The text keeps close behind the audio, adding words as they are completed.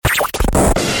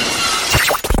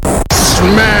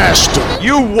smashed him.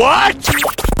 You what?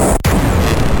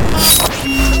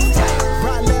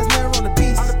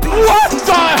 What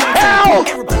the hell?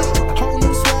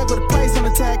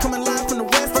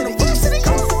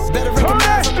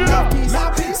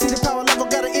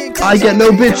 I get no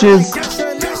bitches.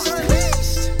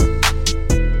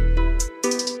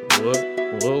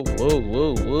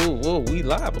 Whoa. We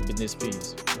live up in this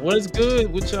piece. What is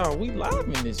good with y'all? We live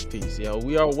in this piece, yo.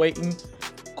 We are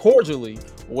cordially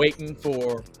waiting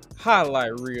for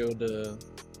Hi-Lite Reel to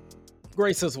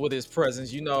grace us with his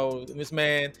presence. You know, this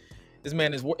man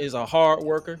is a hard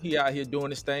worker. He out here doing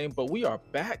his thing, but we are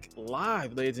back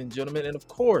live, ladies and gentlemen. And of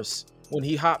course, when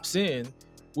he hops in,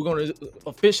 we're going to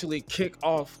officially kick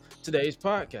off today's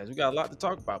podcast. We got a lot to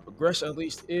talk about. Progression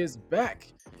Unleashed is back.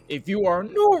 If you are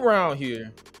new around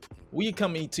here, we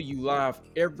coming to you live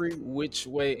every which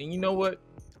way. And you know what?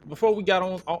 Before we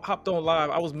hopped on live,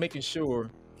 I was making sure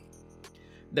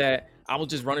that I was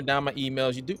just running down my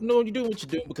emails. You do what you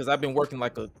do, because I've been working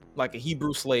like a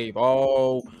Hebrew slave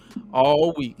all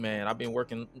week, man. I've been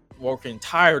working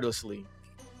tirelessly,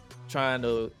 trying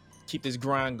to keep this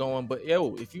grind going. But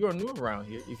yo, if you are new around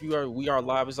here, we are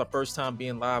live. It's our first time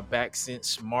being live back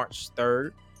since March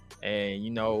 3rd. And you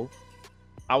know,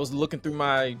 I was looking through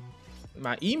my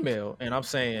email and I'm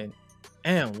saying,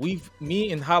 damn,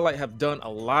 me and Hi-Lite have done a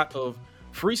lot of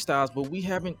freestyles, but we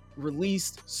haven't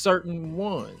released certain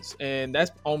ones, and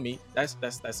that's on me. That's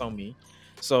on me.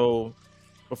 So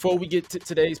before we get to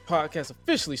today's podcast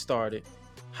officially started,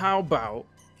 how about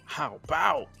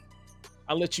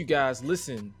I let you guys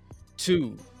listen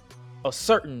to a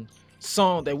certain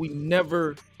song that we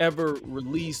never ever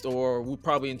released, or we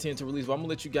probably intend to release, but I'm gonna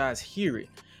let you guys hear it.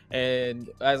 And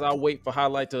as I wait for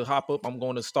Hi-Lite to hop up, I'm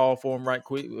going to stall for him right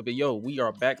quick. But yo, we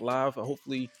are back live.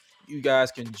 Hopefully you guys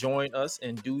can join us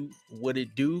and do what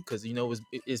it do, because you know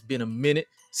it's been a minute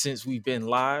since we've been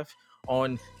live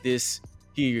on this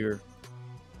here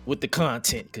with the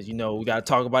content, because you know we got to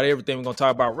talk about everything. We're going to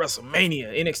talk about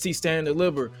WrestleMania, NXT Stand and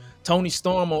Deliver, Toni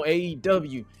Storm on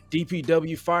AEW,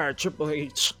 DPW Fire, Triple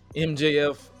H,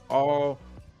 MJF, all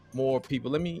more people.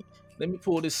 Let me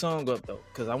pull this song up though,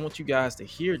 because I want you guys to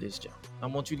hear this, John. I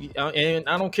want you to, and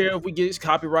I don't care if we get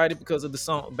copyrighted because of the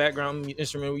song background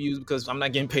instrument we use, because I'm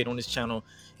not getting paid on this channel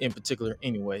in particular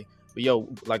anyway. But yo,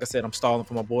 like I said, I'm stalling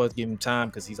for my boy to give him time,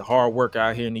 because he's a hard worker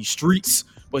out here in these streets.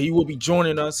 But he will be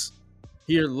joining us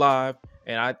here live,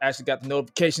 and I actually got the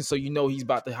notification, so you know he's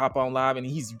about to hop on live, and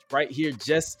he's right here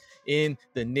just in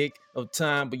the nick of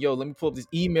time. But yo, let me pull up this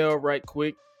email right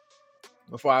quick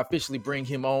before I officially bring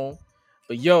him on.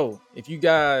 But yo, if you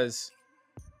guys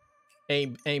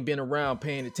ain't been around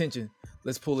paying attention,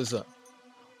 let's pull this up.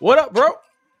 What up, bro?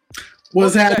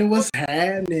 What's happening?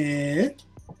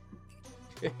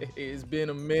 It's been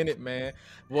a minute, man.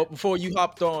 Well, before you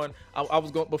hopped on,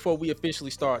 before we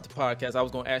officially start the podcast, I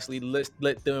was gonna actually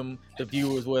let them, the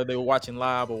viewers, whether they were watching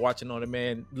live or watching on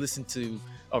demand, listen to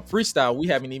a freestyle we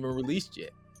haven't even released yet.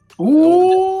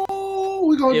 Ooh,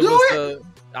 we gonna do it.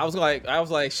 I was like,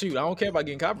 shoot, I don't care about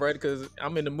getting copyrighted, because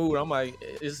I'm in the mood. I'm like,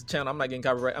 it's a channel. I'm not getting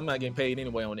copyrighted. I'm not getting paid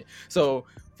anyway on it. So,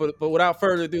 but without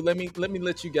further ado, let me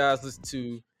let you guys listen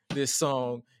to this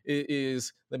song. It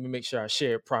is. Let me make sure I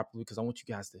share it properly, because I want you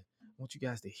guys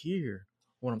to hear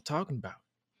what I'm talking about.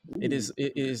 Ooh. It is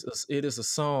a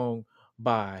song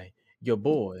by your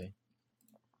boy,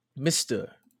 Mr.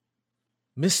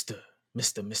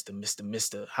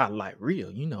 Hi-Lite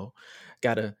Reel. You know,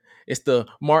 it's the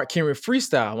Mark Henry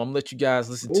freestyle. I'm gonna let you guys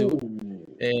listen to it.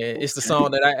 And it's the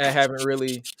song that I haven't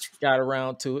really got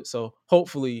around to it. So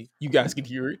hopefully you guys can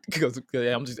hear it, because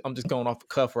I'm just going off the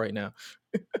cuff right now.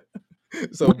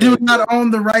 So we do not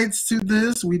own the rights to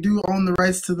this. We do own the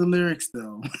rights to the lyrics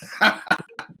though.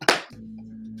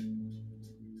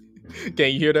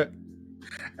 Can you hear that?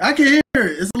 I can hear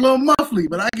it. It's a little muffly,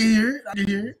 but I can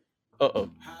hear it. Uh-oh.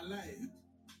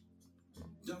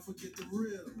 Don't forget the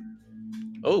real.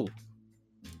 Oh.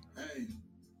 Hey.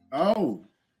 Oh.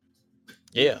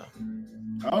 Yeah.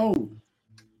 Oh.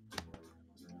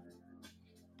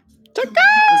 Let's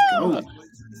go.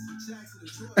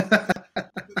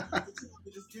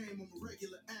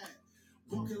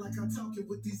 Walking like I'm talking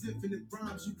with these infinite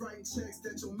rhymes. You writing checks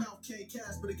that your mouth can't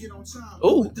cash, but get on time.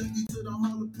 Oh. Thank you to the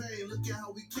Hall of Pain. Look at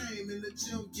how we came in the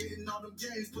gym, getting all them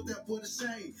games. Put that boy to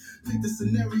shame. Pick the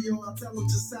scenario, I'll tell him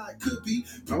just how it could be.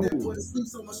 Put that boy to sleep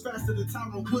so much faster than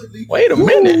Tyron Woodley. Wait a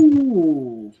minute.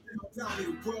 Ooh.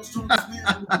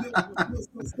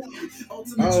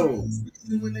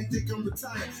 When they think I'm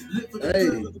retired, live for the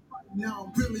thrill of the fight. Now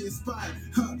I'm really inspired,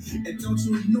 And don't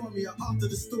you ignore me, I alter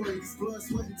the story. These blood,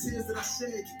 sweat, and tears that I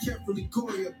shed get carefully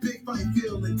gory. A big fight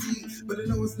feel indeed, but I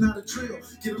know it's it's not a drill.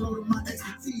 Get a load of my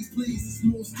expertise, please, it's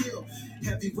smooth skill.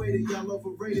 Heavyweighted, y'all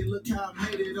overrated. Look how I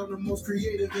made it. I'm the most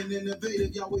creative and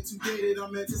innovative. Y'all way too dated.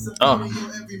 I'm anticipating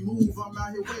your every move. I'm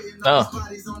out here waiting. All these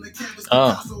bodies on the canvas.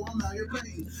 So I'm out here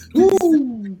playing.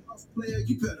 Player,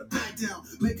 you better back down.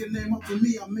 Make a name up for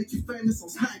me. I'll make you famous on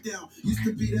SmackDown. Used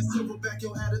to be that silverback,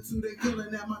 your attitude ain't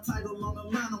feeling that. My title on the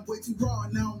line. I'm way too raw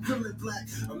and now I'm feeling black.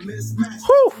 A mismatch.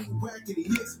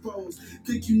 Wackety exposed.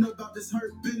 Think you know about this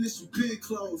hurt business? You been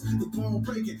closed. The bone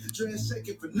breaking, dress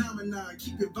shaking phenomenon.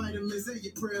 Keep your vitamins and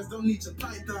your prayers. Don't need your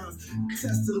pythons.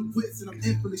 Test to the wits and I'm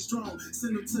infinitely strong.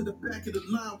 Send them to the back of the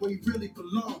line where you really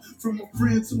belong. From a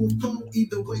friend to a foe,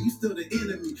 either way you still the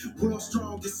enemy. World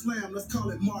strongest slam. Let's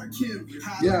call it Mark Henry.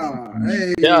 Yeah,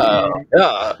 hey. Yeah.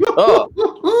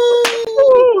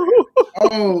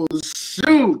 Oh,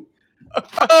 shoot.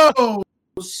 Oh,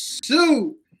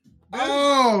 shoot.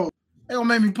 Oh, they gonna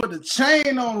make me put the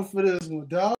chain on for this one,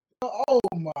 dog. Oh,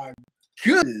 my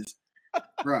goodness.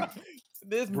 Bruh.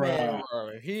 This man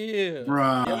right here.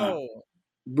 Bruh.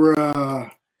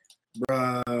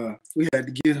 We had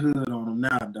to get hood on him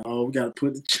now, dog. We got to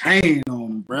put the chain on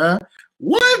him, bruh.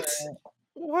 What?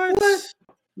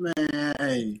 Man,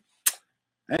 hey,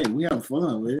 we having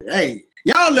fun with it. Hey,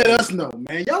 y'all let us know,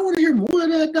 man. Y'all want to hear more of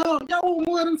that, dog? Y'all want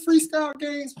more of them freestyle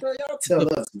games, bro? Y'all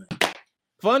tell us, man.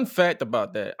 Fun fact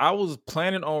about that, I was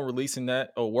planning on releasing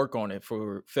that or work on it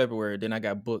for February. Then I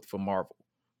got booked for Marvel.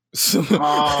 So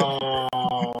the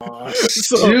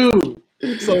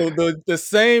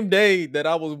same day that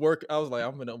I was like,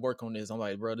 I'm gonna work on this. I'm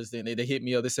like, bro, this thing. They hit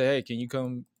me up. They say, hey, can you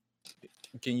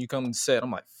come set?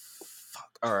 I'm like,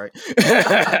 fuck, all right.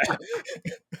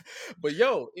 But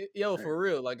yo, for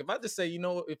real, like if I just say,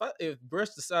 if Brush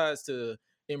decides to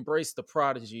embrace the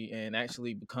prodigy and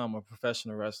actually become a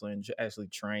professional wrestler and actually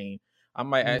train, I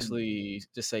might actually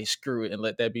just say screw it and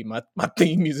let that be my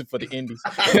theme music for the indies.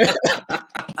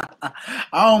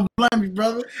 I don't blame you,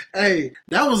 brother. Hey,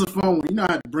 that was a fun one. You know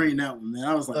how to bring that one, man.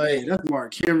 I was like, hey, that's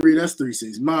Mark Henry, that's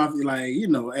 3-6 Mafia. Like,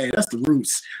 hey, that's the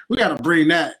roots. We gotta bring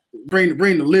the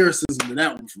lyricism to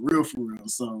that one for real.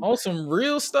 So on some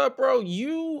real stuff, bro,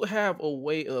 you have a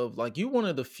way of like, you one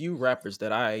of the few rappers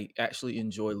that I actually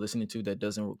enjoy listening to that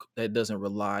doesn't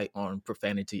rely on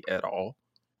profanity at all.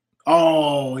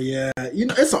 Oh yeah,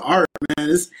 it's an art,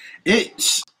 man.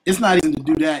 It's not easy to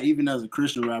do that, even as a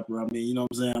Christian rapper. I mean, you know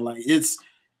what I'm saying? Like, it's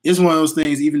one of those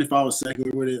things. Even if I was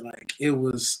secular with it, like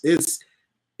it's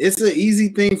an easy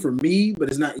thing for me, but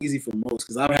it's not easy for most.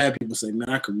 Because I've had people say, "Man,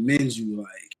 I commend you. Like,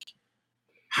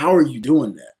 how are you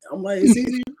doing that?" I'm like, it's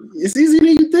easy. It's easier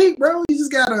than you think, bro. You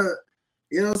just gotta,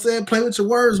 play with your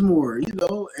words more,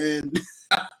 and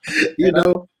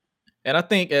And I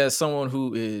think as someone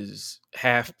who is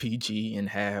half PG and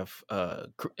half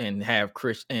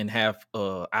Christian and half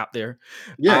out there,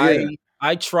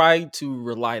 I try to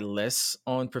rely less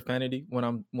on profanity when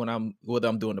I'm whether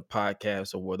I'm doing the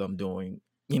podcast or whether I'm doing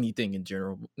anything in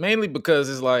general. Mainly because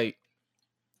it's like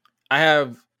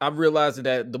I've realized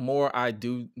that the more I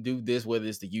do this, whether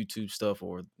it's the YouTube stuff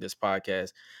or this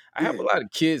podcast, I have a lot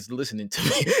of kids listening to me.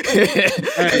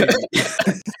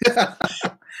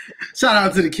 Shout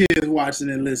out to the kids watching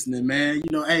and listening, man.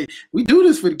 Hey, we do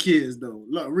this for the kids though.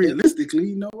 Look,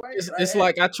 realistically, right? It's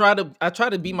like I try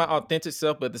to be my authentic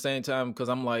self, but at the same time, because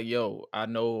I'm like, yo, I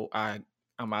know I'm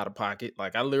out of pocket.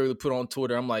 Like I literally put on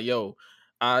Twitter, I'm like, yo,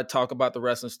 I talk about the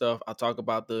wrestling stuff, I talk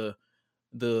about the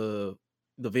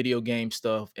video game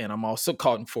stuff, and I'm also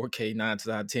caught in 4K 9 out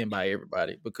of 10 by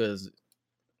everybody because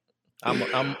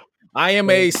I am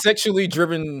a sexually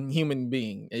driven human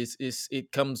being.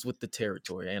 It comes with the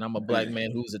territory, and I'm a black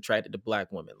man who's attracted to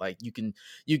black women. Like you can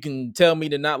tell me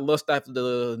to not lust after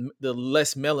the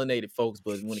less melanated folks,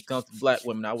 but when it comes to black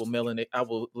women, I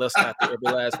will lust after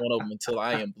every last one of them until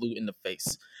I am blue in the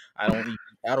face. I don't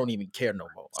even care no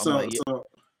more. So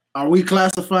are we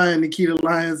classifying Nikita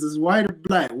Lyons as white or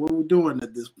black? What are we doing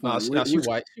at this point? She's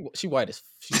white. She's white as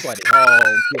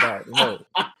all get out. No.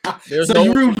 So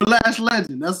you root for Lash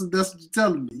Legend. That's what you're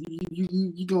telling me.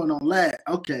 You going on Lash.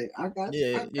 Okay. I got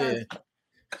you.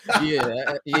 Yeah.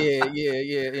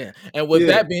 And with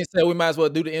that being said, we might as well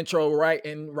do the intro right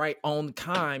on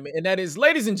time. And that is,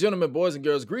 ladies and gentlemen, boys and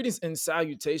girls, greetings and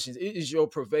salutations. It is your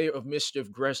purveyor of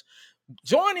mischief, Gresh,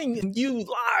 joining you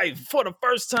live for the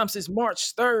first time since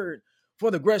March 3rd for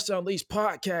the Gresh Unleashed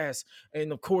podcast.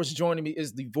 And of course, joining me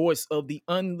is the voice of the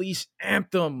Unleashed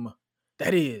Anthem.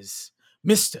 That is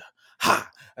Mr.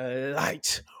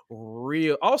 Hi-Lite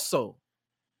Real. Also,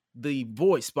 the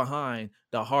voice behind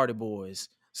the Hardy Boys,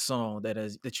 song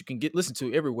that you can listen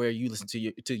to everywhere you listen to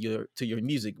your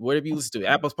music, whatever you listen to,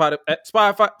 Apple,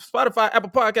 Spotify, Apple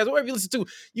Podcasts, whatever you listen to,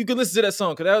 you can listen to that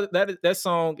song. Because that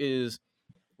song is,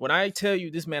 when I tell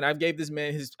you, this man, I gave this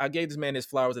man his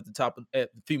flowers at a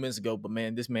few minutes ago, but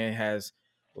man, this man has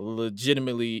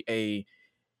legitimately a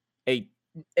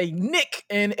nick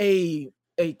and a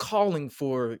calling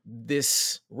for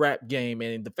this rap game,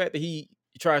 and the fact that he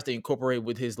tries to incorporate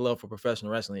with his love for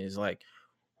professional wrestling is like,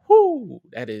 whoo,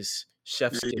 that is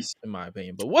chef's kiss in my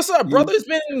opinion. But what's up, brother? It's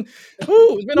been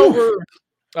over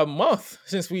a month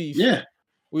since we've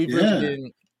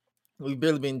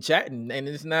really been chatting, and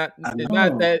it's not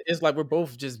that it's like we're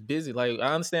both just busy. Like,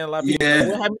 I understand a lot of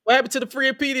people like, what happened to the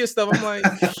Freepedia stuff? I'm like,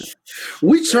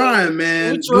 we trying,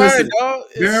 man. We trying, listen, dog.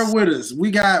 Bear with us. We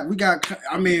got.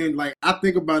 I mean, like, I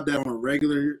think about that on a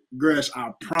regular, Gresh.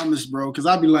 I promise, bro. Because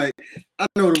I'll be like, I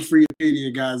know the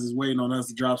Freepedia guys is waiting on us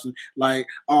to drop some. Like,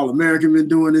 All American been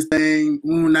doing this thing.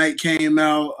 Moon Knight came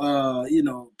out.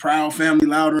 Proud Family,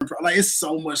 Louder and Proud. Like, it's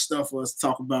so much stuff for us to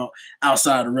talk about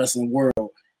outside the wrestling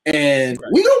world. And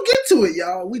we gonna get to it,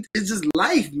 y'all. It's just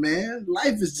life, man.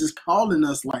 Life is just calling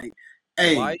us, like,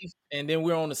 hey. Life, and then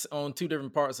we're on two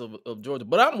different parts of Georgia.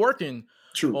 But I'm working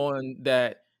on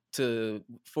that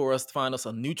for us to find us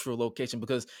a neutral location,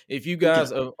 because if you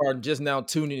guys are just now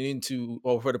tuning into,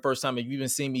 or for the first time, if you've been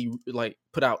seeing me like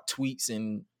put out tweets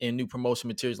and new promotion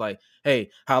materials like, hey,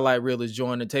 Hi-Lite Reel is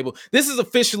joining the table. This is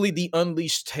officially the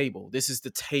Unleashed table. This is the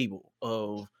table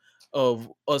of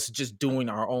us just doing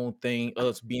our own thing,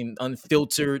 us being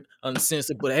unfiltered,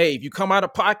 uncensored. But hey, if you come out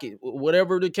of pocket,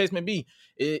 whatever the case may be,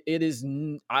 it is.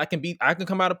 I can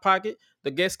come out of pocket.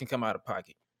 The guests can come out of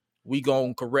pocket. We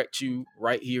gonna correct you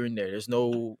right here and there. There's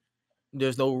no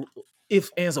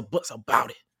ifs, ands, or buts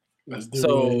about it. Let's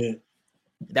do it.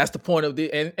 That's the point of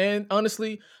it. And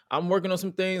honestly, I'm working on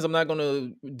some things. I'm not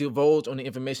gonna divulge on the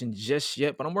information just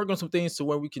yet, but I'm working on some things to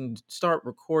where we can start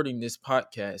recording this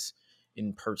podcast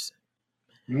in person.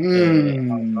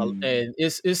 And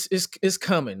it's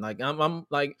coming. Like, I'm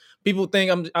like, people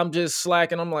think I'm just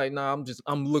slacking. I'm like, nah,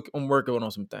 I'm working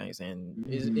on some things,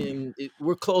 and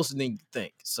we're closer than you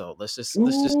think. So let's just say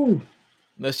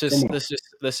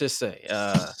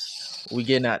we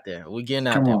getting out there. We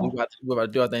about to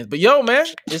do our things. But yo, man,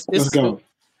 let's go.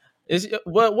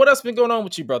 What else been going on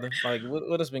with you, brother? Like,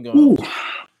 what else been going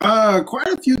on? Quite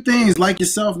a few things, like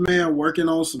yourself, man. Working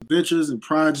on some ventures and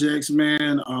projects,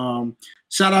 man.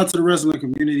 Shout out to the wrestling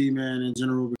community, man, in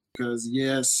general, because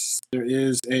yes, there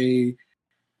is a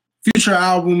future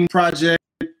album project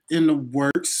in the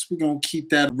works. We're gonna keep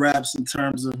that wraps in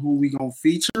terms of who we gonna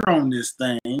feature on this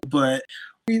thing, but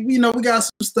we got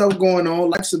some stuff going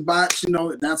on. Life's a Botch,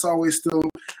 that's always still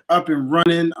up and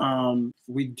running.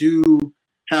 We do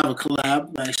have a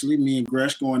collab, actually, me and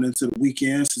Gresh, going into the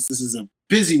weekend, since this is a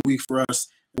busy week for us,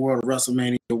 the World of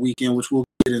WrestleMania weekend, which we'll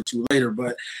get into later.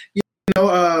 But we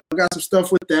got some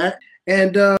stuff with that,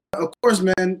 and of course,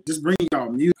 man, just bringing y'all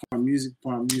music,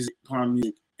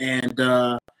 and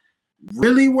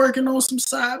really working on some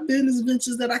side business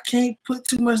ventures that I can't put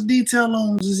too much detail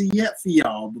on just yet for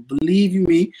y'all. But believe you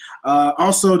me,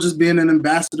 also just being an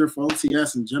ambassador for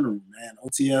OTS in general, man.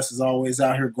 OTS is always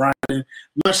out here grinding,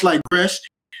 much like Gresh,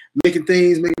 making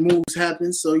moves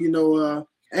happen. So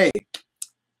hey,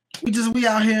 we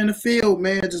out here in the field,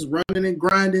 man, just running and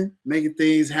grinding, making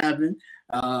things happen.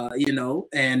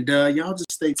 And y'all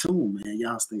just stay tuned, man.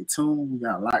 Y'all stay tuned. We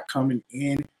got a lot coming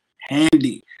in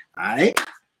handy. All right.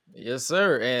 Yes,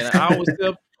 sir. And I always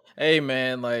tell, hey,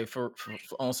 man, like for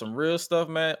on some real stuff,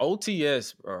 man.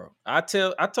 OTS, bro. I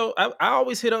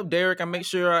always hit up Derek. I make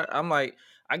sure I'm like,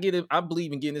 I get it. I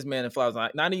believe in getting this man in flowers.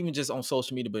 Not even just on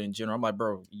social media, but in general. I'm like,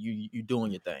 bro, you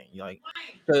doing your thing. Like,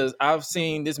 because I've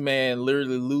seen this man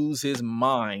literally lose his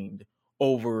mind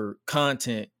over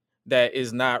content that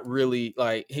is not really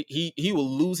like, he will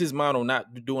lose his mind on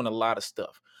not doing a lot of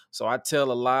stuff. So I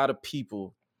tell a lot of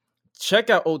people, check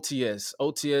out OTS.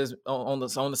 OTS on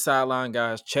the sideline,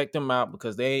 guys. Check them out,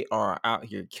 because they are out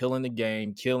here killing the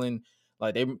game,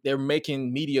 like they're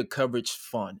making media coverage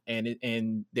fun,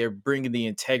 and they're bringing the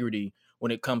integrity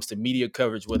when it comes to media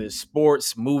coverage, whether it's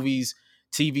sports, movies,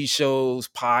 TV shows,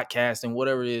 podcasts, and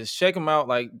whatever it is. Check them out.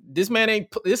 Like, this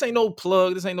ain't no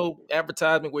plug. This ain't no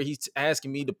advertisement where he's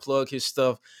asking me to plug his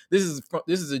stuff. This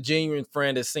is a genuine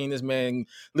friend that's seen this man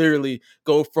literally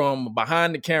go from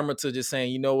behind the camera to just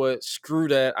saying, you know what, screw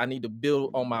that. I need to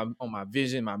build on my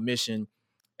vision, my mission.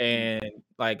 And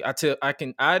like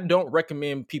I don't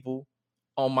recommend people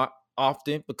on my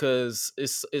often, because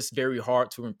it's very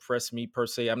hard to impress me per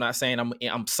se. I'm not saying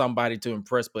I'm somebody to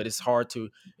impress, but it's hard to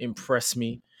impress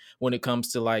me when it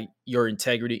comes to like your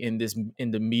integrity in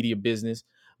the media business.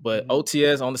 But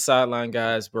OTS on the sideline,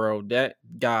 guys, bro, that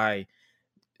guy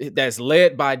that's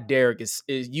led by Derek is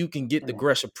you can get the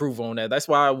Gresh approval on that. That's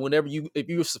why whenever if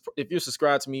you're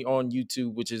subscribed to me on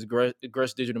YouTube, which is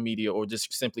Gresh Digital Media or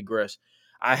just simply Gresh,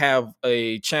 I have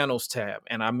a channels tab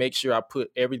and I make sure I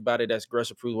put everybody that's Gresh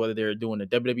approved, whether they're doing the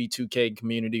WWE 2K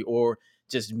community or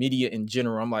just media in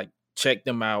general. I'm like, check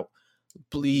them out.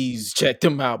 Please check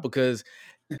them out, because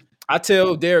I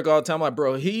tell Derek all the time, like,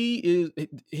 bro,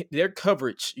 their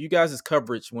coverage, you guys'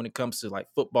 coverage when it comes to like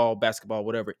football, basketball,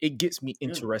 whatever, it gets me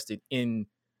interested in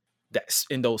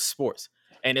those sports.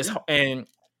 And it's and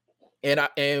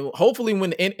hopefully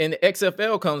when the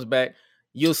XFL comes back,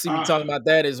 you'll see me talking about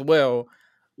that as well.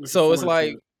 So it's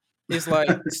like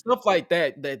stuff like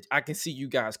that I can see you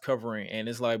guys covering. And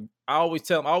it's like I always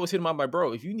hit them up, like,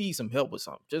 bro, if you need some help with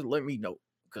something, just let me know.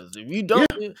 Because if you don't,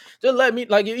 just let me,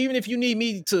 like, even if you need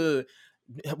me to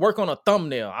work on a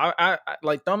thumbnail, I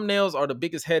like thumbnails are the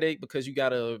biggest headache because you got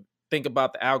to think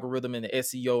about the algorithm and the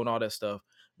SEO and all that stuff.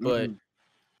 But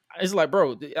it's like,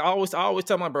 bro, I always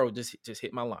tell my bro, just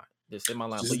hit my line. Just hit my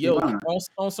line. But yo,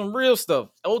 on some real stuff,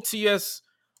 OTS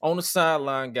on the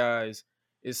sideline, guys,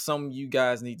 is something you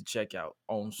guys need to check out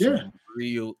on some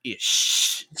real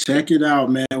ish. Check it out,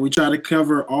 man. We try to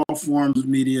cover all forms of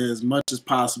media as much as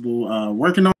possible.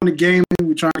 Working on the gaming,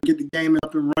 we're trying to get the gaming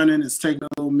up and running. It's taking a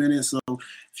little minute. So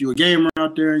if you're a gamer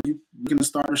out there and you're looking to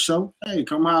start a show, hey,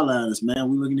 come holler at us, man.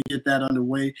 We're looking to get that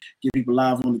underway, get people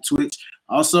live on the Twitch.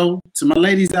 Also, to my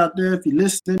ladies out there, if you're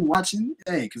listening, watching,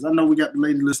 hey, because I know we got the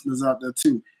lady listeners out there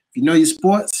too. If you know your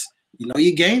sports, you know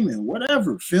your gaming,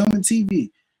 whatever, film and TV,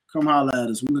 come holler at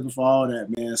us. We're looking for all that,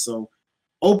 man. So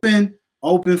open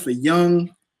for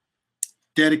young,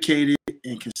 dedicated,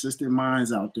 and consistent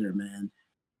minds out there, man.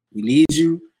 We need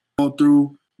you. Go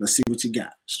through. Let's see what you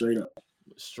got. Straight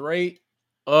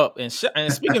up. And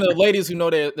speaking of ladies who know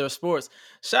their sports,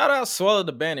 shout out Swella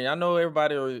the Bandit. I know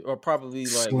everybody are probably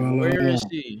like, where is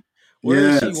she? Where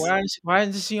is she? Why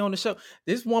isn't she on the show?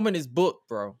 This woman is booked,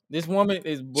 bro. This woman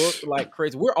is booked like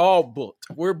crazy. We're all booked.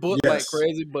 We're booked like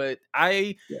crazy. But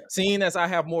seeing as I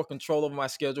have more control over my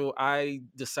schedule, I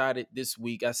decided this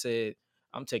week, I said,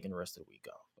 I'm taking the rest of the week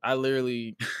off.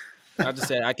 I just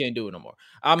said I can't do it no more.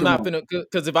 I'm not finna,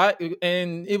 because it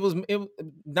was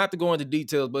not to go into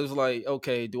details, but it's like,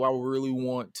 okay, do I really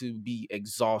want to be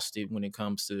exhausted when it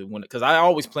comes to because I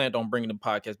always planned on bringing the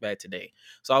podcast back today.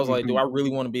 So I was like, do I really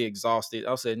want to be exhausted?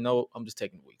 I said, no, I'm just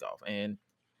taking the week off. And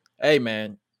hey,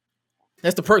 man,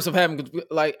 that's the perks of having,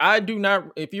 like,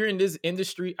 if you're in this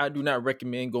industry, I do not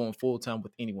recommend going full time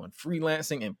with anyone.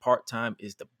 Freelancing and part time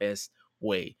is the best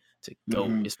way to go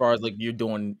as far as like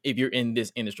if you're in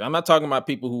this industry. I'm not talking about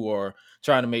people who are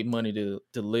trying to make money to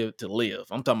live.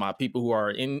 I'm talking about people who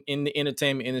are in the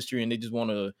entertainment industry and they just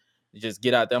want to just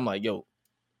get out there. I'm like, yo,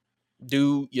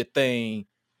 do your thing,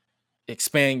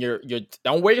 expand your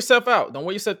don't wear yourself out, don't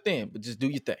wear yourself thin, but just do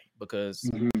your thing, because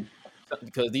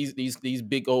these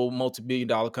big old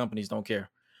multi-billion-dollar companies don't care,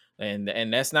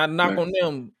 and that's not a knock on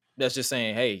them. That's just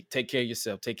saying, hey, take care of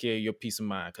yourself, take care of your peace of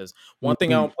mind. Because one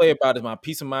thing I don't play about is my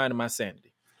peace of mind and my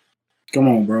sanity. Come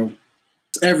on, bro.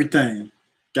 It's everything.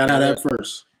 Gotta have that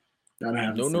first. Gotta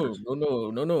have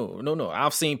No.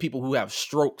 I've seen people who have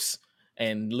strokes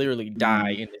and literally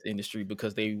die in this industry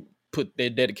because they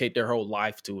dedicate their whole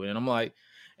life to it. And I'm like,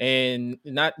 and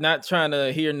not trying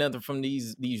to hear nothing from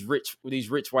these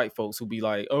rich white folks who be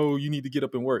like, oh, you need to get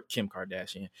up and work, Kim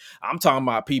Kardashian. I'm talking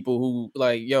about people who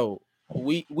like, yo,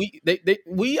 we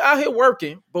out here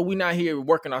working, but we not here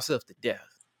working ourselves to death.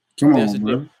 There's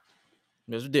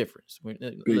a difference.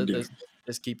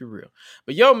 Let's keep it real.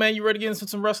 But yo, man, you ready to get into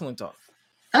some wrestling talk?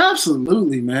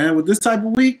 Absolutely, man. With this type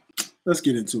of week, let's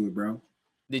get into it, bro.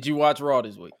 Did you watch Raw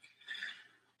this week?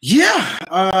 Yeah.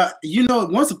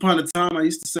 Once upon a time I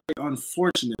used to say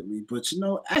unfortunately, but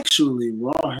actually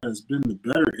Raw has been the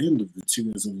better end of the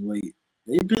two as of late.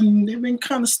 They've been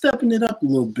kind of stepping it up a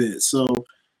little bit. So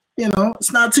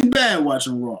it's not too bad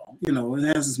watching Raw.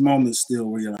 It has its moments still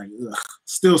where you're like, ugh,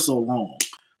 still so long.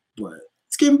 But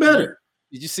it's getting better.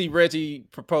 Did you see Reggie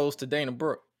propose to Dana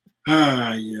Brooke?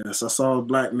 Yes. I saw a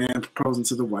black man proposing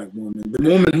to the white woman. The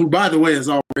woman who, by the way, is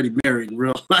already married in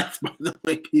real life, by the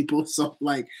way, people. So,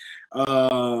 like,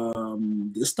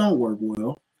 this don't work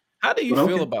well. How do you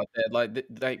feel about that?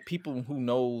 Like people who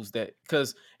knows that,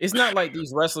 because it's not like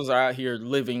these wrestlers are out here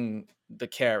living the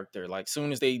character. Like,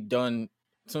 soon as they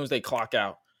clock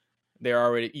out, you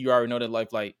already know that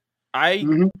life. Like, I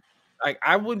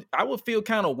would feel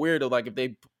kind of weird like if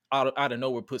they out of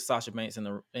nowhere put Sasha Banks in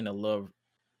a love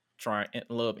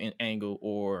angle,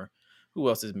 or who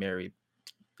else is married?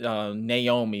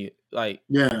 Naomi. Like,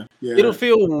 Yeah. it'll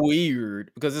feel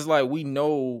weird because it's like we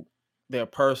know their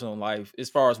personal life as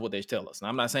far as what they tell us. And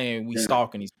I'm not saying we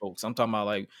stalking these folks. I'm talking about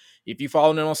like if you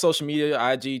follow them on social media,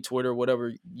 IG, Twitter,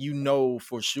 whatever, you know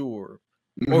for sure,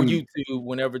 or YouTube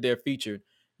whenever they're featured.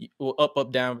 Well,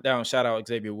 up, down, down. Shout out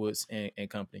Xavier Woods and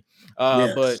company.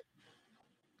 But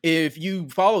if you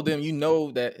follow them, you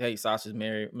know that hey, Sasha's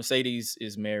married, Mercedes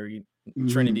is married,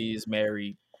 Trinity is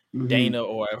married, Dana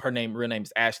or her real name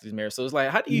is Ashley is married. So it's like,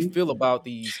 how do you feel about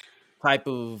these type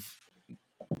of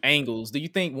angles? Do you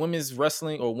think women's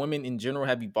wrestling or women in general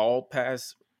have evolved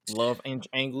past love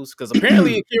angles? Because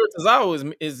apparently Akira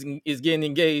Tozawa is getting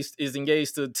engaged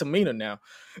to Tamina now.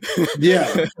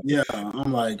 yeah.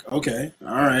 I'm like, okay,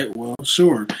 all right, well,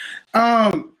 sure.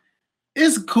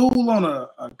 It's cool on a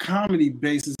comedy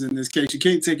basis in this case. You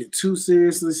can't take it too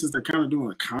seriously since they're kind of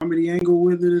doing a comedy angle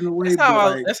with it in a way.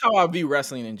 That's how I view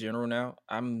wrestling in general now.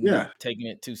 I'm not taking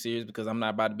it too serious because I'm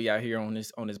not about to be out here on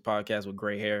this podcast with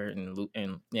gray hair and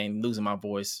losing my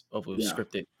voice over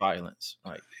scripted violence.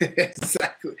 Like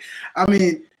exactly. I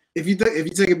mean, if you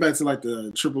take it back to like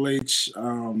the Triple H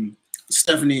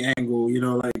Stephanie angle, you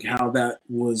know, like how that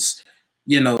was,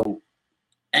 you know,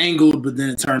 angled, but then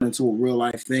it turned into a real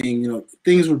life thing. You know,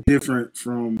 things were different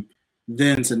from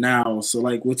then to now. So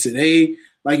like with today,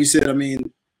 like you said, I mean,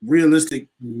 realistic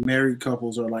married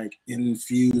couples are like in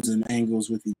feuds and angles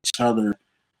with each other.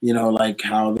 You know, like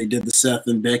how they did the Seth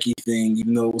and Becky thing,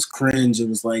 even though it was cringe, it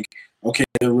was like, okay,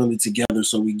 they're really together,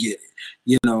 so we get it.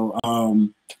 You know,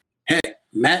 heck,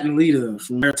 Matt and Lita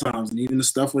from their times, and even the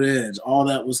stuff with Edge, all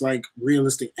that was like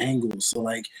realistic angles. So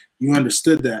like you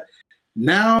understood that.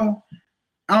 Now,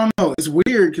 I don't know. It's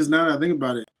weird because now that I think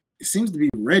about it, it seems to be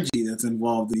Reggie that's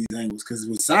involved in these angles. Because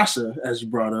with Sasha, as you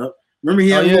brought up, remember he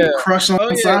had a little crush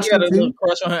on Sasha. He had a little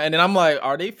crush on her, and then I'm like,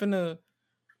 are they finna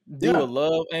do a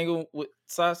love angle with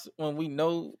Sasha when we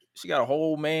know she got a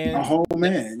whole man? A whole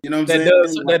man, you know what I'm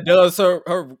saying? That does her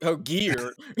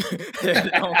gear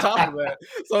on top of that.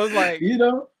 So it's like, you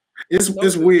know, it's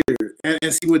weird. And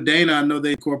see, with Dana, I know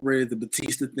they incorporated the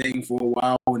Batista thing for a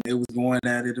while when they was going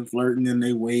at it and flirting in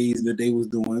their ways that they was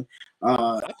doing.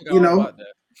 You know,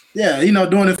 you know,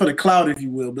 doing it for the clout, if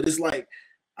you will. But it's like,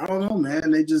 I don't know,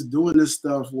 man. They just doing this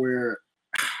stuff where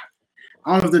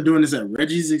I don't know if they're doing this at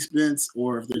Reggie's expense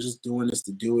or if they're just doing this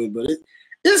to do it. But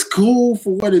it's cool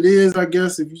for what it is, I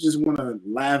guess. If you just want to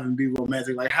laugh and be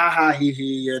romantic, like ha ha he,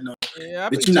 you know. Yeah, I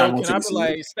be joking. I be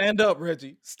like, stand up,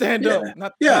 Reggie. Stand up.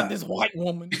 Not this white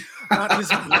woman. Not this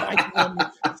white woman.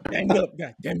 Stand up,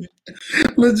 goddammit.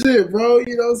 Legit, bro.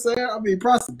 You know what I'm saying? I mean,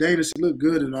 props to Dana. She looked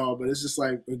good and all, but it's just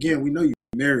like, again, we know you're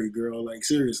married, girl. Like,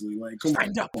 seriously. Like, come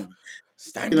on.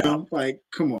 Stand up. Like,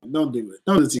 come on. Don't do it.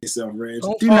 Don't do it to yourself, Reg.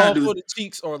 Don't fall for the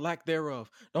cheeks or lack thereof.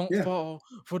 Don't fall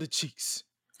for the cheeks.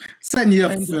 Setting you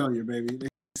up for failure, baby. They're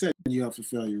setting you up for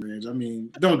failure, Reg. I mean,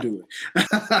 don't do it.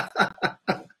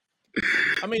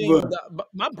 I mean,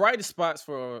 my brightest spots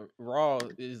for Raw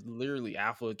is literally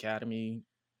Alpha Academy.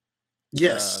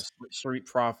 Yes. Street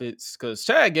Profits. Because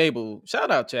Chad Gable, shout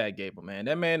out Chad Gable, man.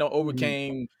 That man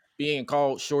overcame being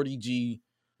called Shorty G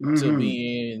to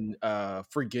being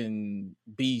freaking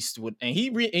beast. And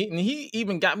he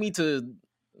even got me to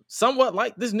somewhat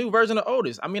like this new version of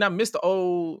Otis. I mean, I missed the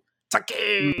old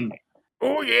Taki,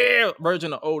 oh yeah,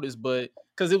 version of Otis, but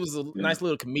because it was a nice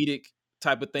little comedic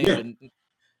type of thing. But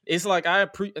it's like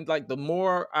the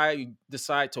more I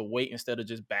decide to wait instead of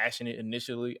just bashing it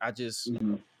initially,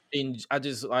 I'm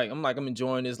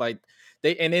enjoying this. Like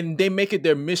they make it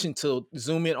their mission to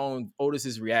zoom in on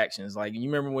Otis's reactions. Like you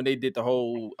remember when they did the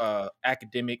whole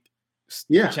academic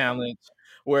challenge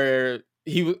where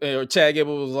Chad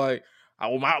Gable was like,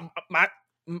 "Oh my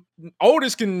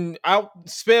Otis can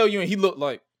outspell you," and he looked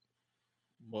like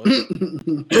what?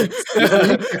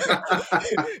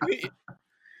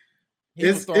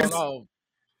 It's off.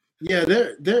 Yeah,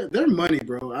 they're money,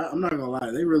 bro. I'm not gonna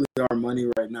lie, they really are money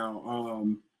right now.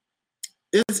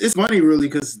 It's funny really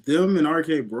because them and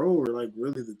RK Bro are like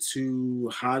really the two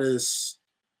hottest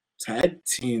tag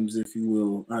teams, if you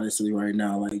will, honestly, right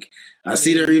now. Like I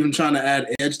see they're even trying to add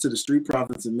Edge to the Street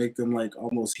Profits and make them like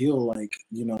almost heel, like,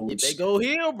 you know. If they go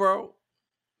heel, bro.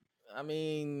 I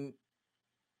mean,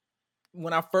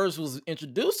 when I first was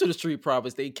introduced to the Street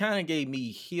Profits, they kind of gave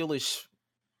me heelish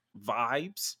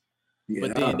vibes,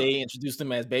 but then they introduced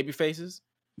them as baby faces.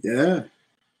 Yeah.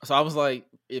 So I was like,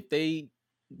 if they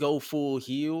go full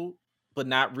heel, but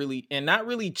not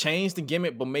really change the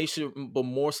gimmick, but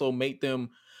more so make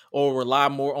them or rely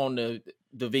more on the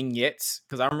vignettes.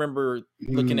 Because I remember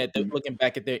looking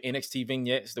back at their NXT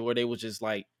vignettes, where they was just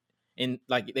like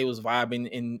they was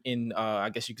vibing in I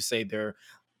guess you could say their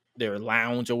their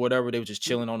lounge or whatever. They were just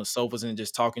chilling on the sofas and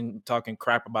just talking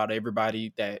crap about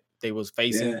everybody that they was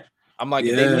facing. Yeah. I'm like,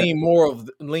 if they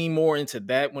lean more into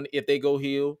that if they go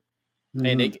heel,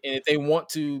 and if they want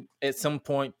to at some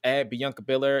point add Bianca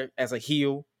Belair as a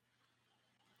heel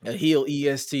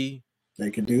EST, they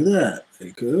could do that.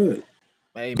 They could.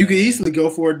 Hey, you could easily go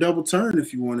for a double turn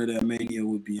if you wanted that Mania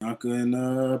with Bianca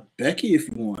and Becky if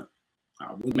you want.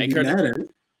 I wouldn't be mad at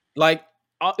it. Like,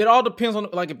 it all depends on,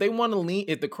 like, if they want to lean,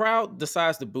 if the crowd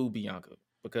decides to boo Bianca,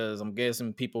 because I'm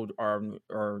guessing people are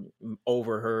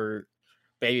over her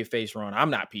babyface run. I'm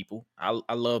not people.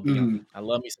 I love Bianca. I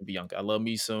love me some Bianca. I love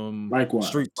me some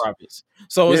Street Profits.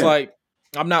 So it's like,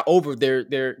 I'm not over their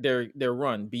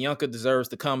run. Bianca deserves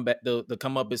to come back. The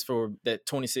come up is for that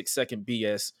 26-second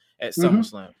BS at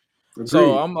SummerSlam. Agreed.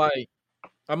 So I'm like,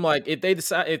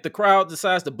 if the crowd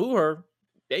decides to boo her,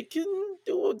 they can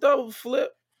do a double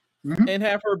flip and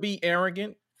have her be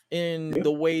arrogant in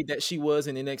the way that she was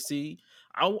in NXT.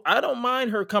 I don't mind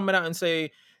her coming out and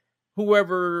say,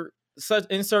 whoever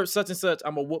insert such and such,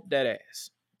 I'm gonna whoop that ass.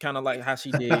 Kind of like how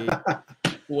she did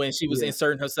when she was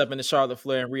inserting herself into Charlotte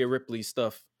Flair and Rhea Ripley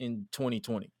stuff in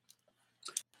 2020.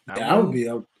 I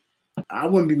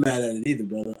wouldn't be mad at it either,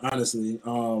 brother. Honestly,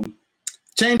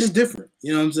 change is different.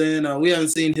 You know what I'm saying? We haven't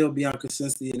seen heel Bianca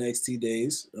since the NXT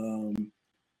days.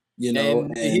 You know,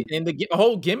 and the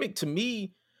whole gimmick to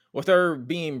me with her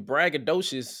being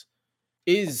braggadocious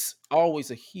is always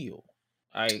a heel.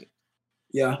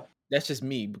 That's just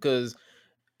me, because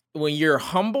when you're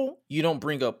humble, you don't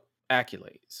bring up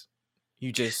accolades.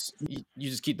 You just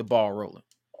keep the ball rolling.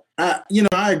 I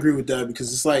agree with that,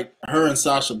 because it's like her and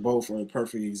Sasha both are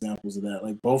perfect examples of that.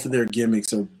 Like, both of their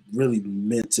gimmicks are really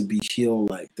meant to be heel.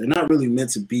 Like, they're not really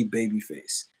meant to be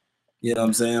babyface. You know what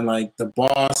I'm saying? Like, the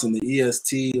boss and the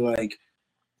EST, like,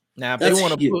 now if they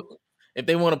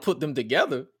want to put them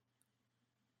together,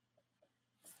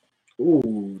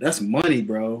 ooh, that's money,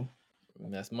 bro.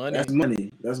 That's money. That's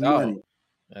money. That's money.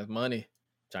 That's money.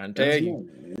 Trying to tell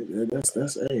you.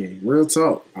 That's real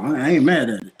talk. I ain't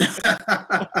mad at it.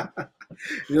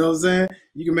 You know what I'm saying?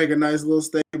 You can make a nice little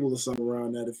stable or something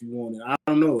around that if you want it. I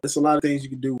don't know. There's a lot of things you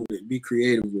can do with it. Be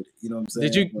creative with it. You know what I'm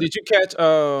saying? Did you catch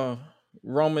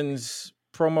Roman's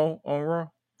promo on Raw?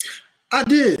 I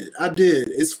did.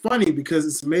 It's funny because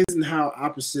it's amazing how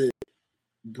opposite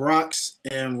Brock's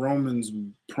and Roman's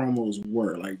promos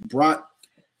were. Like, Brock,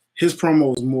 his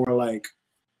promo was more like,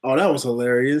 oh, that was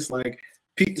hilarious. Like,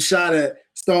 peeked the shot at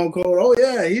Stone Cold. Oh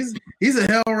yeah, he's a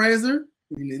Hellraiser.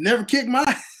 He never kicked my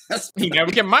ass. He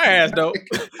never kicked my ass though.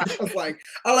 I was like,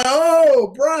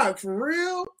 oh, Brock, for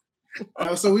real?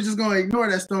 So we're just gonna ignore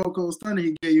that Stone Cold stunner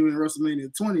he gave you in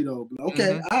WrestleMania 20 though. But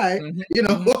okay, all right. You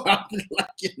know, like,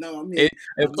 you know, I mean,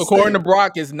 according to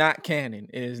Brock, it's not canon.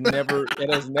 It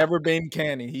has never been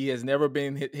canon. He has never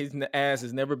been his ass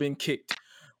has never been kicked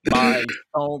by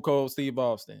Stone Cold Steve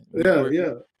Austin.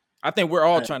 Yeah. I think we're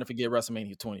all trying to forget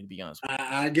WrestleMania 20, to be honest with you.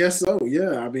 I guess so,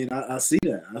 yeah. I mean, I see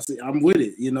that. I'm with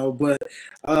it, you know, but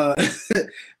I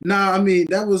mean,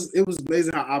 it was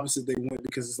amazing how opposite they went,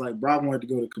 because it's like Brock wanted to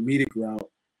go the comedic route,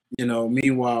 you know,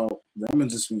 meanwhile, Roman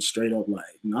just went straight up like,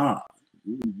 nah,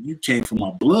 you came from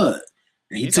my blood.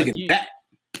 And he took it back.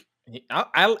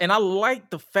 I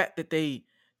like the fact that they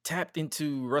tapped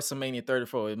into WrestleMania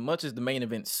 34 as much as the main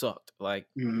event sucked. Like,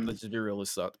 let's just be real, it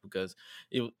sucked because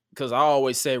I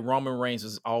always said Roman Reigns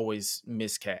was always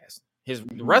miscast. His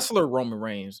wrestler Roman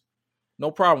Reigns, no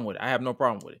problem with it. I have no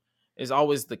problem with it. It's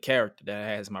always the character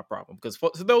that has my problem, because for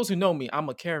those who know me, I'm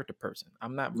a character person.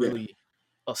 I'm not really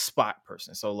a spot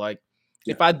person. So like,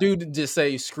 if I do just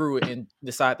say screw it and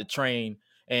decide to train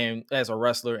and as a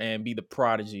wrestler and be the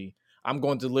prodigy, I'm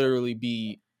going to literally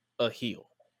be a heel.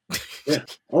 Yeah.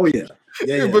 Oh yeah.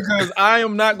 Yeah. Because I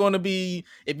am not going to be.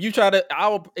 If you try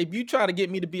to get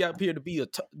me to be up here to be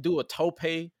do a tope,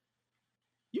 you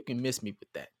can miss me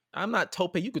with that. I'm not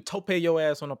tope. You could tope your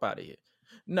ass on up out of here.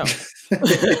 No.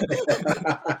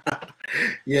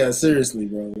 Yeah, seriously,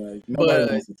 bro. Like,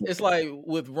 but it's like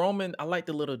with Roman, I like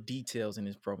the little details in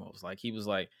his promos. Like, he was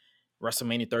like,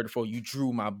 WrestleMania 34, you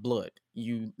drew my blood.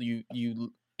 You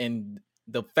and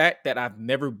the fact that I've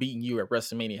never beaten you at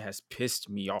WrestleMania has pissed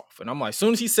me off. And I'm like, as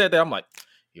soon as he said that, I'm like,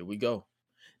 here we go.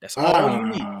 That's all you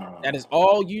need. That is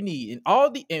all you need.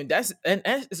 And that's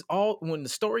all when the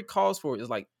story calls for it, is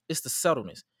like, it's the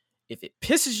subtleness. If it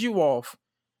pisses you off,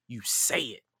 you say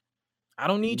it. I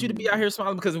don't need you to be out here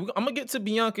smiling, because I'm gonna get to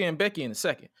Bianca and Becky in a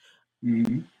second.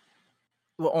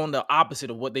 Well, on the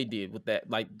opposite of what they did with that,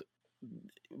 like,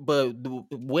 but the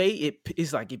way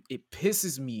it's like it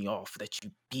pisses me off that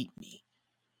you beat me.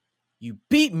 You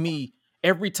beat me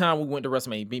every time we went to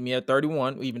WrestleMania. You beat me at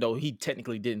 31, even though he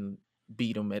technically didn't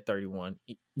beat him at 31.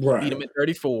 He Right. beat him at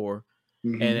 34.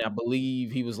 Mhm. And I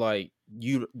believe he was like,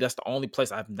 that's the only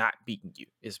place I've not beaten you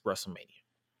is WrestleMania.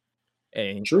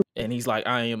 And True. and he's like,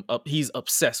 he's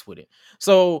obsessed with it.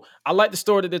 So I like the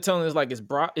story that they're telling. Is like, is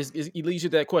Brock, it leads you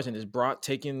to that question. Is Brock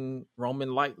taking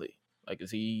Roman lightly? Like,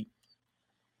 is he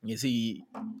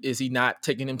not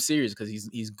taking him serious because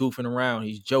he's goofing around,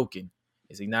 he's joking?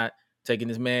 Is he not taking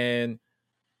this man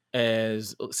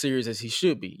as serious as he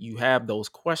should be? You have those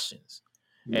questions.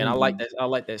 And I like that. I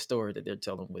like that story that they're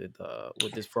telling with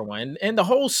this promo and the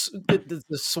whole the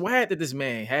swag that this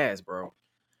man has, bro.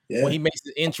 Yeah. When he makes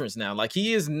the entrance now, like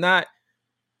he is not.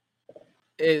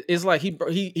 It's like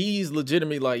he's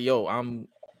legitimately like, yo, I'm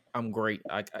great.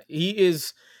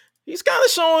 He's kind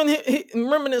of showing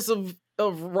remnants of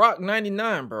Rock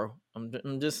 99, bro.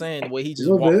 I'm just saying the way he just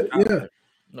walks out there.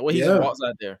 The way he just walks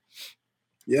out there.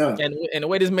 Yeah. And the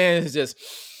way this man is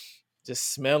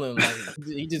just smelling like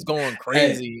he just going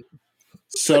crazy. Hey,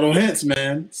 subtle hints,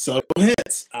 man. Subtle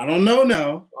hints. I don't know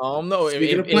now. I don't know.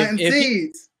 Speaking of planting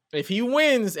seeds. If he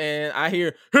wins and I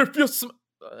hear if you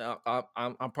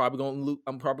I'm probably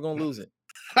gonna lose it.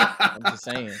 I'm just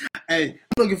saying. Hey, I'm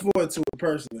looking forward to it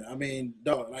personally. I mean,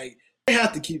 dog, like they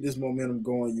have to keep this momentum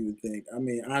going. You would think. I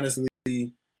mean, honestly,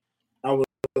 I would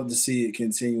love to see it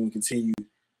continue.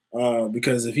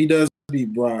 Because if he does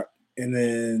beat Brock, and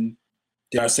then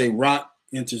dare I say Rock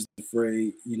enters the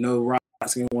fray,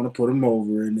 Rock's gonna want to put him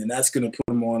over, and then that's gonna put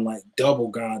him on like double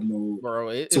God mode.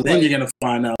 Bro, then you're gonna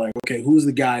find out like, okay, who's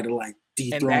the guy to like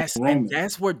dethrone Roman? And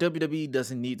that's where WWE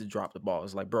doesn't need to drop the ball.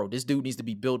 It's like, bro, this dude needs to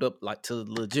be built up like to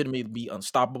legitimately be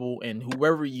unstoppable, and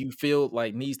whoever you feel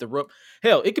like needs to rub.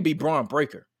 Hell, it could be Braun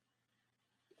Breaker.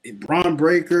 Braun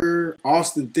Breaker,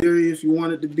 Austin Theory, if you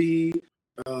want it to be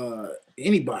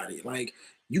anybody. Like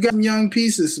you got some young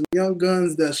pieces, some young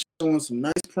guns that's showing some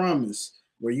nice promise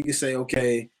where you can say,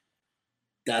 okay,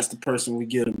 that's the person we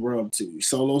get a rub to.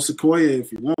 Solo Sequoia,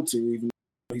 if you want to, even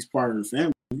though he's part of the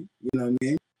family. You know what I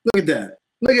mean? Look at that.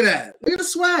 Look at the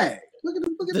swag. Look at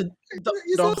the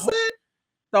you know what I'm saying?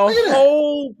 The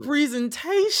whole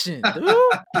presentation, dude.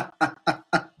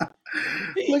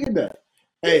 Look at that.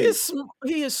 Hey,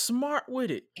 he is smart with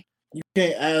it. You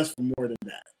can't ask for more than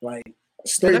that. Like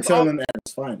storytelling at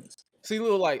its finest. See,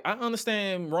 little like I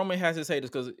understand Roman has his haters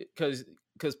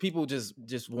because people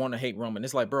just want to hate Roman.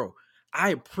 It's like, bro, I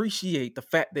appreciate the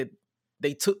fact that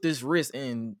they took this risk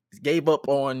and gave up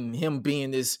on him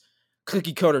being this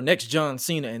cookie cutter next John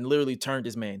Cena and literally turned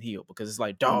this man heel, because it's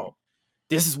like, dog,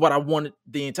 this is what I wanted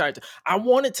the entire time. I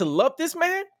wanted to love this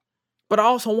man, but I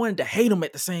also wanted to hate him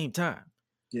at the same time.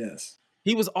 Yes.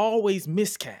 He was always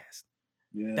miscast.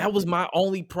 Yeah. That was my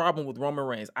only problem with Roman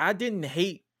Reigns. I didn't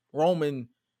hate Roman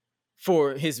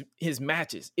for his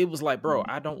matches. It was like, bro,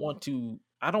 I don't want him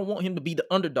to be the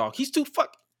underdog. He's too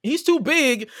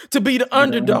big to be the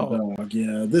underdog.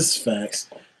 Yeah, this is facts.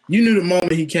 You knew the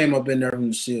moment he came up in there from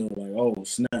the Shield, like, oh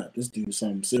snap, this dude's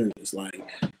something serious. Like,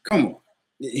 come on.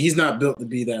 He's not built to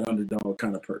be that underdog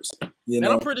kind of person. And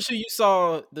I'm pretty sure you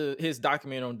saw his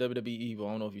documentary on WWE Evil.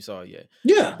 I don't know if you saw it yet.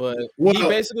 Yeah. But he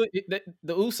basically,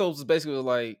 the Usos was basically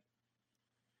like,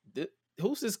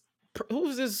 who's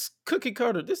this cookie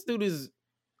cutter? This dude is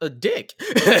a dick.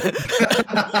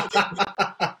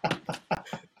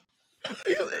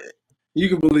 You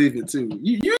can believe it too.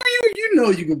 You know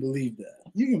you can believe that.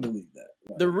 You can believe that.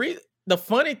 Right? The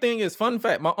funny thing is, fun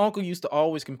fact, my uncle used to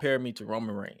always compare me to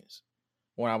Roman Reigns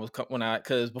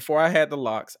because before I had the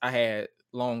locks, I had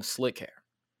long slick hair.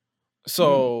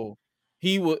 So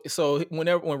when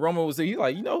Roman was there, he's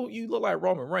like, you look like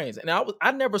Roman Reigns, and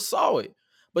I never saw it,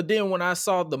 but then when I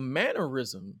saw the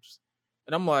mannerisms,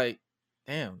 and I'm like,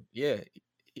 damn, yeah,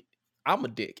 I'm a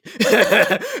dick.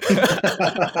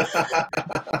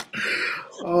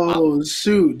 Oh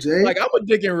shoot, Jay! Like, I'm a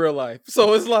dick in real life,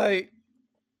 so it's like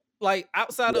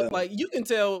outside of like, you can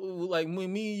tell, like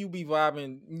when me and you be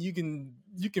vibing, you can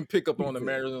pick up on the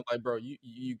mannerisms. Like, bro,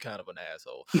 you kind of an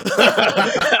asshole.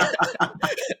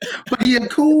 But he a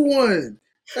cool one.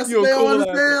 That's what they cool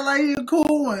understand. Like, he a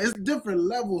cool one. It's different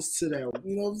levels to that.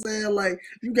 You know what I'm saying? Like,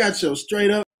 you got your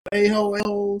straight up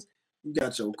a-holes. You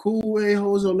got your cool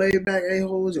a-holes, your laid back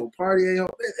a-holes, your party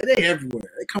a-holes. They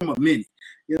everywhere. They come up many.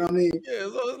 You know what I mean? Yeah,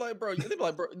 so it's like, bro,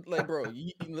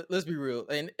 let's be real.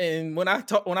 And when I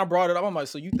brought it up, I'm like,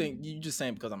 so you think you just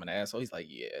saying because I'm an asshole? He's like,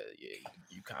 yeah,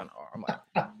 you kind of are. I'm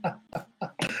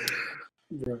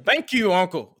like, thank you,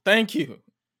 Uncle. Thank you.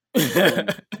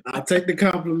 I'll take the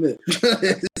compliment.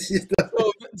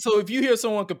 So if you hear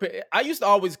someone compare, I used to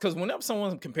always, because whenever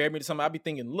someone compared me to something, I'd be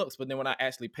thinking looks, but then when I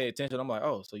actually pay attention, I'm like,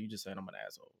 oh, so you just saying I'm an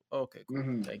asshole? Okay,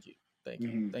 cool. Thank you. Thank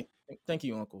you. Thank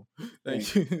you, Uncle.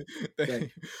 Thank you.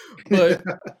 Thank But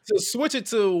to switch it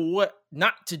to what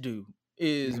not to do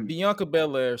is Mhm. Bianca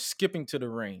Belair skipping to the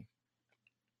ring.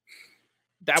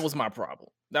 That was my problem.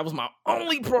 That was my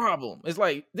only problem. It's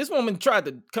like this woman tried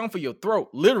to come for your throat.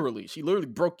 Literally, she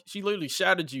literally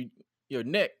shattered your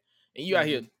neck, and you out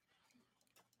here.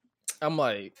 I'm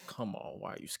like, come on,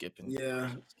 why are you skipping?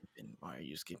 Yeah. Why are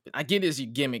you skipping? I get it's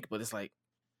your gimmick, but it's like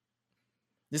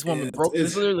this woman Yeah,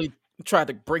 this literally tried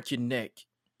to break your neck.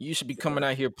 You should be coming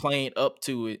out here playing up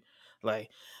to it. Like,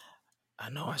 I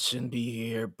know I shouldn't be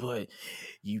here, but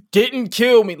you didn't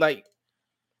kill me. Like,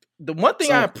 the one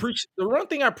thing I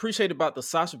appreciate about the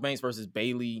Sasha Banks versus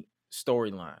Bayley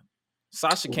storyline,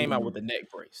 Sasha came out with a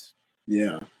neck brace.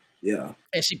 Yeah.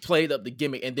 And she played up the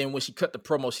gimmick. And then when she cut the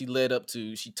promo,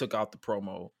 she took off the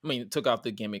promo. Took off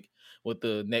the gimmick with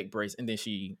the neck brace, and then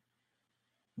she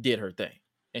did her thing.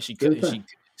 And she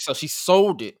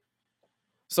sold it.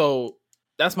 So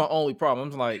that's my only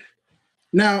problem. I'm like,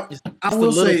 now it's I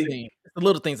will say it's the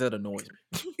little things that annoys me.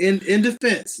 in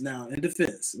defense,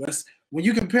 when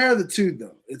you compare the two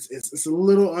though, it's a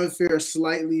little unfair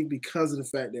slightly because of the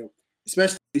fact that,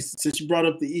 especially since you brought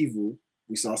up the evil,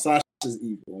 we saw Sasha's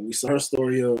evil, and we saw her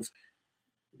story of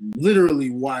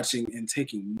literally watching and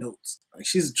taking notes. Like,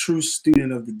 she's a true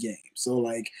student of the game. So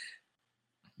like,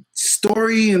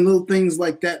 story and little things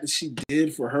like that she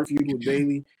did for her feud with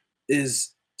Bayley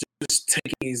is just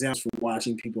taking examples from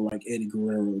watching people like Eddie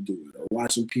Guerrero do it, or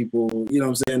watching people, you know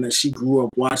what I'm saying, that she grew up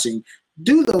watching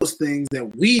do those things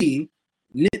that we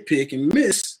nitpick and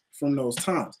miss from those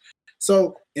times.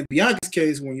 So in Bianca's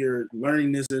case, when you're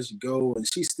learning this as you go, and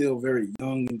she's still very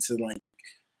young into like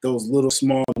those little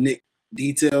small nick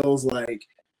details, like,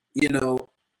 you know,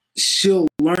 she'll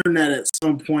learn that at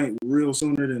some point real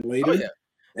sooner than later. Oh, yeah.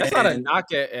 That's not a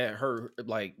knock at her,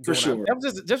 like, for sure. That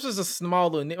was just a small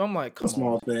little. I'm like, come on,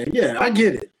 small thing. Yeah, I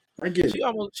get it.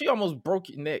 She almost broke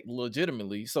your neck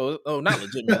legitimately. So, not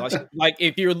legitimately. like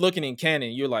if you're looking in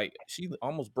canon, you're like, she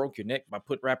almost broke your neck by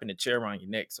wrapping the chair around your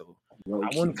neck. So I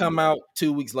wouldn't come out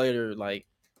 2 weeks later like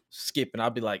skipping.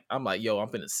 I'm like, yo, I'm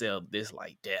finna sell this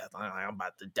like death.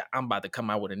 I'm about to come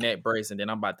out with a neck brace, and then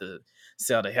I'm about to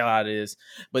sell the hell out of this.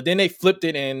 But then they flipped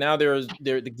it, and now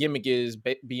the gimmick is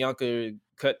Bianca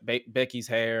cut Becky's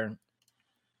hair.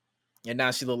 And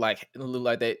now she look like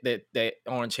that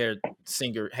orange haired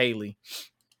singer Haley.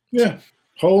 Yeah,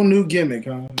 whole new gimmick,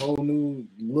 huh? Whole new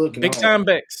look. Big time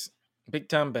Bex.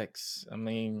 I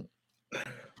mean,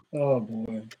 oh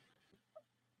boy.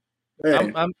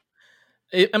 Hey.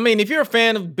 I mean, if you're a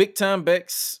fan of Big Time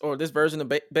Bex or this version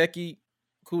of Becky,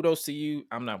 kudos to you.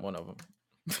 I'm not one of them.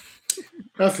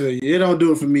 I feel you. It don't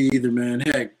do it for me either, man.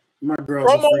 Heck, my girl.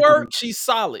 Promo work, she's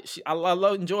solid. I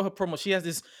enjoy her promo. She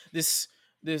has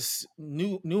this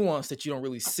new nuance that you don't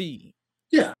really see.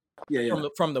 Yeah.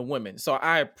 From the women. So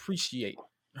I appreciate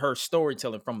her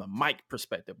storytelling from the mic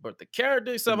perspective, but the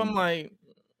character itself, I'm like,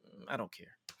 I don't care.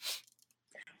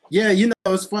 Yeah, you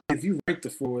know, it's funny if you rank the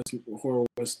four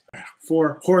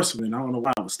horsemen. I don't know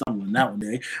why I was stumbling that one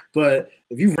day, but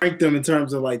if you rank them in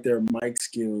terms of like their mic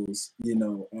skills, you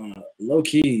know, low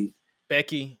key,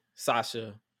 Becky,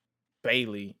 Sasha,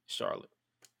 Bayley, Charlotte.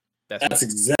 That's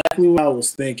exactly what I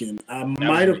was thinking. I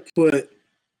might have put.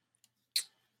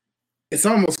 It's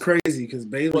almost crazy because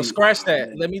Bayley. Well, scratch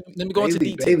that. Let me go into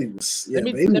details. Let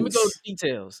me go to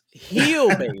details. Heel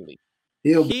Bayley.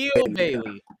 Heel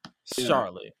Bayley.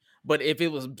 Charlotte. But if it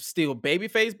was still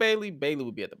babyface Bayley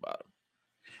would be at the bottom.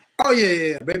 Oh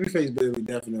yeah. Babyface Bayley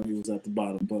definitely was at the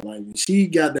bottom. But like when she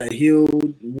got that heel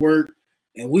work,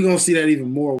 and we're gonna see that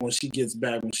even more when she gets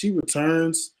back. When she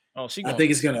returns, I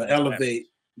think it's gonna elevate.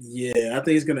 Yeah, I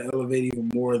think it's gonna elevate even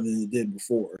more than it did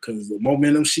before because the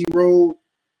momentum she rode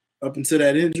up into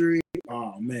that injury.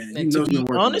 Oh man! And to be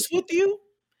honest with you,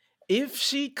 if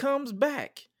she comes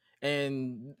back,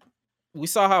 and we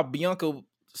saw how Bianca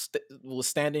was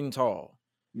standing tall,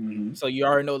 so you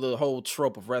already know the whole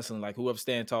trope of wrestling, like whoever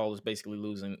stands tall is basically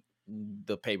losing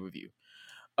the pay-per-view.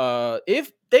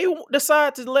 If they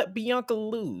decide to let Bianca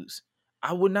lose,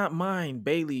 I would not mind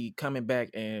Bayley coming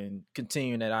back and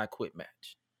continuing that I Quit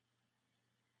match.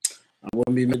 I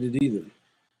wouldn't be mad at it either.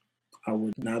 I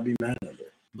would not be mad at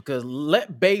it. Because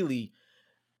let Bayley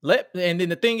and then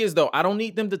the thing is though, I don't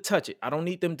need them to touch it. I don't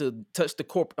need them to touch I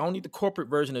don't need the corporate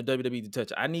version of WWE to touch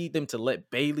it. I need them to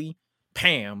let Bayley,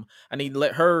 Pam, I need to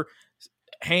let her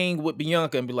hang with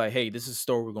Bianca and be like, hey, this is a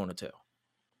story we're going to tell.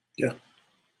 Yeah.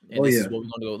 And this is what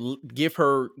we're going to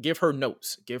go. Give her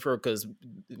notes. Give her, because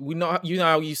we know, you know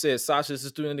how you said Sasha's a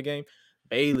student of the game?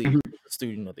 Bayley is a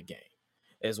student of the game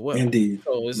as well. Indeed.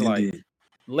 So it's like,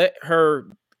 let her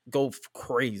go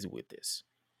crazy with this.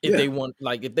 If they want,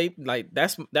 like, if they like,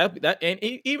 that's that, and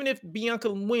even if Bianca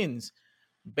wins,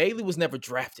 Bayley was never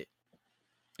drafted.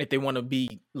 If they want to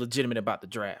be legitimate about the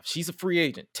draft, she's a free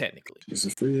agent technically. She's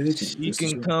a free agent. She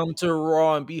can come to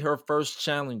Raw and be her first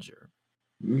challenger.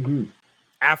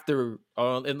 After,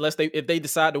 unless if they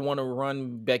decide to want to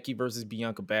run Becky versus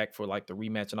Bianca back for like the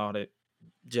rematch and all that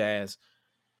jazz,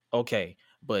 okay.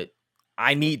 But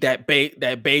I need that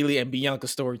Bayley and Bianca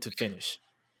story to finish.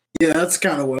 Yeah, that's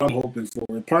kind of what I'm hoping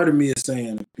for. Part of me is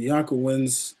saying if Bianca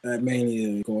wins at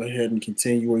Mania, go ahead and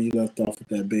continue where you left off with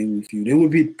that Bayley feud. It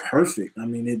would be perfect. I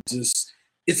mean,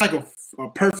 it's like a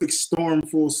perfect storm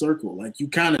full circle. Like, you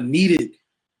kind of needed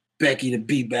Becky to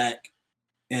be back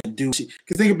and do shit.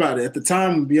 Because think about it. At the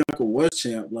time when Bianca was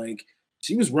champ, like,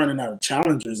 she was running out of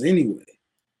challengers anyway.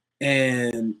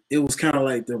 And it was kind of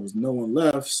like there was no one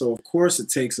left. So, of course, it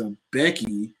takes a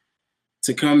Becky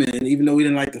to come in, even though we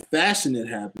didn't like the fashion that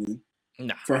happened,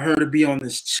 for her to be on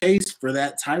this chase for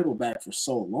that title back for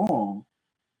so long.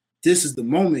 This is the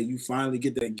moment you finally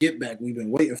get that get back we've been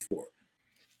waiting for.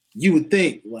 You would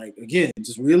think, like, again,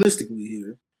 just realistically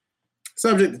here,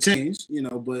 subject to change,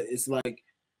 but it's like,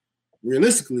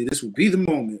 realistically, this would be the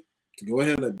moment to go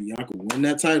ahead and let Bianca win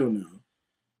that title now.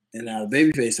 And now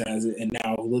Babyface has it, and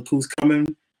now look who's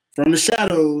coming from the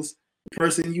shadows. The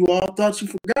person you all thought you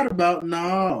forgot about.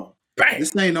 No. Bang.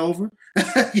 This ain't over.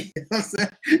 You know what I'm saying?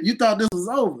 You thought this was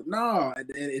over. No. And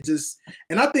it just,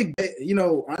 and I think,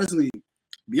 honestly,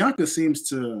 Bianca seems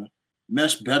to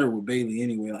mesh better with Bayley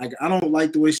anyway. Like, I don't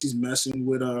like the way she's messing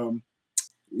with,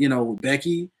 with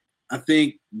Becky. I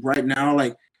think right now,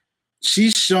 like,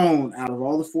 she's shown out of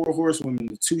all the 4 horsewomen,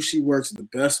 the 2 she works the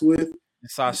best with,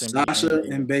 Sasha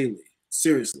and Bayley.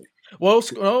 Seriously. Well,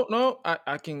 no,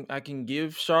 I can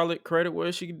give Charlotte credit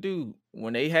where she can do.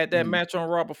 When they had that match on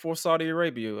Raw before Saudi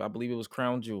Arabia, I believe it was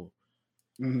Crown Jewel.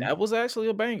 That was actually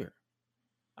a banger.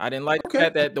 I didn't like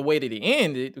the way that it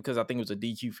ended because I think it was a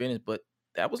DQ finish, but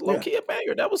that was low key a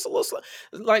banger. That was a little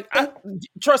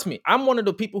trust me, I'm one of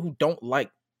the people who don't like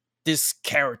this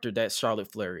character that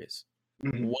Charlotte Flair is.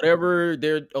 Whatever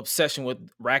their obsession with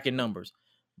racking numbers,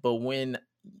 but when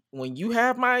you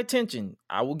have my attention,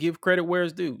 I will give credit where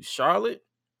it's due. Charlotte,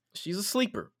 she's a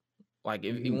sleeper. Like,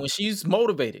 when she's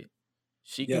motivated,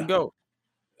 she can go.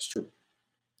 That's true.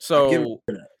 So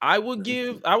I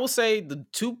will say the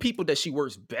 2 people that she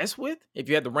works best with, if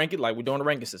you had to rank it, like we're doing the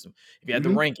ranking system, if you had to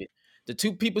rank it, the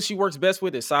 2 people she works best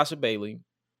with is Sasha Bayley,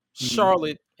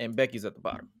 Charlotte, and Becky's at the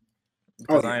bottom.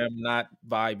 Because I am not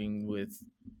vibing with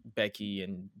Becky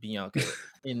and Bianca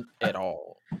at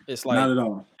all. It's like, not at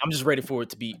all. I'm just ready for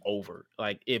it to be over.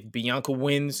 Like, if Bianca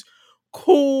wins,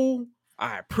 cool.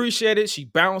 I appreciate it. She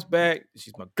bounced back.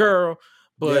 She's my girl.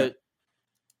 But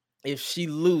if she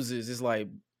loses, it's like,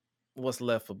 what's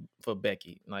left for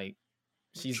Becky? Like,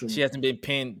 she hasn't been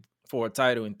pinned for a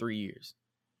title in 3 years.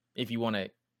 If you want to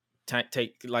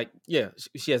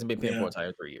she hasn't been pinned for a title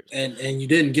in 3 years. And you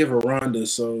didn't give her Ronda,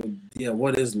 so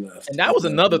what is left? And that was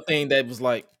another thing that was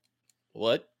like,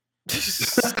 what?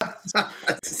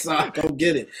 So I don't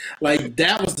get it. Like,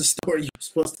 that was the story you were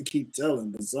supposed to keep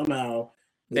telling, but somehow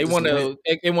they want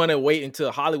to wait until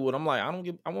Hollywood. I'm like,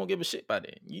 I won't give a shit about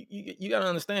that. You got to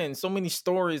understand, so many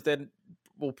stories that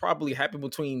will probably happen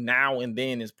between now and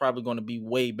then is probably going to be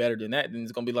way better than that. And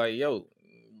it's going to be like, yo,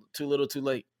 too little, too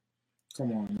late.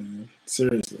 Come on, man.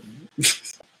 Seriously.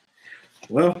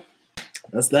 Well,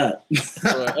 that's that.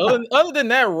 Other than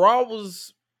that, Raw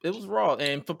was Raw.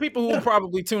 And for people who are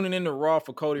probably tuning into Raw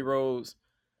for Cody Rhodes,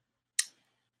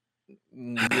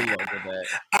 good luck with that.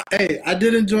 Hey, I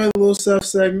did enjoy the little Seth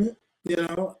segment.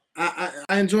 I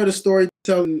enjoy the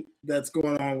storytelling that's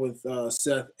going on with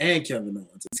Seth and Kevin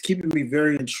Owens. It's keeping me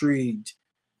very intrigued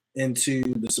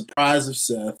into the surprise of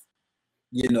Seth.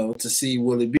 To see,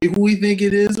 will it be who we think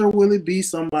it is, or will it be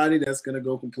somebody that's going to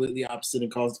go completely opposite and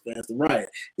cause the fans to riot?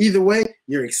 Either way,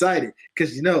 you're excited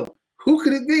because who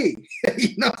could it be?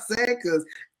 You know what I'm saying? Because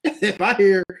if I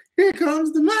hear, here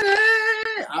comes the money,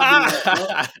 I'll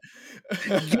be like,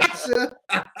 gotcha.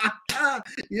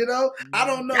 I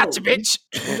don't know. Gotcha, bitch.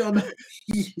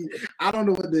 I don't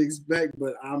know what to expect,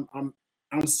 but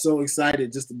I'm so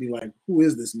excited just to be like, who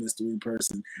is this mystery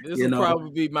person? This will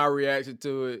probably be my reaction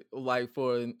to it, like,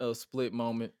 for a split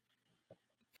moment.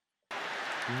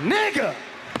 Nigga!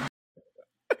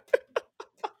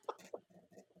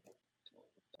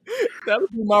 That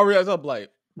would be my reaction. I'm like,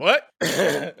 what?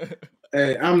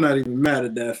 Hey, I'm not even mad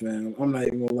at that, fam. I'm not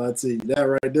even gonna lie to you. That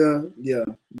right there, yeah,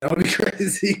 that would be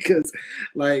crazy because,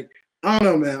 like, I don't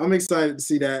know, man. I'm excited to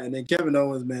see that. And then Kevin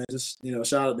Owens, man, just,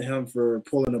 shout out to him for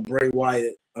pulling a Bray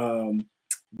Wyatt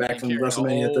back from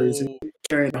WrestleMania 32,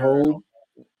 carrying the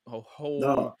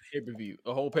No. pay-per-view,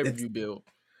 a whole pay-per-view build.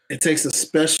 It takes a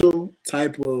special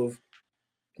type of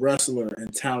wrestler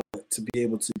and talent to be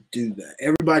able to do that.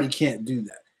 Everybody can't do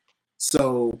that.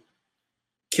 So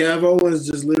Kev Owens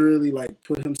just literally like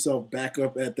put himself back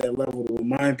up at that level to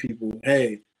remind people,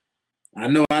 hey, I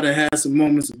know I done had some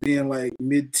moments of being like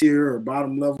mid-tier or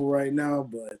bottom level right now,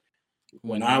 but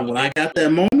when I got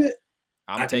that moment,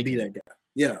 I can be that guy.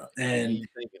 Yeah, and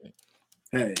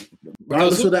hey,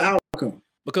 regardless of the outcome.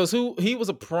 Because he was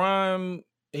a prime,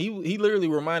 he literally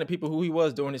reminded people who he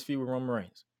was during his feud with Roman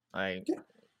Reigns. Like,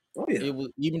 it was,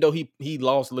 even though he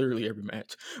lost literally every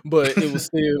match, but it was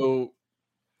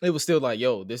still like,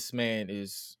 yo, this man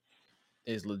is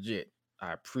legit.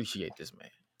 I appreciate this man.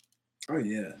 Oh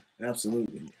yeah,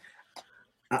 absolutely.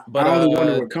 But I only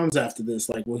wonder what comes after this.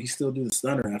 Like, will he still do the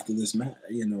stunner after this match?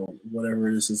 You know, whatever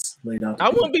it is laid out. I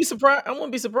wouldn't be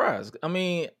surprised. I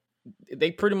mean,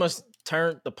 they pretty much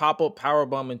turned the pop-up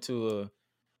powerbomb into a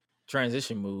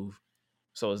transition move,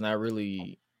 so it's not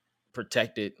really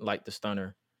protected like the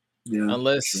stunner. Yeah,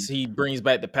 unless he brings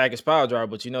back the package power driver,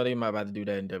 but you know they might about to do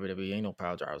that in WWE. Ain't no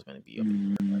power drivers going to be up.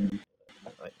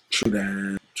 Like, true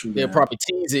that. They'll probably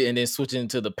tease it and then switch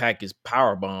into the package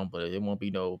power bomb, but it won't be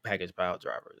no package power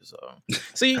drivers. So,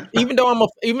 see, even though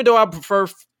I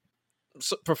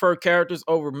prefer characters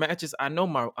over matches, I know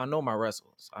my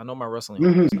wrestlers. I know my wrestling.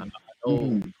 Mm-hmm. I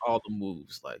know all the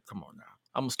moves. Like, come on now,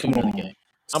 I'm a student of the game.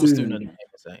 I'm a student of the game.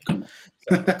 So,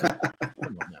 come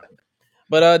on now.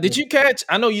 But did you catch?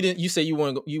 I know you didn't. You say you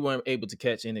weren't able to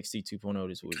catch NXT 2.0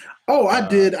 this week. Oh, I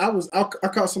did. I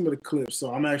caught some of the clips,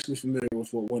 so I'm actually familiar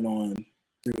with what went on.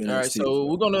 All right, so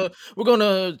we're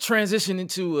gonna transition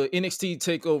into NXT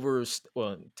takeover.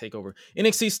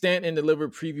 NXT Stand and Deliver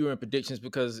preview and predictions,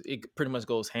 because it pretty much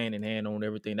goes hand in hand on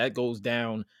everything that goes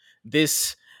down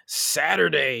this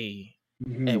Saturday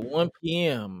at 1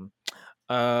 p.m.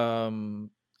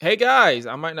 Hey guys,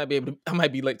 I might be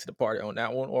late to the party on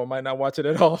that one, or I might not watch it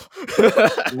at all.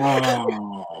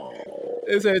 Wow.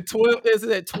 It's at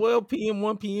 12 p.m.,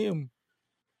 1 p.m.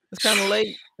 It's kind of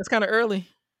late. It's kind of early,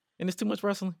 and it's too much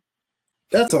wrestling.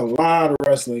 That's a lot of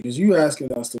wrestling, because you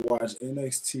asking us to watch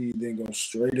NXT, then go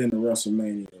straight into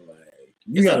WrestleMania. Like,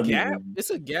 you got a gap.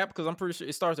 It's a gap because I'm pretty sure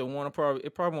it starts at 1.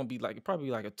 It probably won't be like a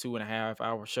 2.5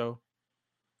 hour show.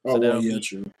 Oh, well, yeah,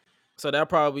 true. So that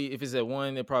probably, if it's at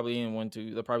 1, they're probably in 1,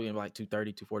 2. They're probably in like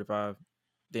 2:30, 2:45.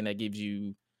 Then that gives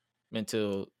you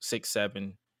until 6,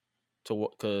 7 to,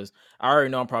 because I already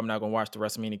know I'm probably not gonna watch the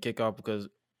WrestleMania kickoff, because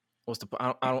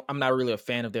I'm not really a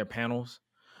fan of their panels.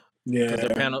 Yeah, because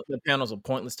their panels are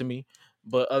pointless to me.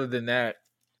 But other than that,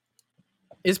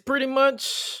 it's pretty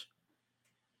much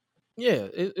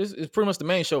it's pretty much the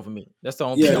main show for me. That's the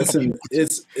only thing.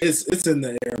 It's in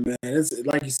the air, man. It's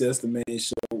like you said, it's the main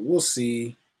show. We'll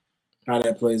see how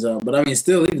that plays out. But I mean,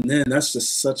 still, even then, that's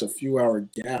just such a few hour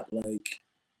gap. Like,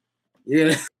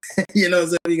 yeah, you know,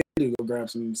 so you gotta do, go grab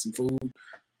some food,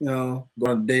 you know,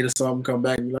 go on a date or something, come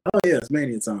back and be like, oh yeah, it's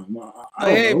Mania time.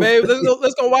 Hey, babe,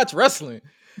 let's go watch wrestling.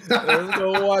 Let's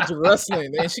go watch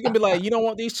wrestling. And she can be like, you don't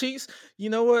want these cheeks?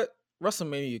 You know what?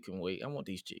 WrestleMania can wait. I want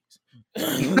these cheeks.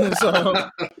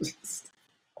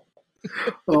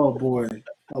 Oh boy,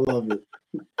 I love it.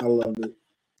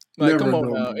 Like, come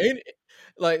on now.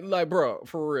 Like, bro,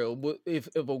 for real. But if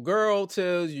a girl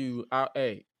tells you,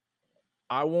 hey,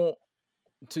 I want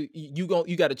to, you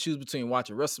got to choose between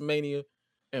watching WrestleMania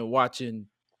and watching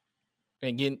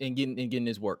and getting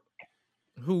this work,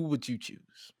 who would you choose?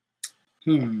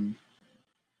 Come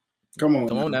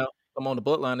on now. Come on, the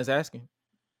Bloodline is asking.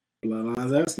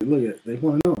 Bloodline's asking. Look at, they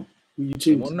want to know who you choose.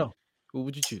 They want to know, who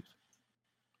would you choose?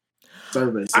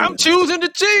 Survey. I'm choosing the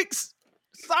cheeks.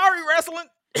 Sorry, wrestling.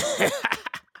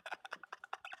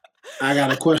 I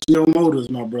gotta question your motives,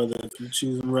 my brother. If you're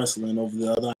choosing wrestling over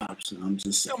the other option, I'm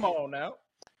just saying. Come on now.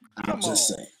 I'm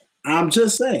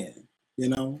just saying. You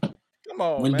know. Come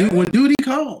on, when duty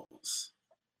calls.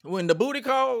 When the booty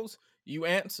calls, you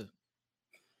answer.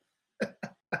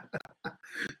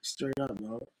 Straight up,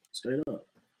 dog. Straight up.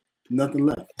 Nothing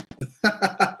left.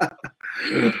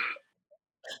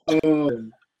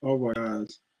 Oh my gosh.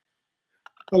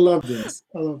 I love this.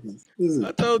 I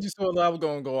told you so. I was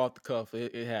gonna go off the cuff.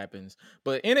 It happens.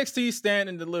 But NXT Stand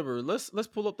and Deliver. Let's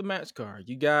pull up the match card.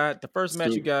 You got the first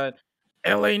match. You got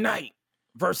LA Knight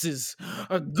versus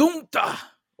Gunther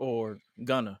or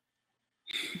Gunner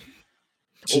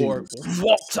or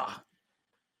Walter.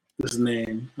 This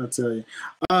name, I tell you,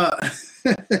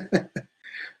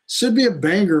 should be a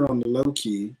banger on the low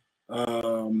key.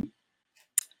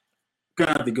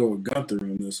 Gonna have to go with Gunther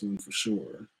on this one for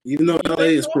sure. Even though LA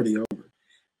is pretty over.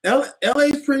 LA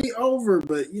is pretty over,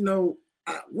 but you know,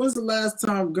 when's the last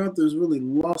time Gunther's really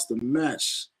lost a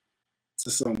match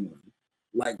to someone,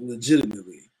 like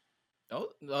legitimately?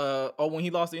 When he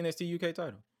lost the NXT UK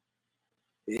title.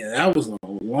 Yeah, that was a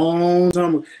long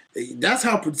time ago. That's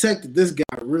how protected this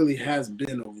guy really has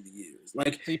been over the years.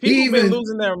 Like, see, people been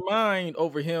losing their mind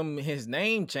over him. His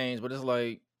name changed, but it's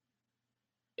like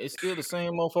it's still the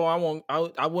same mofo.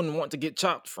 I wouldn't want to get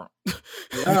chopped from.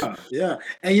 yeah,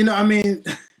 and I mean,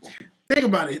 think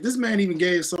about it. This man even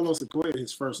gave Solo Sikoa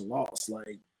his first loss.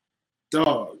 Like,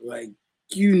 dog, like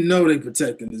they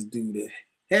protecting this dude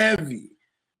heavy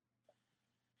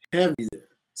there.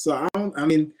 So I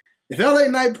mean, if LA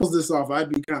Knight pulls this off, I'd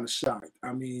be kind of shocked.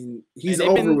 I mean, he's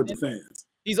over with the fans.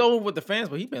 He's over with the fans,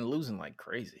 but he's been losing like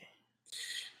crazy.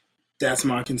 That's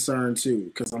my concern too,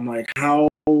 because I'm like, how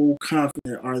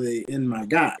confident are they in my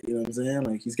guy? You know what I'm saying?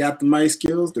 Like, he's got the mic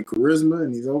skills, the charisma,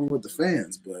 and he's over with the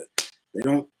fans, but they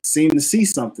don't seem to see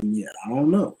something yet. I don't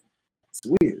know. It's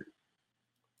weird.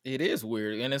 It is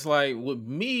weird, and it's like with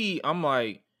me, I'm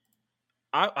like,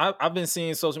 I've been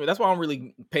seeing social media. That's why I don't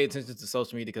really pay attention to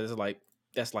social media, because it's like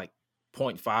that's like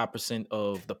 0.5%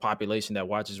 of the population that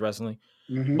watches wrestling.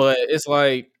 Mm-hmm. But it's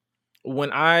like when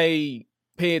I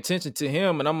pay attention to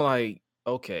him, and I'm like,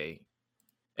 okay,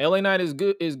 LA Knight is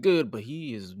good, but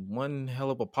he is one hell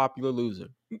of a popular loser.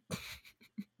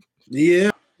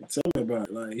 Yeah, tell me about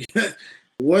it. Like,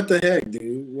 what the heck,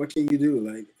 dude? What can you do?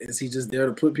 Like, is he just there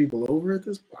to put people over at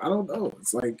this point? I don't know.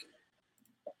 It's like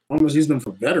almost using them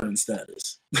for veteran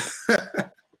status.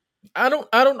 I don't,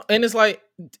 and it's like,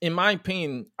 in my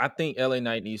opinion, I think LA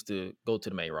Knight needs to go to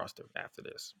the main roster after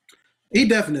this. He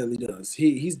definitely does.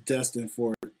 He's destined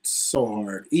for it so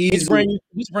hard. Which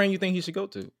brand you think he should go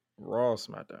to? Raw,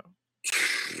 SmackDown?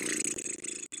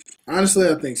 Honestly,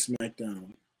 I think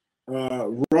SmackDown.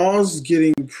 Raw's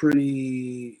getting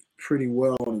pretty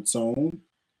well on its own.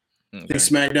 Okay. I think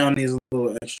SmackDown needs a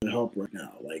little extra help right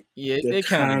now. Like, yeah, they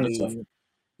kind of do.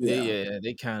 Yeah,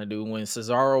 they kind of do. When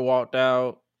Cesaro walked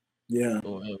out,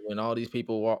 when all these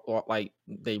people walk like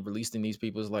they releasing these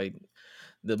people, it's like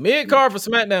the mid card for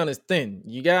SmackDown is thin.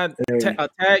 You got a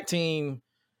tag team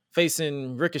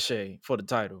facing Ricochet for the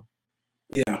title.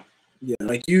 Yeah.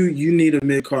 Like you need a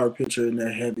mid card pitcher in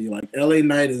there heavy. Like, LA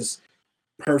Knight is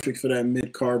perfect for that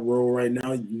mid card role right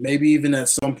now. Maybe even at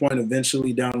some point,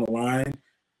 eventually down the line,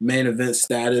 main event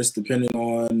status, depending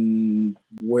on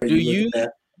where you look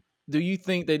at. Do you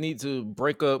think they need to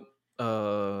break up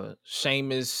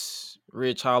Sheamus,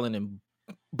 Ridge Holland, and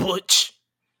Butch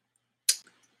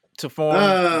to form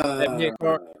that mid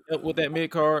card with that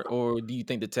mid card, or do you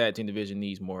think the tag team division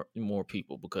needs more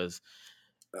people? Because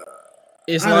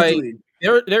it's honestly,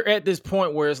 like they're at this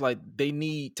point where it's like they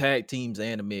need tag teams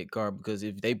and a mid card, because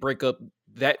if they break up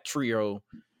that trio,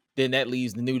 then that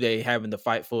leaves the New Day having to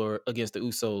fight against the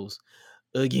Usos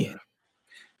again.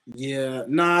 Yeah,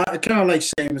 I kind of like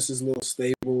Sheamus is a little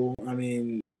stable. I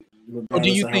mean, or do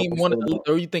you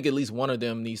think at least one of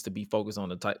them needs to be focused on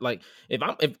the title? Like,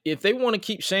 if they want to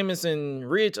keep Sheamus and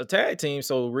Ridge a tag team,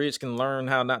 so Ridge can learn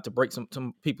how not to break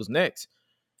some people's necks,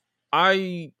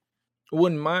 I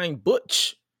wouldn't mind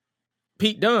Butch,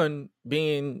 Pete Dunne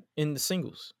being in the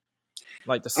singles,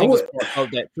 like the singles part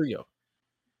of that trio.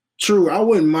 True, I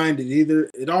wouldn't mind it either.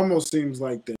 It almost seems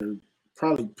like they're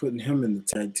probably putting him in the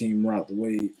tag team route, the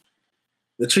way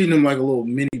they're treating him like a little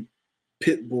mini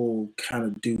pit bull kind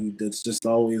of dude that's just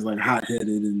always like hot-headed,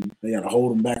 and they got to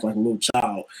hold him back like a little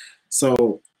child.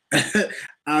 So,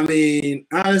 I mean,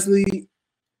 honestly,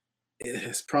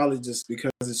 it's probably just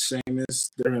because it's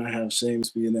Sheamus. They're going to have Sheamus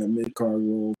be in that mid-card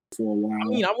role for a while. I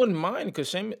mean, I wouldn't mind,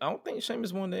 because I don't think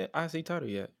Sheamus won the IC title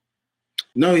yet.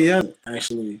 No, he hasn't,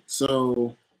 actually.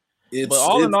 So, but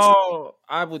all in all,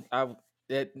 I would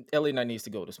that LA Knight needs to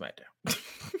go to SmackDown.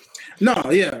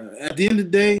 No, yeah. At the end of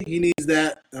the day, he needs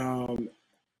that.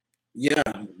 Yeah,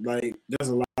 like there's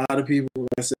a lot of people, like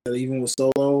I said, even with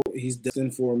Solo, he's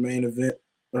destined for a main event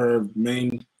or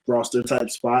main roster type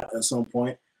spot at some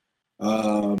point.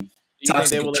 Do you think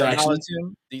they will acknowledge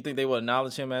him? Do you think they will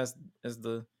acknowledge him as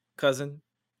the cousin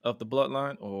of the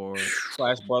bloodline or /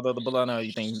 brother of the bloodline, or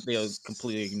you think they'll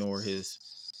completely ignore his?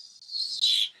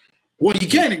 Well, you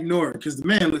can't ignore it because the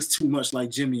man looks too much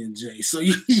like Jimmy and Jay. So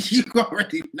you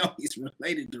already know he's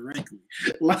related directly.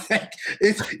 Like,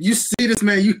 you see this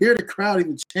man, you hear the crowd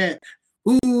even chant,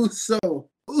 "Uso,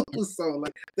 Uso."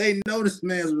 Like, they know this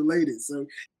man's related, so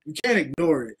you can't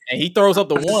ignore it. And he throws up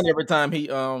the one every time he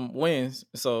wins.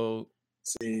 So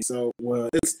it's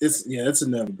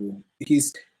inevitable.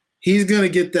 He's gonna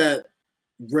get that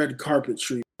red carpet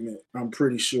treatment. I'm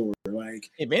pretty sure. Like,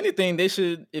 if anything,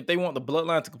 if they want the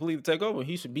bloodline to completely take over,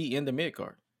 he should be in the mid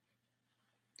card.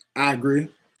 I agree.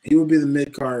 He would be the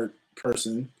mid card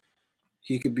person.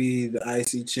 He could be the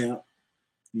IC champ.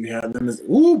 You have them as,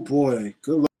 oh boy,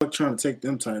 good luck trying to take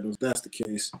them titles. That's the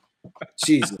case.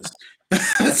 Jesus.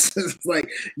 It's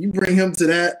like you bring him to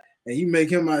that and you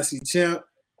make him IC champ.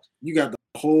 You got the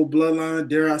whole bloodline.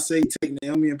 Dare I say, take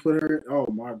Naomi and put her. Oh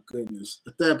my goodness!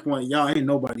 At that point, y'all ain't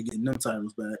nobody getting them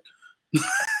titles back.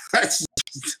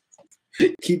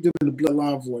 Keep them in the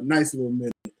bloodline for a nice little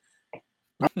minute.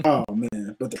 Oh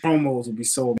man! But the promos would be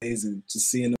so amazing. Just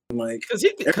seeing them like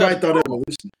everybody thought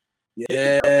Evolution.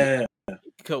 Yeah,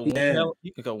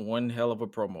 he could cut one hell of a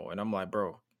promo, and I'm like,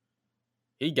 bro,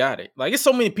 he got it. Like, it's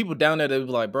so many people down there that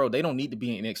be like, bro, they don't need to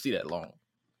be in NXT that long.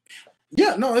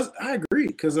 Yeah, no, I agree.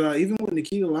 Because even with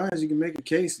Nikita Lyons, you can make a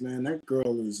case, man. That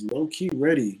girl is low key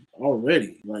ready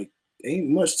already. Like, ain't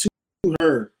much to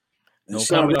her. And no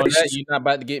comment on that. You're not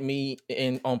about to get me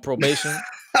on probation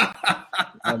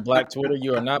on Black Twitter.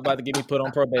 You are not about to get me put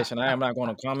on probation. I am not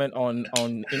going to comment on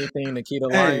anything Nikita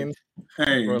Lyons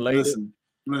related.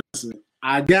 Listen.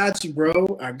 I got you,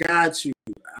 bro. I got you.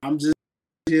 I'm just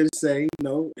here to say,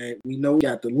 we know you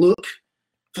got the look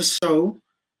for show,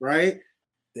 right?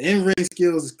 The in-ring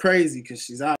skills is crazy because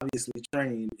she's obviously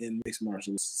trained in mixed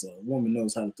martial arts. So a woman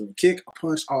knows how to throw a kick, a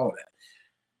punch, all that.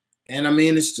 And I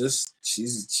mean, it's just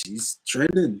she's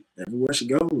trending everywhere she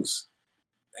goes.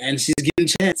 And she's getting a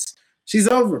chance. She's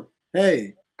over.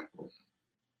 Hey,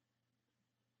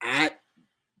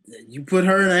 you put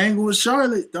her in an angle with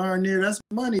Charlotte, darn near, that's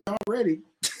money already.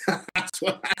 That's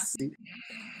what I see.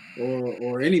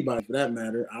 Or anybody for that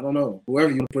matter. I don't know.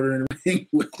 Whoever you put her in a ring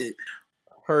with it.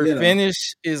 Her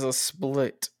finish is a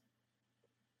split.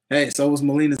 Hey, so was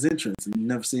Melina's entrance. And you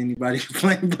never see anybody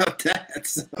complain about that.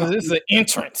 So. It's an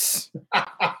entrance.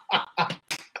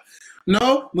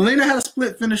 No, Melina had a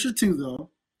split finisher too, though.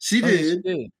 She did.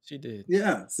 She did.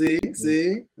 Yeah. See.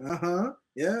 Uh-huh.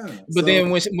 Yeah. But then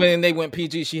when they went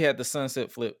PG, she had the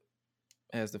sunset flip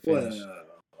as the finish.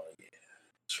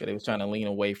 So they was trying to lean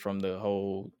away from the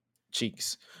whole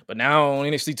cheeks. But now on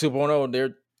NXT 2.0,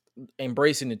 they're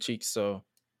embracing the cheeks, so.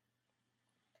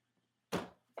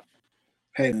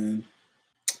 Hey man.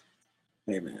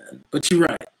 But you're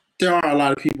right. There are a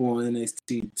lot of people on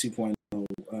NXT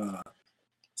 2.0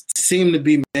 seem to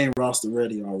be main roster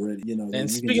ready already.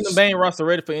 And speaking of main roster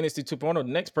ready for NXT 2.0, the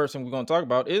next person we're going to talk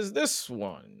about is this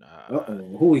one.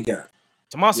 Who we got?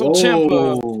 Tommaso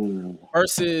Ciampa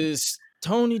versus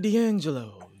Toni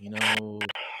D'Angelo.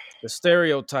 The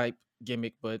stereotype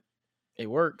gimmick, but it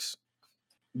works.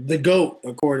 The GOAT,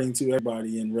 according to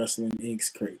everybody in Wrestling Inc.'s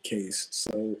case.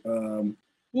 So,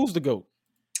 who's the GOAT?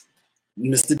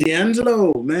 Mr.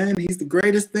 D'Angelo, man. He's the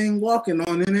greatest thing walking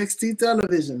on NXT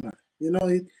television, man.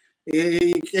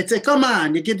 It's a come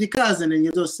on, you get your cousin and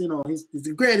you just, he's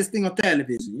the greatest thing on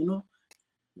television,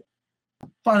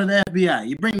 Part of the FBI.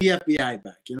 You bring the FBI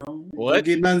back, What? Go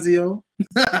get Nunzio.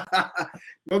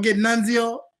 Go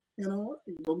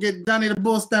get Johnny the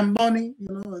Bull Stamboni,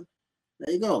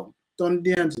 There you go. Toni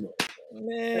D'Angelo.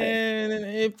 Man,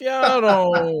 if y'all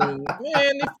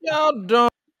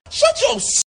don't. Shut your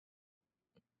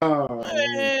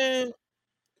man.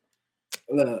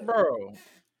 Look. Bro.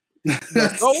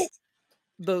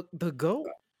 The GOAT?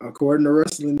 According to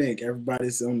Wrestling Inc.,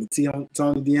 everybody's on the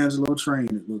Toni D'Angelo train,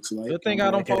 it looks like. Good thing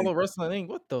I don't follow Wrestling Inc.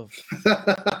 What the?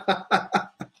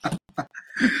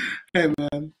 Hey,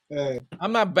 man. Hey.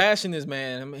 I'm not bashing this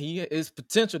man. I mean, his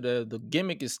potential, the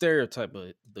gimmick is stereotype,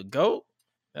 but the GOAT,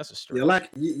 that's a stretch. You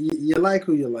like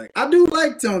who you like. I do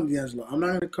like Toni D'Angelo. I'm not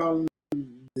going to call him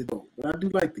the GOAT, but I do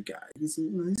like the guy. He's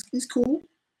cool.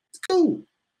 It's cool.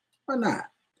 Why not?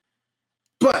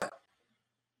 But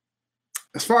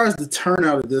as far as the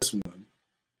turnout of this one,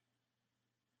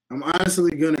 I'm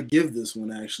honestly going to give this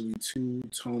one actually to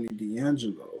Toni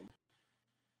D'Angelo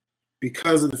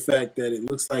because of the fact that it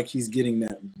looks like he's getting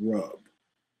that rub.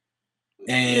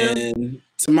 And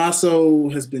Tommaso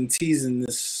has been teasing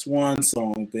this swan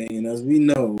song thing. And as we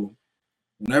know,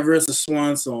 whenever it's a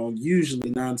swan song,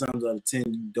 usually 9 times out of 10,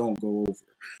 you don't go over.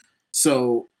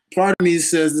 So part of me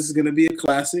says this is going to be a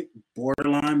classic,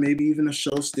 borderline, maybe even a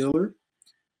show stealer.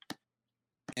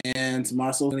 And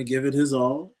Tommaso's going to give it his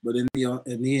all, but in the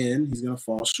end, he's going to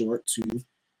fall short to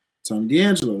Toni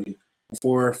D'Angelo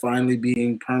before finally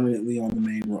being permanently on the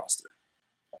main roster.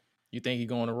 You think he's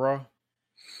going to Raw?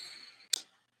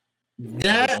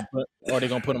 That, or are they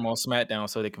going to put him on SmackDown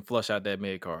so they can flush out that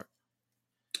mid card?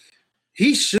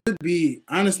 He should be.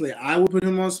 Honestly, I would put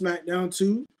him on SmackDown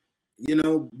too.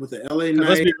 With the LA Knight.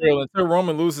 Let's be real. Until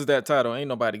Roman loses that title, ain't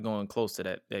nobody going close to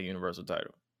that Universal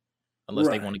title. Unless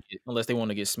they want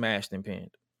to get smashed and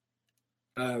pinned.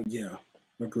 Yeah,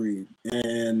 agreed.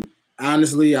 And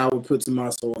honestly, I would put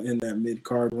Tommaso in that mid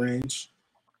card range.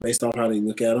 based off how they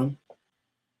look at him.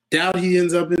 Doubt he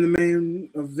ends up in the main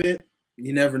event.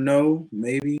 You never know,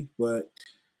 maybe, but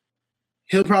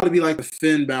he'll probably be like the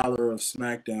Finn Balor of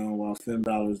SmackDown, while Finn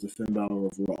Balor is the Finn Balor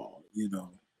of Raw.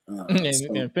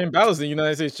 And Finn Balor's the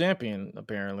United States champion,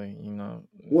 apparently.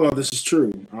 Well, this is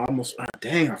true. I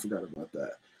forgot about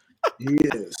that. He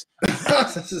is.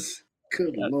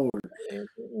 Good Lord.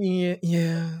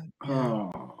 Yeah.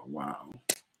 Oh wow.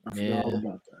 I forgot all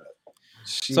about that.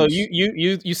 Sheesh. So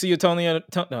you see Antonio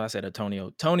D'Angelo.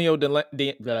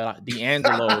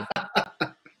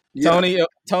 Yeah.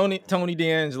 Tony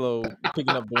D'Angelo picking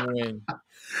up the win.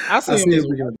 I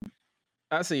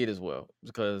see it as well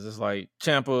because it's like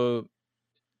Ciampa.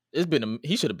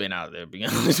 He should have been out of there. To be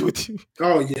honest with you.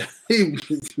 Oh yeah,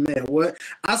 man. What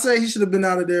I say, he should have been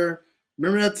out of there.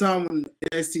 Remember that time when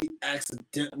NXT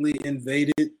accidentally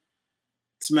invaded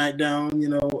SmackDown?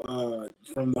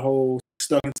 From the whole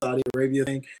stuck in Saudi Arabia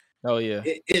thing. Oh yeah,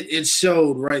 it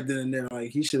showed right then and there.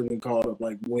 Like he should have been called up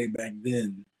like way back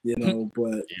then.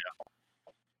 But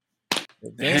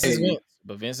Vince is Vince.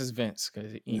 But Vince is Vince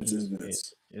because Vince is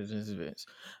Vince.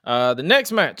 The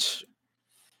next match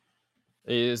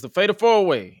is the Fatal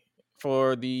 4-Way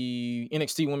for the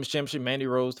NXT Women's Championship. Mandy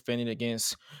Rose defending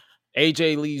against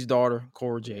AJ Lee's daughter,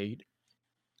 Cora Jade,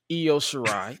 Io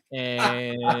Shirai,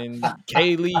 and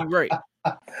Kaylee Ray.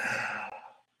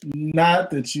 Not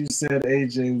that you said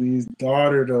AJ Lee's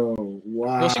daughter, though.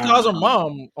 Wow. Well, she calls her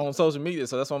mom on social media,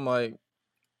 so that's why I'm like,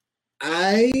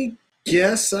 I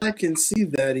guess I can see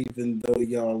that, even though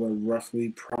y'all are roughly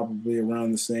probably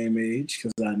around the same age,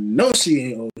 because I know she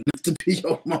ain't old enough to be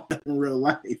your mom in real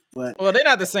life. But well, they're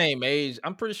not the same age.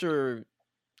 I'm pretty sure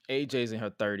AJ's in her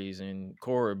 30s and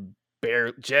Cora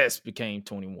just became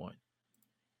 21.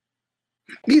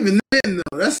 Even then,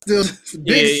 though, that's still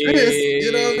big sis.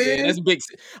 You know what I mean? That's big.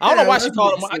 I don't know why she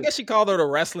called her. I guess she called her the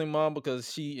wrestling mom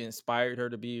because she inspired her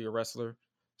to be a wrestler.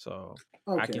 So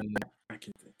okay. I can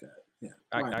think that. Yeah,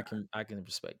 I can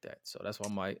respect that. So that's why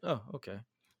I'm like, oh, okay.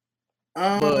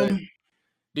 But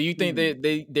do you think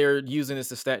that they're using this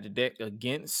to stack the deck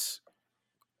against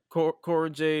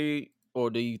Cora Jade, or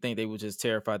do you think they were just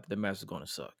terrified that the match was going to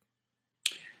suck?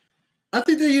 I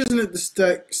think they're using it to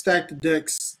stack the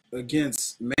decks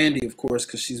against Mandy, of course,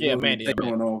 because she's willing to take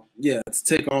on all. Yeah, to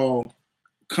take all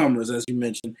comers, as you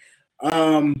mentioned.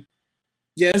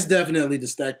 Yeah, it's definitely to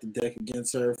stack the deck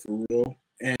against her for real.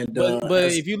 And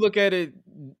but if you look at it,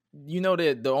 you know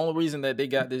that the only reason that they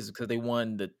got this is because they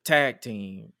won the tag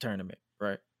team tournament,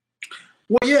 right?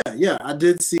 Well, yeah, I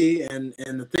did see, and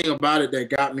the thing about it that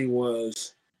got me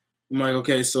was, I'm like,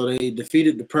 okay, so they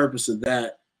defeated the purpose of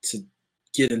that to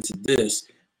get into this,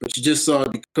 but you just saw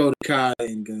Dakota Kai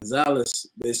and Gonzalez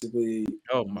basically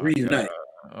reunite.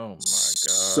 Oh my god!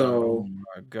 So,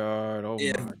 my god,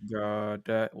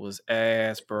 that was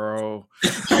ass, bro.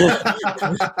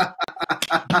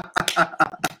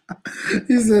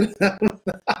 He said,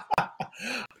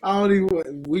 "I don't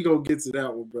even." We gonna get to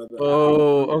that one, brother.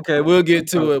 Oh, okay, we'll get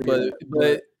to it, but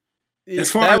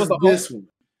as far as this one,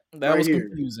 that was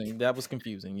confusing. That was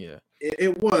confusing. Yeah,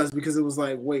 it was, because it was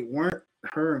like, wait, weren't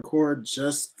her and Cora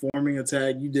just forming a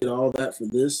tag? You did all that for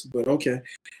this, but okay.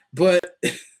 But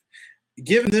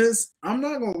given this, I'm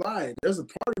not gonna lie. There's a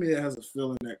part of me that has a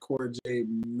feeling that Cora Jade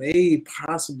may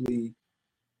possibly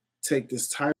take this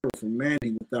title from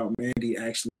Mandy without Mandy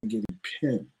actually getting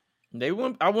pinned.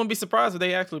 I wouldn't be surprised if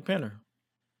they actually pin her.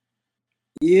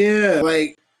 Yeah,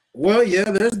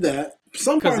 there's that.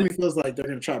 Some part of me feels like they're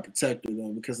gonna try to protect her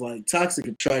though, because like Toxic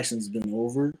Attraction's been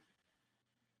over,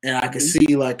 and I could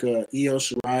see like a Io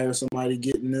Shirai or somebody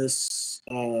getting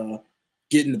the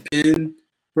pin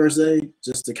per se,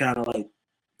 just to kind of like,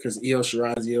 because Io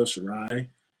Shirai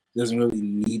doesn't really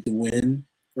need to win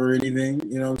or anything.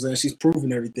 You know what I'm saying? She's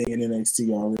proven everything in NXT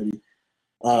already.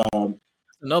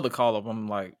 Another call up. I'm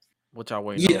like, what y'all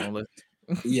waiting on?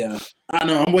 Yeah, I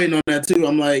know. I'm waiting on that too.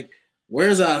 I'm like,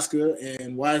 where's Asuka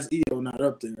and why is Io not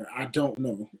up there? I don't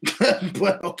know.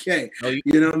 But okay.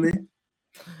 You know what I mean?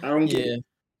 I don't get it.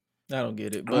 I don't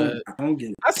get it. But I don't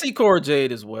get it. I see Cora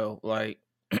Jade as well. Like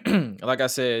I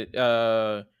said,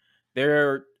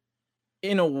 they're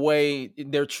in a way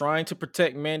they're trying to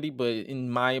protect Mandy, but in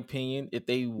my opinion, if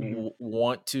they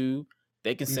want to,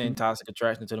 they can send Toxic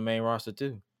Attraction to the main roster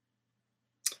too.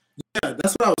 Yeah,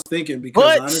 that's what I was thinking,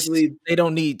 because honestly, they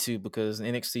don't need to, because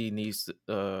NXT needs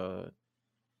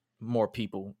more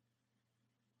people.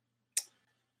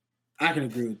 I can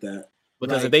agree with that.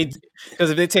 Because if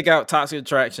they take out Toxic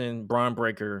Attraction, Braun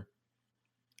Breaker,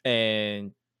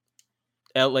 and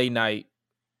LA Knight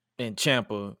and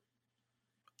Ciampa,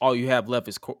 all you have left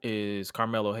is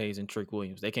Carmelo Hayes and Trick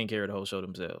Williams. They can't carry the whole show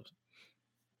themselves.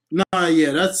 Nah,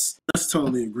 yeah, that's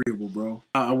totally agreeable, bro.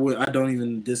 I don't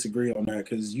even disagree on that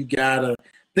because you gotta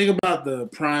think about the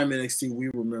prime NXT we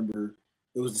remember.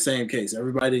 It was the same case.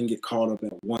 Everybody didn't get caught up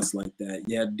at once like that.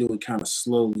 You had to do it kind of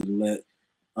slowly to let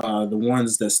the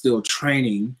ones that's still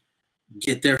training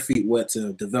get their feet wet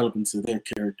to develop into their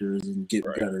characters and get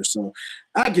better. So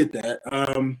I get that.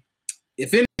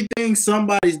 If anything,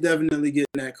 somebody's definitely getting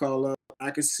that call up.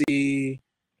 I could see,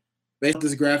 based on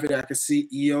this graphic, I could see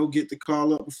EO get the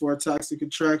call up before a Toxic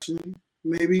Attraction,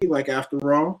 maybe like after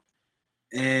Raw,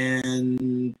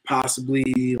 and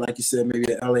possibly, like you said,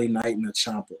 maybe a LA Knight and a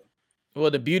Ciampa. Well,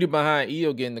 the beauty behind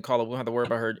EO getting the call up, we don't have to worry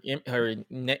about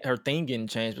her theme getting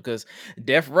changed because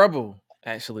Def Rebel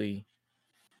actually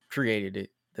created it.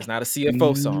 That's not a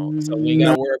CFO song, so we ain't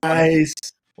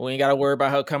gotta worry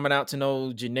about her coming out to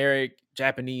no generic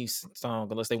Japanese song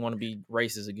unless they want to be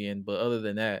racist again. But other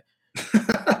than that,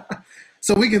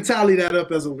 so we can tally that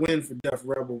up as a win for Def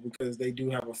Rebel because they do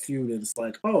have a few that it's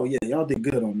like, oh yeah, y'all did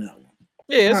good on that one.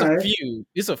 Yeah, it's a few.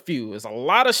 It's a few. It's a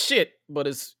lot of shit, but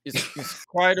it's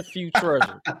quite a few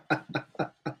treasures.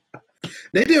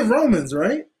 They did Romans,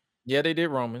 right? Yeah, they did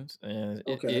Romans, and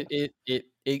Okay.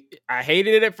 I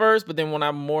hated it at first, but then when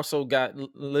I more so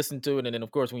listened to it, and then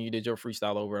of course when you did your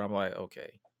freestyle over it, I'm like,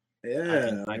 okay,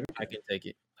 Yeah, I can take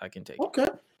it. I can take okay.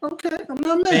 it. Okay, I'm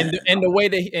not mad. And the way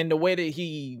that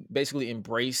he basically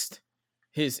embraced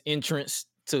his entrance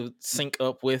to sync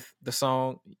up with the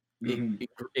song,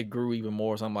 it grew even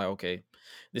more. So I'm like, okay,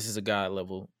 this is a god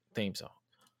level theme song.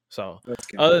 So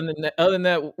other than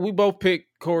that, we both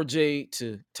picked Core J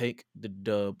to take the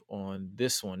dub on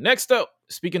this one. Next up,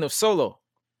 speaking of solo,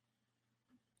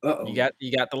 you got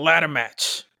the ladder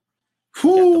match.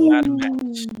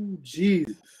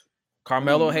 Jesus.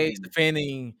 Carmelo Hayes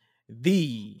defending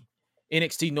the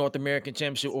NXT North American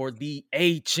Championship, or the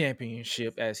A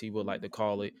Championship, as he would like to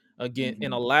call it, again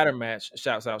in a ladder match.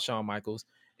 Shouts out Shawn Michaels,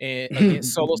 and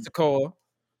against Solo Sikoa,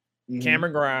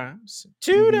 Cameron Grimes,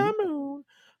 to the moon.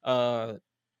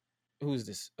 Who's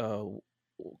this?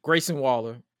 Grayson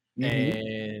Waller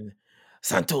and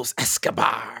Santos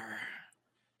Escobar.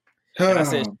 And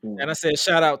I said,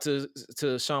 shout out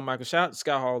to Shawn Michaels, shout out to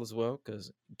Scott Hall as well,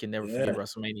 because you can never forget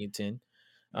WrestleMania 10.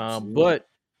 But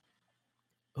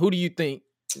who do you think?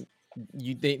 Do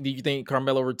you think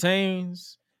Carmelo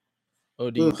retains,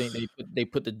 or do you think they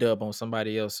put the dub on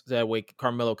somebody else? That way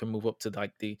Carmelo can move up to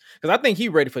like because I think he's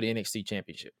ready for the NXT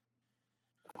Championship.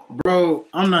 Bro,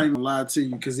 I'm not even lying to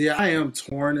you because I am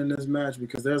torn in this match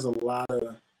because there's a lot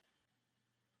of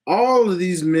all of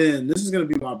these men. This is gonna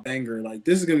be my banger. Like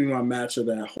this is gonna be my match of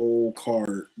that whole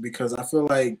card because I feel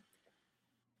like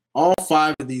all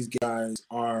 5 of these guys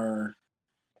are.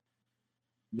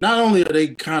 Not only are they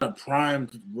kind of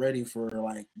primed, ready for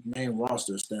like main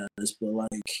roster status, but like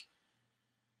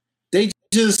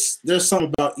there's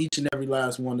something about each and every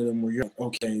last one of them where you're like,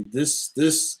 okay, this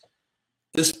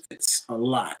fits a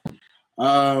lot.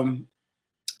 Part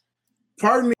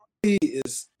of me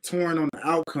is torn on the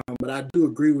outcome, but I do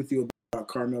agree with you about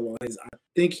Carmelo Hayes. I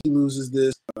think he loses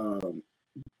this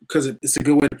because it's a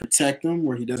good way to protect him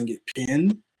where he doesn't get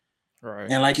pinned.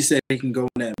 Right. And like you said, he can go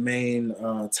in that main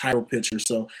title picture.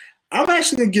 So I'm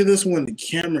actually going to give this one to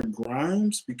Cameron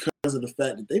Grimes because of the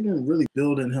fact that they've been really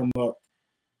building him up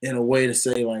in a way to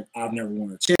say, like, I've never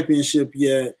won a championship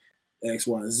yet, X,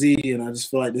 Y, Z. And I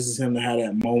just feel like this is him to have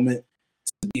that moment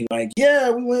to be like, yeah,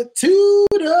 we went to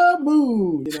the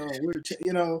moon.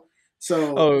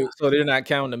 So. So they're not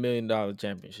counting the $1 million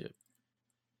championship.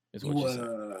 Is what you're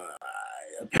saying.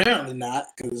 Apparently not,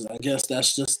 because I guess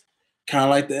that's just kind of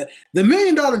like that. The $1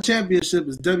 million championship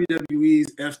is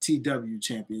WWE's FTW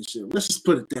championship. Let's just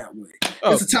put it that way.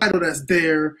 Oh. It's a title that's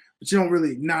there, but you don't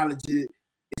really acknowledge it.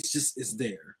 It's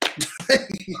there.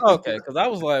 Okay, because I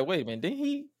was like, wait a minute, did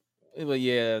he? Well,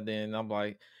 yeah. Then I'm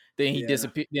like, then he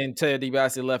disappeared. Then Ted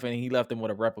DiBiase left, and he left him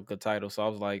with a replica title. So I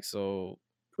was like, so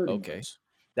pretty okay, much.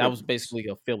 That was basically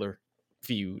a filler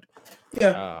feud.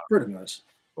 Yeah, pretty much.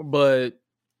 But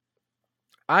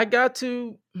I got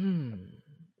to.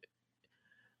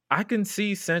 I can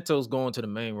see Santos going to the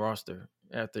main roster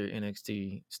after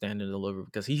NXT Stand and Deliver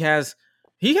because he has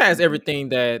everything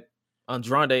that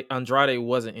Andrade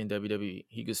wasn't in WWE.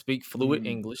 He could speak fluid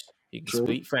English. He can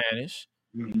speak Spanish,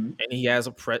 and he has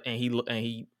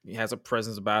he has a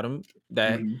presence about him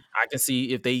that I can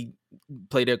see if they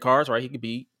play their cards right. He could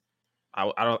be.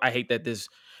 I hate that this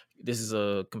is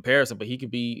a comparison, but he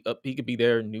could be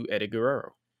their new Eddie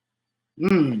Guerrero.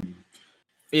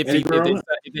 If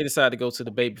they decide to go to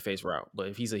the babyface route, but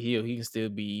if he's a heel, he can still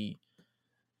be.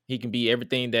 He can be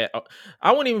everything that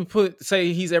I wouldn't even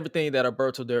say he's everything that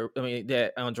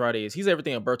that Andrade is. He's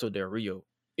everything Alberto Del Rio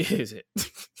Is it?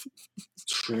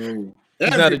 True. He's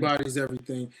not Everybody's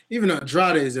everything. Even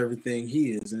Andrade is everything.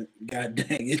 He isn't. God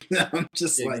dang it. I'm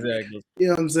just like, exactly. you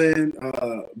know what I'm saying?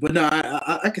 But no,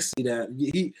 I can see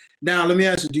that. Now, let me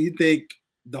ask you, do you think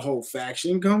the whole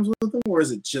faction comes with him, or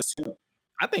is it just him?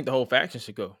 I think the whole faction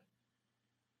should go.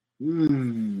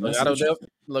 That's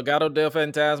Legado del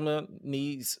Fantasma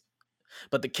needs,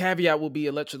 but the caveat will be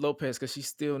Elektra Lopez because she's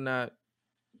still not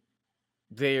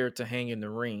there to hang in the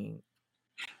ring.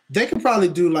 They could probably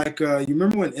do like you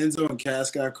remember when Enzo and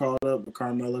Cass got caught up, but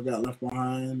Carmella got left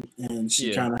behind, and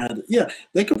she kind of had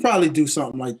they could probably do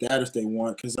something like that if they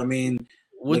want. Because I mean,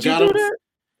 would you do that?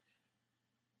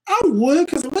 I would,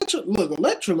 because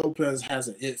Elektra Lopez has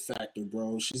an it factor,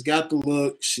 bro. She's got the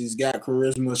look, she's got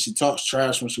charisma, she talks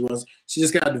trash when she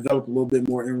just got to develop a little bit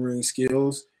more in-ring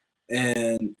skills,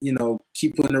 and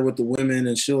keep putting her with the women,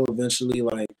 and she'll eventually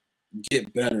like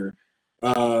get better.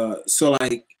 So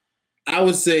like, I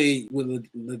would say with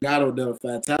Legado del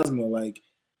Fantasma, like,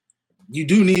 you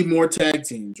do need more tag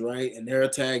teams, right? And they're a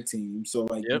tag team, so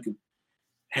like you could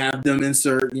have them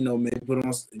insert, maybe put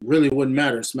on. It really wouldn't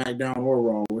matter, SmackDown or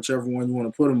Raw, whichever one you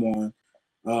want to put them on.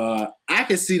 I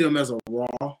could see them as a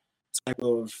Raw type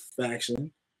of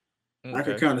faction. Okay. I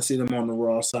could kind of see them on the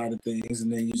Raw side of things,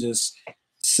 and then you just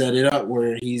set it up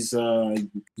where he's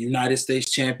United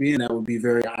States champion. That would be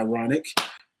very ironic,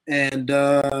 and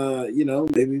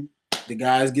maybe the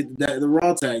guys get the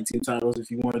Raw tag team titles if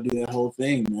you want to do that whole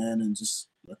thing, man, and just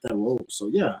let that roll. So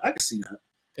yeah, I can see that.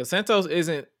 Because Santos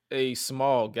isn't a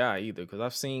small guy either, because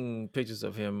I've seen pictures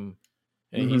of him,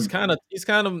 and he's kind of.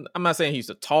 I'm not saying he's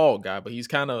a tall guy, but he's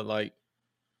kind of like,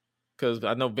 because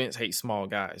I know Vince hates small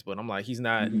guys, but I'm like, he's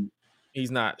not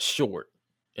short,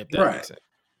 if that makes sense.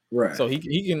 Right. So he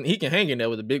can hang in there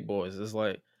with the big boys. It's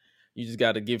like you just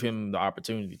got to give him the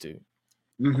opportunity to.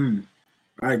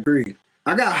 I agree.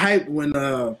 I got hyped when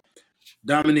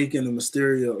Dominic and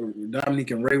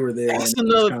Ray were there. That's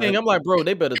another thing. I'm like, bro,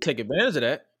 they better take advantage of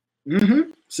that.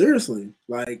 Seriously,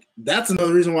 like, that's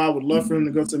another reason why I would love for him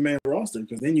to go to the main roster,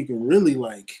 because then you can really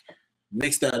like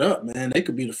mix that up, man. They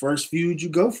could be the first feud you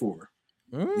go for.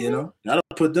 That'll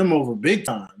put them over big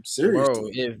time. Seriously, bro.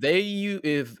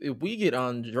 If we get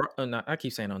Andrade, I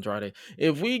keep saying Andrade.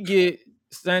 If we get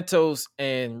Santos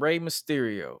and Rey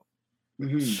Mysterio,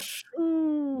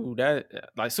 that,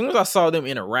 like, as soon as I saw them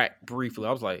interact briefly,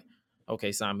 I was like,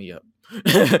 okay, sign me up.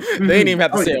 They didn't even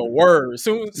have to say a word.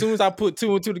 Soon as I put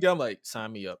two and two together, I'm like,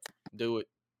 sign me up. Do it.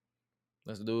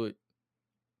 Let's do it.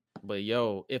 But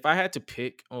yo, if I had to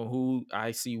pick on who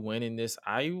I see winning this,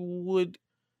 I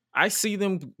see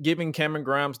them giving Cameron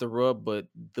Grimes the rub, but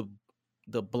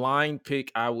the blind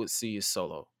pick I would see is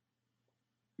Solo.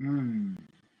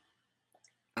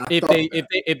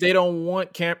 If they don't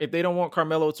want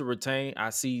Carmelo to retain, I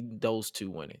see those two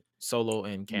winning, Solo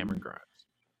and Cameron Grimes.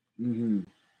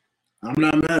 I'm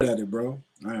not mad at it, bro.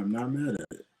 I am not mad at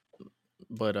it.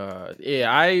 But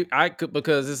I could,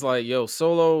 because it's like, yo,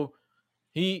 Solo,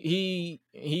 he's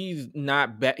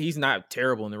not bad. He's not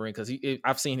terrible in the ring, because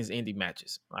I've seen his indie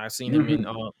matches. I've seen him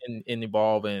in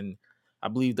Evolve, and I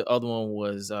believe the other one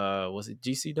was it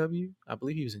GCW? I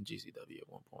believe he was in GCW at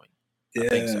one point. Yeah. I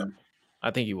think so. I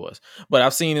think he was, but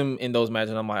I've seen him in those matches,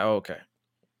 and I'm like, oh, okay.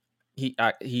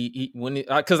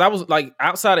 Because I was like,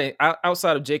 outside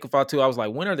of Jacob Fatu, I was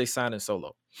like, when are they signing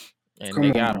Solo? And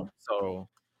they got him. So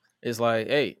it's like,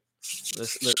 hey,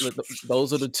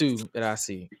 those are the two that I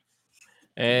see,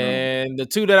 and the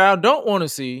two that I don't want to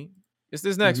see is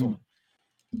this next one.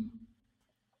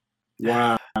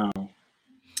 Wow.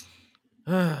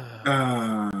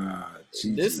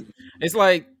 It's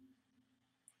like,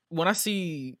 when I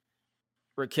see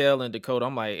Raquel and Dakota,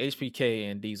 I'm like,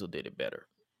 HBK and Diesel did it better.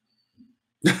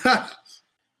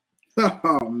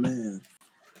 Oh man.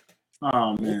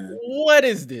 What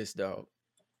is this, dog?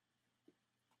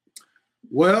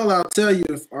 Well, I'll tell you,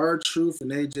 if R-Truth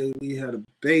and AJ Lee had a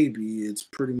baby, it's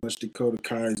pretty much Dakota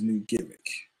Kai's new gimmick.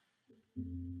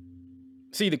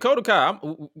 See, Dakota Kai,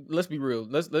 let's be real.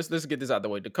 Let's get this out the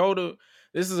way. Dakota,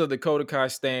 this is a Dakota Kai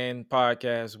Stan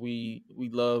podcast. We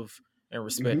love and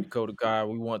respect Dakota Kai.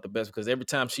 We want the best, because every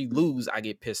time she lose, I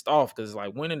get pissed off, because it's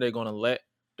like, when are they going to let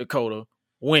Dakota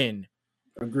win?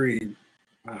 Agreed.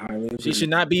 I highly agree. She should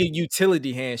not be a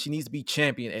utility hand. She needs to be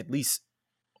champion at least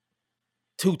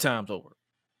 2 times over.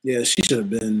 Yeah, she should have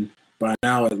been by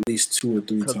now at least 2 or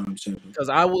 3 times champion. Because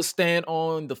I will stand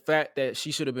on the fact that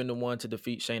she should have been the one to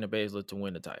defeat Shayna Baszler to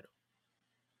win the title.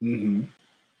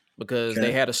 Because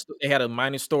they had a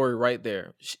minor story right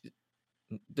there.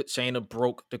 Shayna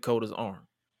broke Dakota's arm.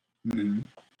 And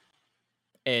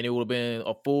it would have been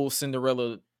a full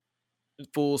Cinderella,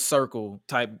 full circle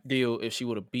type deal if she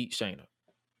would have beat Shayna.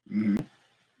 Mm-hmm.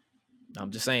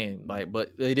 I'm just saying, like,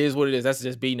 but it is what it is. That's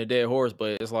just beating a dead horse.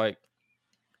 But it's like,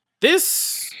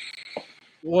 this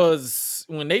was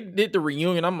when they did the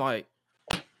reunion. I'm like,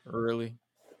 really?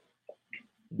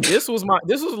 This was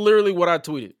literally what I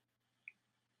tweeted.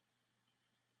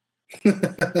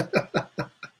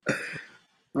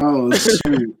 Oh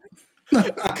shoot!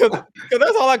 Because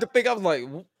that's all I could think. I was like,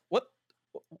 what?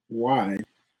 Why?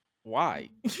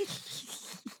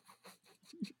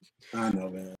 I know,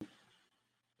 man.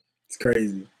 It's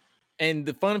crazy. And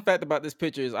the fun fact about this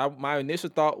picture is, my initial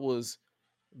thought was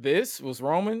this was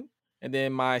Roman, and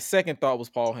then my second thought was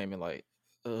Paul Heyman. Like,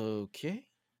 okay,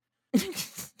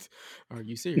 are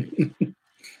you serious?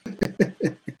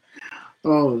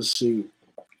 Oh shoot!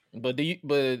 But who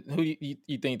do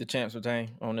you think the champs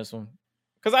retain on this one?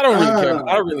 Because I don't really care.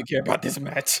 I don't really care about this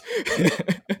match.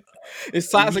 It's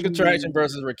Toxic Attraction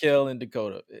versus Raquel and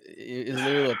Dakota. It's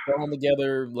literally thrown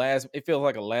together it feels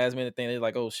like a last minute thing. They're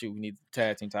like, oh shoot, we need the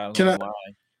tag team titles on the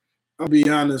line. I'll be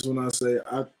honest when I say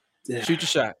shoot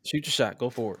your shot. Go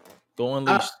for it. Go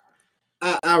unleashed.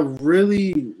 I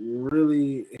really,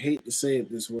 really hate to say it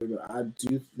this way, but I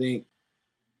do think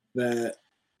that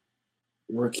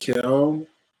Raquel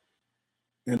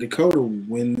and Dakota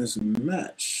win this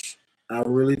match. I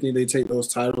really think they take those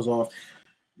titles off,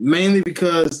 mainly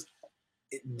because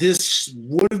this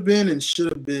would have been and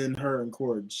should have been her and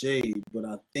Cora Jade, but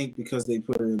I think because they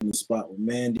put her in the spot with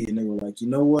Mandy and they were like, you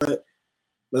know what?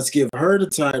 Let's give her the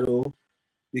title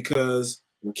because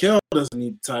Raquel doesn't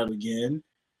need the title again.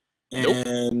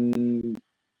 And,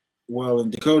 well, in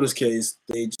Dakota's case,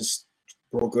 they just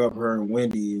broke up her and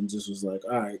Wendy and just was like,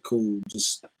 all right, cool.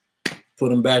 Just put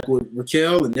them back with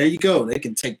Raquel, and there you go. They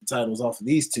can take the titles off of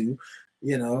these two,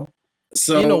 you know.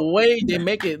 So in a way,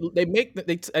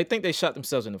 I think they shot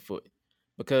themselves in the foot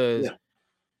because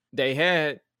they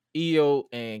had Io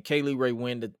and Kaylee Ray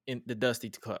win the Dusty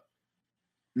Cup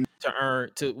to earn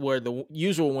to where the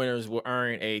usual winners will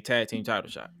earn a tag team title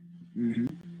shot. Mm-hmm.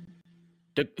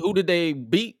 Who did they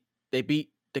beat? They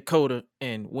beat Dakota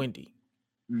and Wendy.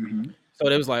 Mm-hmm. So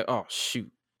they was like, oh shoot,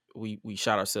 we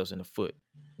shot ourselves in the foot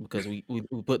because we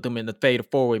put them in the Fatal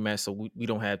 4-Way match, so we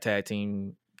don't have tag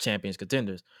team champions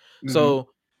contenders. Mm-hmm. So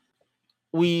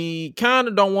we kind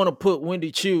of don't want to put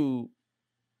Wendy Chu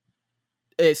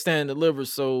at Stand and Deliver,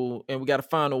 and we got to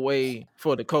find a way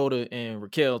for Dakota and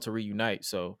Raquel to reunite.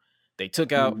 So they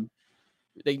took out,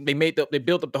 they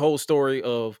built up the whole story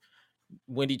of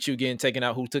Wendy Chu getting taken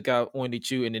out, who took out Wendy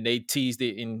Chu, and then they teased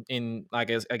it in I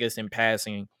guess in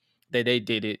passing that they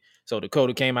did it. So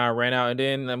Dakota came out, ran out, and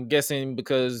then I'm guessing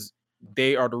because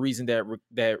they are the reason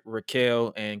that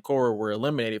Raquel and Cora were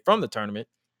eliminated from the tournament,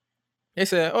 they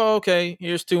said, oh, okay,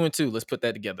 here's 2 and 2. Let's put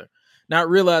that together. Not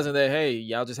realizing that, hey,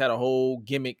 y'all just had a whole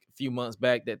gimmick a few months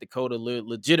back that Dakota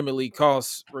legitimately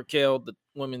cost Raquel the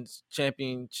women's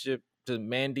championship to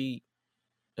Mandy.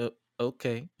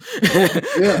 Okay.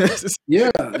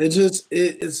 Yeah.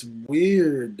 It's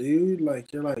weird, dude.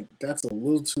 Like, you're like, that's a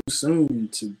little too soon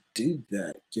to do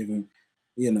that, given,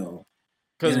 you know.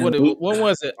 Because when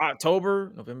was it?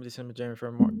 October, November, December, January,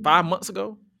 February, March. 5 months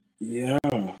ago? Yeah.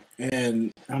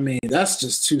 And I mean, that's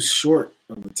just too short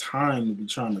of a time to be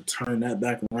trying to turn that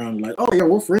back around. Like, oh yeah,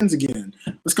 we're friends again.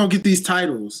 Let's go get these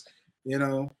titles. You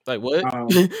know, like what?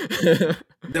 The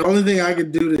only thing I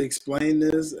could do to explain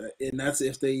this, and that's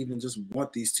if they even just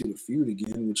want these two to feud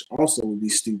again, which also would be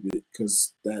stupid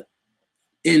because that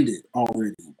ended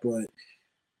already. But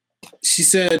she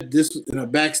said this in a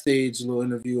backstage little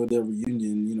interview of their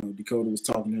reunion. You know, Dakota was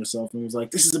talking to herself and was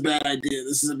like, "This is a bad idea.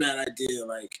 This is a bad idea."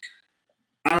 Like,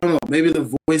 I don't know, maybe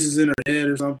the voices in her head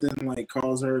or something like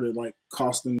cause her to like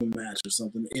cost them the match or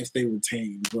something if they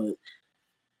retain. But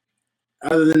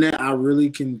other than that, I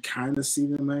really can kind of see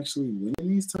them actually winning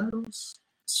these titles,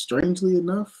 strangely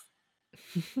enough.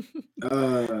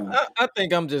 I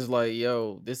think I'm just like,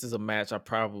 yo, this is a match I'm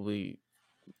going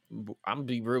to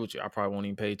be real with you, I probably won't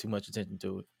even pay too much attention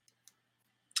to it.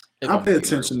 I'll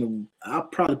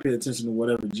probably pay attention to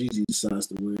whatever Gigi decides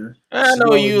to wear. I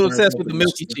know you obsessed with the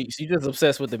Milky Cheeks. You just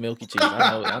obsessed with the Milky Cheeks.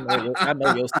 I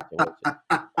know your situation.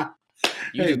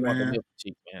 You just want the Milky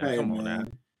Cheeks, man. Hey, Come on now.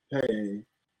 Hey,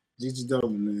 Gigi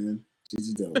Dolan, man.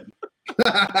 Gigi Dolan.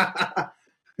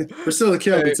 Priscilla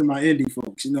Kelly to my indie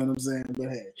folks, you know what I'm saying? But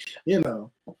hey, you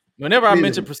know. Whenever I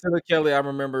mention Priscilla Kelly, I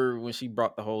remember when she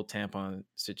brought the whole tampon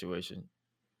situation,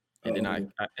 and then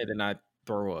I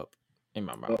throw up in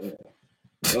my mouth.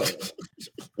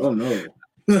 Oh no!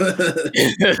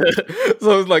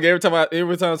 So it's like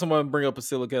every time someone bring up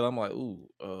Priscilla Kelly, I'm like, ooh,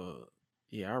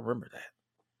 yeah, I remember that.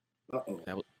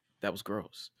 That was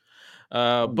gross.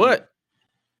 But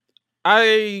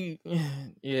I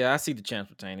see the chance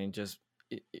retaining just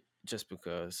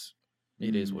because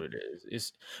it is what it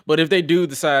is. But if they do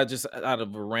decide just out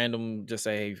of a random, just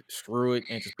say, hey, screw it,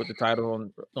 and just put the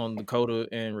title on Dakota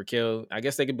and Raquel, I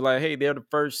guess they could be like, hey, they're the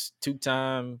first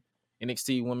 2-time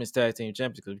NXT Women's Tag Team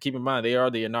Champions. Because keep in mind, they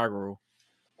are the inaugural.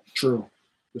 True.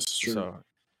 This is true. So,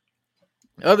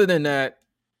 other than that,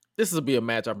 this will be a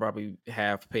match I probably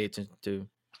have to pay attention to.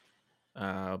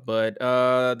 But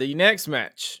the next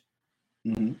match,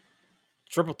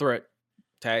 Triple Threat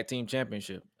Tag Team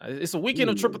Championship. It's a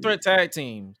weekend of Triple Threat Tag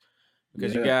Teams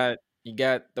because you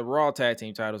got the Raw Tag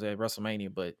Team titles at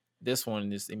WrestleMania, but this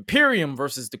one is Imperium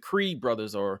versus the Creed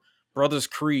Brothers, or Brothers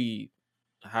Creed,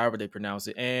 however they pronounce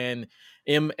it, and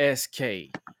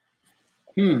MSK.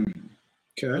 Okay.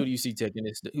 Who do you see taking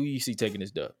this? Who do you see taking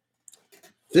this dub?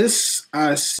 This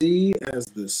I see as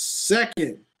the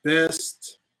second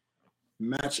best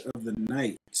match of the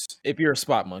night. If you're a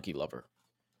spot monkey lover.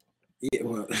 Yeah,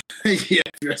 well, yeah,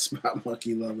 if you're a spot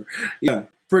monkey lover. Yeah,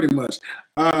 pretty much.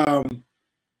 I'm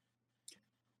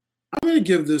going to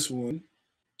give this one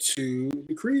to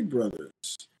the Creed brothers.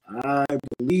 I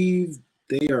believe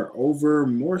they are over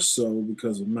more so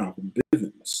because of Malcolm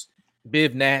Bivens.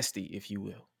 Biv Nasty, if you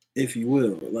will. If you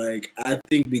will. Like, I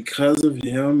think because of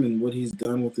him and what he's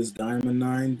done with this Diamond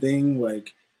 9 thing,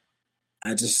 like,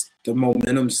 the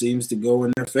momentum seems to go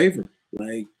in their favor.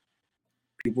 Like,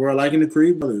 people are liking the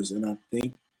Creed brothers, and I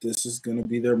think this is going to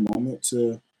be their moment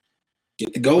to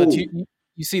get the gold. But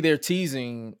you see, they're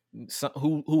teasing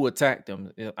who attacked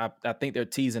them. I think they're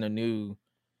teasing a new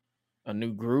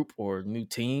group or a new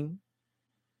team.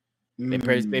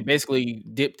 They basically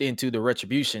dipped into the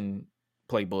Retribution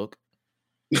playbook.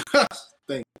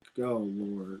 Thank God,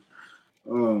 Lord.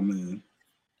 Oh man.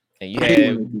 And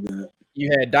you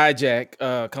had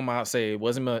Dijak come out and say it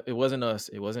wasn't us,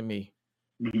 it wasn't me.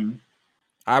 Mm-hmm.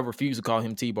 I refuse to call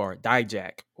him T-Bar,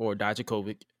 Dijak or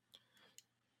Dijakovic.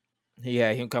 He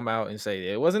had him come out and say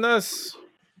it wasn't us.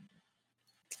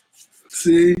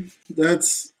 See,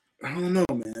 I don't know,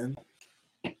 man.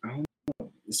 I don't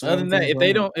know. Other than that,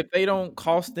 if they don't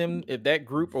cost them, if that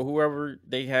group or whoever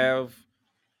they have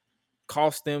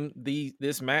cost them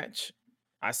this match,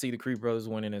 I see the Creed brothers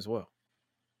winning as well.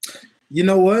 You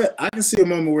know what? I can see a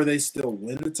moment where they still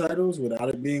win the titles without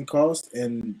it being cost,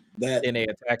 and that then they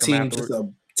attack team just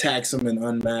attacks them and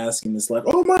unmask, and it's like,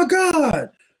 oh my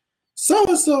God, so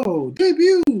and so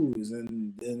debuts,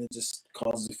 and then it just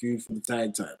causes a feud for the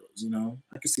tag titles. You know,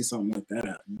 I can see something like that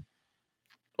happening.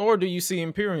 Or do you see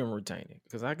Imperium retaining?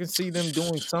 Because I can see them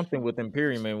doing something with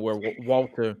Imperium, and where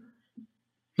Walter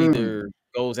either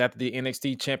goes after the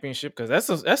NXT championship, because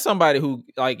that's somebody who,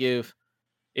 like, if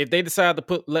they decide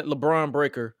to let LeBron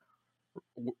Breaker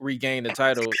regain the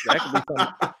title,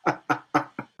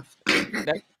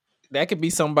 that could be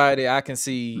somebody I can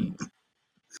see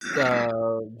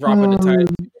dropping the title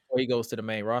before he goes to the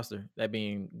main roster. That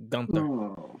being Gunther.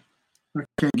 Oh, I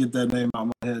can't get that name out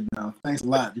of my head now. Thanks a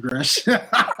lot, Gresh.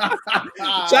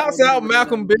 Shouts out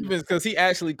Malcolm Bivens, because he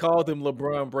actually called him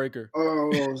LeBron Breaker.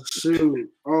 Oh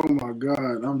shoot! Oh my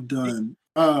God, I'm done.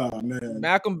 Oh man.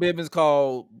 Malcolm Bivens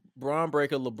called Braun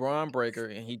Breaker LeBron Breaker,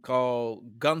 and he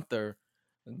called Gunther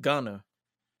Gunner.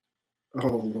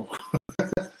 Oh.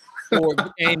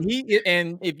 And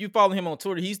if you follow him on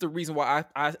Twitter, he's the reason why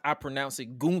I pronounce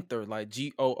it Gunther, like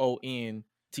Goonther,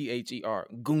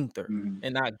 Gunther,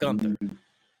 and not Gunther,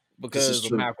 because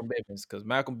of Malcolm Bivens. Because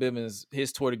Malcolm Bivens,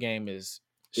 his Twitter game is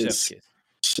chef's kiss.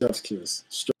 Chef's kiss,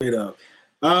 straight up.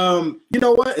 You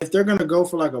know what? If they're gonna go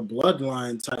for like a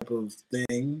bloodline type of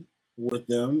thing with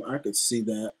them, I could see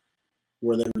that,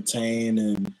 where they retain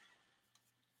and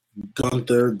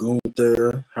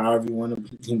Gunther, however you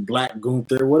want to, Black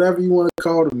Gunther, whatever you want to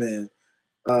call the man.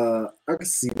 I could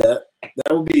see that.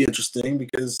 That would be interesting,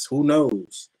 because who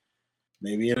knows?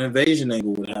 Maybe an invasion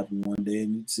angle would happen one day,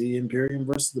 and you'd see Imperium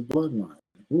versus the Bloodline.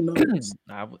 Who knows?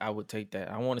 I would take that.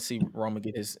 I want to see Roman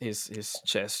get his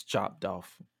chest chopped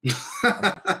off.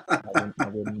 I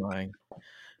wouldn't mind.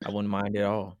 I wouldn't mind at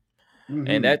all.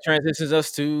 And that transitions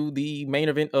us to the main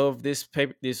event of this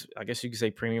paper. This, I guess you could say,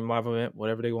 premium live event,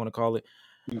 whatever they want to call it.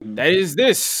 That is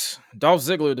this: Dolph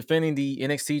Ziggler defending the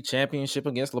NXT Championship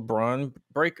against LeBron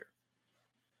Breaker.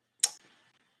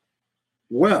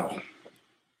 Well,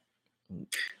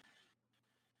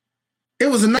 it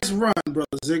was a nice run,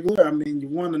 brother Ziggler. I mean, you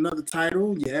won another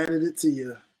title. You added it to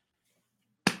your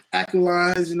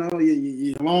accolades,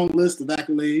 your long list of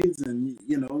accolades, and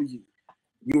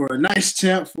you were a nice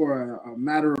champ for a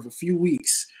matter of a few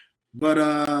weeks.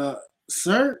 But,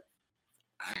 sir,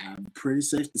 I'm pretty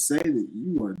safe to say that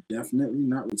you are definitely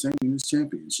not retaining this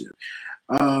championship.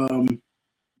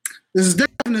 This is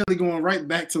definitely going right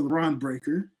back to LeBron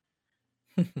Breaker.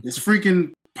 His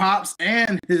freaking pops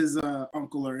and his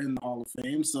uncle are in the Hall of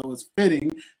Fame, so it's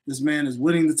fitting this man is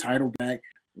winning the title back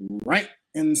right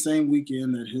in the same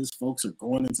weekend that his folks are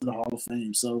going into the Hall of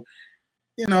Fame. So,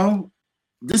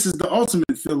 this is the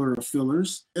ultimate filler of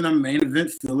fillers in a main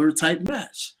event filler type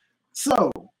match.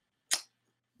 So,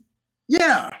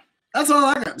 yeah, that's all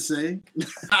I got to say.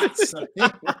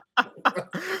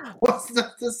 What's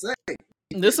that to say?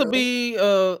 This will be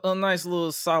a nice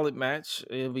little solid match.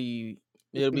 It'll be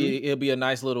a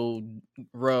nice little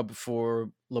rub for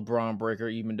LeBron Breaker,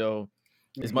 even though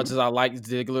as much as I like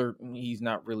Ziggler, he's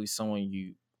not really someone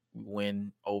you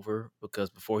win over, because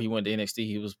before he went to NXT,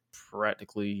 he was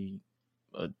practically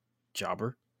a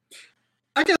jobber.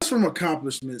 I guess from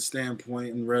accomplishment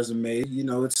standpoint and resume,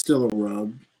 it's still a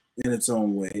rub in its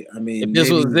own way. I mean, if this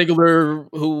was Ziggler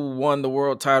who won the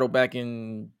world title back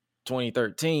in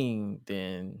 2013,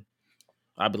 then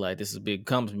I'd be like, this is a big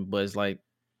accomplishment. But it's like,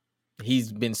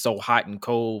 he's been so hot and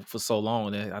cold for so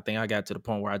long that I think I got to the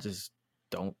point where I just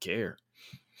don't care.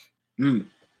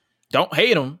 Don't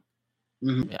hate him.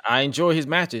 Mm-hmm. I enjoy his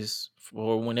matches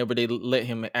for whenever they let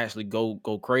him actually go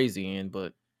crazy in.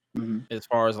 But as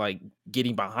far as like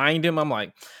getting behind him, I'm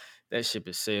like, that ship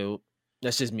is sailed.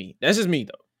 That's just me. That's just me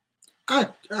though.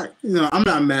 I'm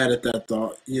not mad at that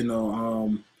thought.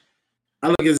 I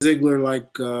look at Ziggler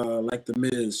like the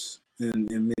Miz in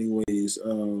many ways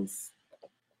of,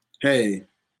 hey,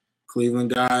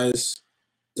 Cleveland guys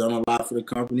done a lot for the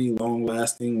company,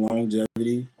 long-lasting,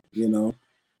 longevity,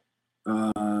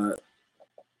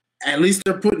 At least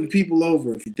they're putting people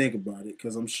over if you think about it,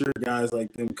 because I'm sure guys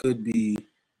like them could be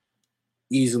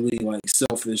easily like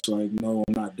selfish, like, no,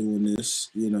 I'm not doing this,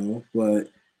 but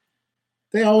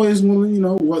they always want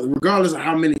to, regardless of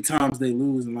how many times they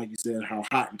lose and, like you said, how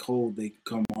hot and cold they can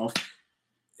come off,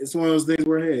 it's one of those things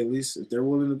where, hey, at least if they're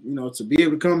willing to, to be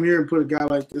able to come here and put a guy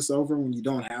like this over when you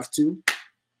don't have to,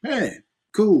 hey,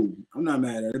 cool. I'm not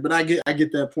mad at it, but I get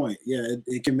that point. Yeah,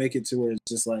 it can make it to where it's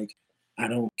just like, I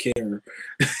don't care,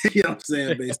 you know what I'm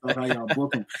saying, based on how y'all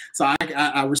book them. So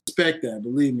I respect that.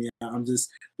 Believe me, I'm just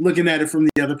looking at it from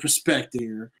the other perspective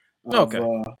here of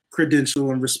credential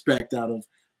and respect out of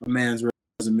a man's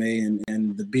resume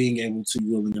and the being able to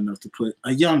willing enough to put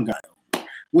a young guy over,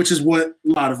 which is what a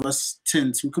lot of us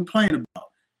tend to complain about.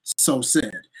 So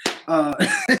sad. I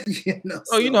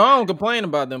don't complain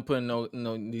about them putting no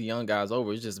the young guys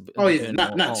over. It's just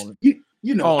not on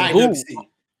IWC. Who?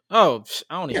 Oh,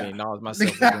 I don't even acknowledge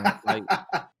myself. Like,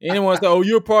 anyone say, "Oh,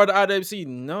 you're part of IWC?"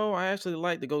 No, I actually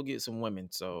like to go get some women.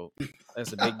 So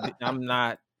that's a big. I'm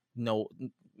not. No,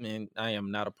 man, I am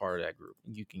not a part of that group.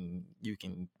 You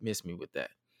can miss me with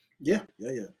that. Yeah,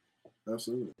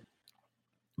 absolutely.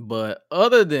 But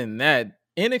other than that,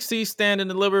 NXT Stand and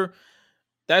Deliver.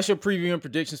 That's your preview and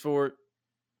predictions for it.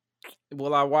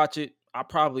 Will I watch it? I'll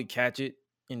probably catch it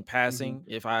in passing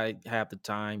if I have the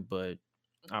time, but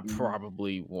I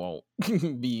probably won't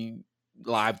be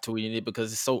live tweeting it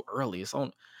because it's so early. It's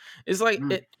like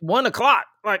at 1:00.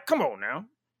 Like, come on now.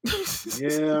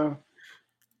 Yeah,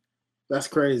 that's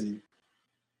crazy.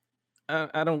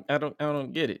 I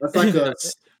don't get it.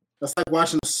 That's like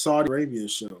watching a Saudi Arabia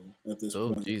show at this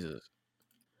point. Oh Jesus.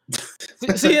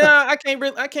 See, I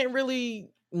can't really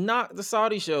knock the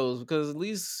Saudi shows because at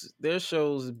least their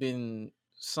shows have been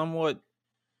somewhat.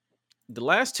 The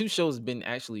last two shows have been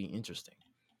actually interesting.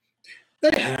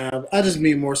 They have. I just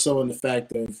mean more so in the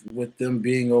fact of with them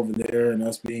being over there and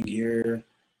us being here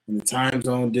and the time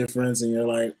zone difference, and you're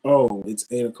like, oh, it's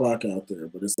 8:00 out there,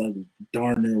 but it's like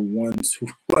darn near 1 to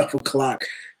 12 o'clock,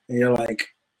 and you're like,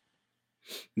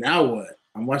 now what?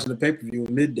 I'm watching the pay-per-view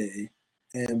at midday.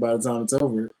 And by the time it's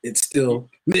over, it's still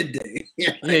midday.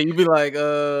 Yeah, you'd be like,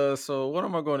 so what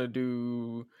am I going to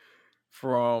do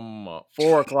from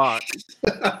 4:00?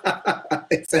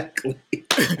 Exactly.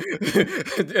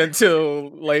 Until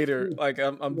later. Like,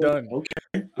 I'm done.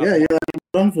 Okay. Yeah, you're like, I'm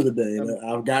done for the day.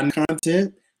 I've gotten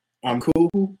content. I'm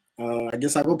cool. I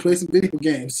guess I'll go play some video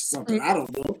games or something. I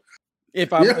don't know.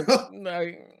 If I'm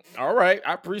all right,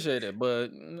 I appreciate it. But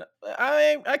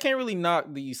I can't really knock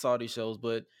these Saudi shows,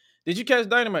 but did you catch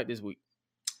Dynamite this week?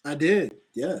 I did.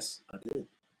 Yes, I did.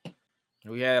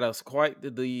 We had quite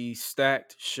the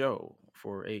stacked show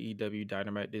for AEW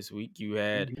Dynamite this week. You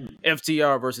had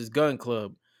FTR versus Gun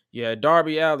Club. You had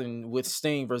Darby Allin with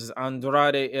Sting versus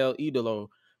Andrade El Idolo,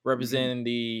 representing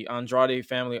the Andrade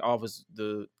family office,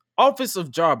 the office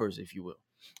of jobbers, if you will.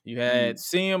 You had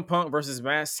CM Punk versus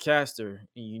Max Caster.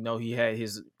 He had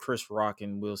his Chris Rock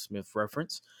and Will Smith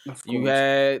reference. You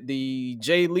had the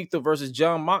Jay Lethal versus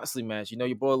John Moxley match.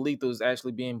 Your boy Lethal is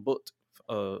actually being booked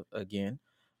again.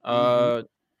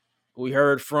 We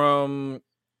heard from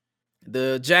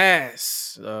the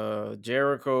Jazz,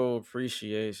 Jericho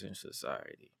Appreciation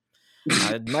Society.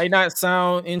 I might not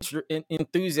sound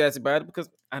enthusiastic about it because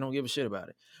I don't give a shit about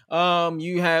it.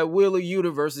 You had Wheeler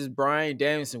Yuta versus Bryan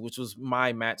Danielson, which was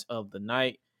my match of the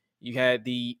night. You had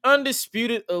the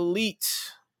Undisputed Elite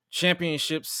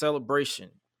Championship celebration.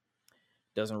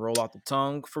 Doesn't roll off the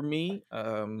tongue for me,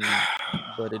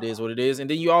 but it is what it is. And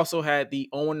then you also had the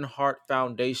Owen Hart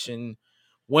Foundation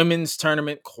Women's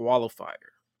Tournament Qualifier.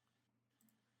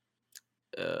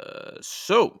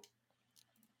 So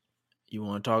you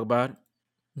want to talk about it?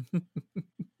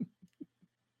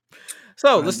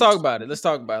 So let's talk about it.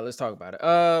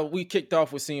 We kicked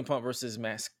off with CM Punk versus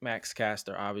Max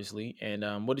Caster, obviously.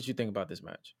 And what did you think about this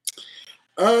match?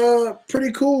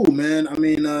 Pretty cool, man. I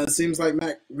mean, it seems like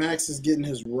Max is getting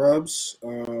his rubs.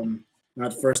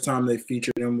 Not the first time they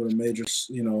featured him with a major,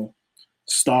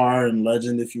 star and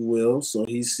legend, if you will. So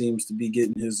he seems to be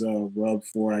getting his rub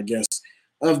for, I guess,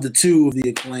 of the two of the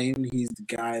Acclaimed, he's the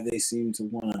guy they seem to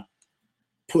want to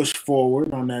push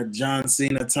forward on that John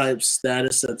Cena type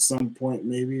status at some point,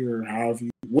 maybe, or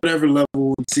whatever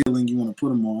level and ceiling you want to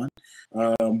put him on.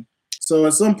 So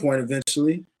at some point,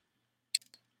 eventually,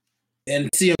 and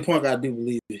CM Punk, I do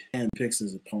believe, handpicks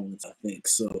his opponents, I think.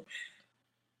 So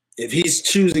if he's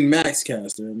choosing Max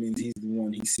Caster, it means he's the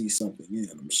one he sees something in,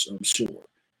 I'm sure.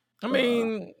 I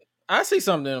mean, I see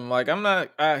something in him. Like, I'm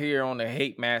not out here on the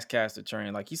hate Max Caster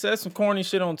train. Like, he says some corny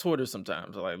shit on Twitter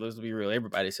sometimes. Like, let's be real.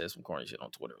 Everybody says some corny shit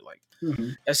on Twitter. Like,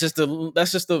 that's just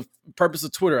the purpose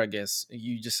of Twitter, I guess.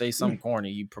 You just say something corny.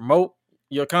 You promote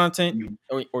your content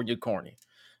or you're corny.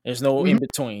 There's no in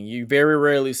between. You very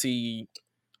rarely see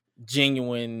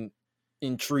genuine,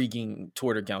 intriguing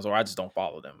Twitter accounts, or I just don't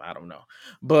follow them. I don't know.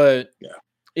 But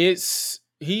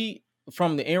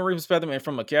from the in-ring perspective and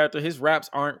from a character, his raps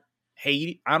aren't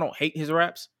hate. I don't hate his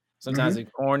raps. Sometimes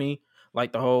it's corny,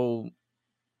 like the whole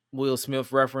Will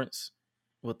Smith reference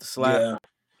with the slap. Yeah.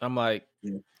 I'm like,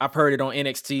 I've heard it on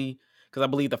NXT because I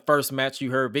believe the first match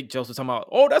you heard Vic Joseph talking about,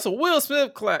 oh, that's a Will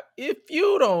Smith clap. If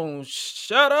you don't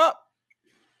shut up.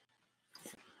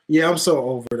 Yeah, I'm so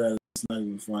over that. It's not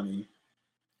even funny.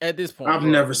 At this point, I've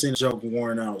never seen a joke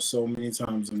worn out so many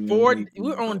times.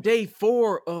 We're on day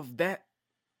 4 of that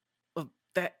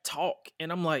talk,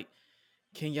 and I'm like,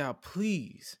 can y'all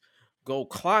please go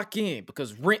clock in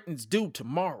because rent's due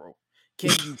tomorrow?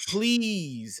 Can you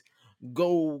please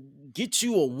go get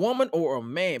you a woman or a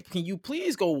man? Can you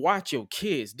please go watch your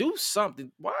kids? Do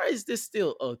something. Why is this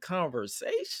still a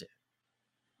conversation?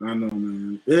 I know,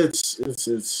 man.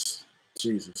 It's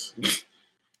Jesus.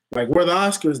 Like, were the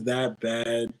Oscars that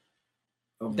bad?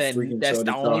 That's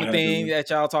the only thing that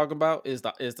y'all talk about is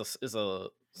a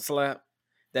slap.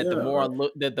 That the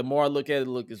more I look at it,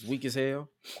 look as weak as hell.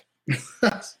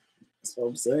 That's what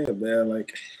I'm saying, man.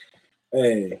 Like,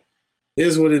 hey, it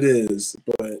is what it is.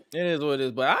 But it is what it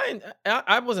is. But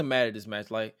I wasn't mad at this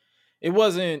match. Like, it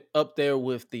wasn't up there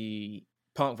with the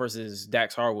Punk versus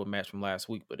Dax Harwood match from last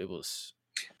week, but it was.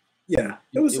 Yeah,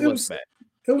 it was bad.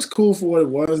 It was cool for what it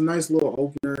was. Nice little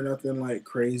opener, nothing like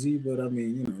crazy, but I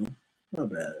mean,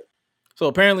 not bad. So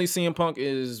apparently, CM Punk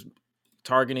is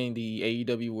targeting the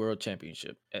AEW World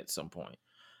Championship at some point.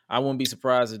 I wouldn't be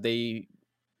surprised if they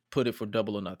put it for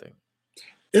Double or Nothing.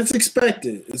 It's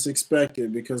expected. It's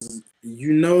expected because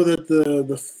you know that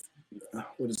the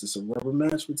what is this, a rubber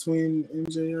match between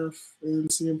MJF and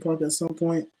CM Punk at some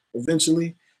point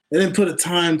eventually. They didn't put a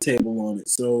timetable on it,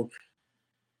 so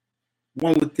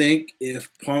one would think if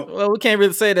Punk. Well, we can't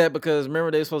really say that because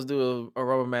remember they were supposed to do a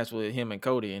rubber match with him and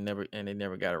Cody and they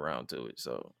never got around to it.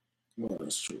 So, well,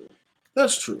 that's true.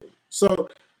 That's true. So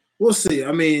we'll see.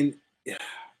 I mean,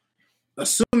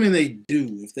 assuming they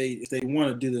do, if they want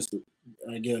to do this,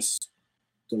 I guess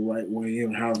the right way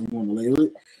or however you want to label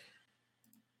it,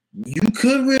 you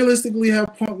could realistically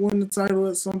have Punk win the title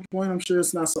at some point. I'm sure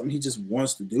it's not something he just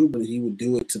wants to do, but he would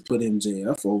do it to put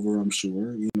MJF over. I'm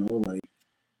sure, like.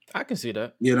 I can see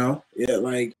that.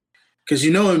 Like, because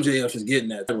MJF is getting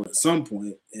that title at some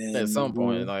point. And at some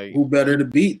point, like, who better to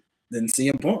beat than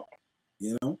CM Punk?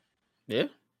 Yeah.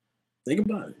 Think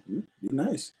about it. It'd be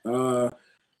nice.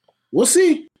 We'll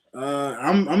see.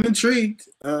 I'm intrigued.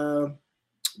 Don't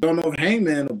know if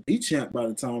Hangman will be champ by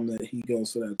the time that he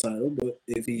goes for that title, but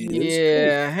if he is,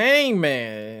 yeah, cool.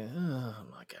 Hangman. Oh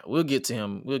my God, we'll get to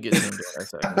him. We'll get to him in a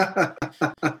second.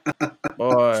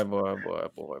 boy.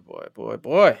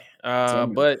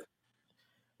 But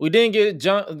we didn't get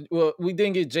we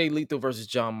didn't get Jay Lethal versus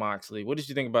Jon Moxley. What did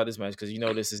you think about this match? Because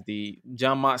this is the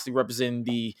Jon Moxley representing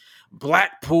the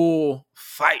Blackpool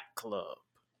Fight Club.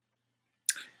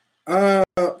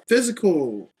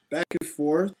 Physical back and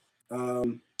forth.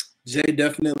 Jay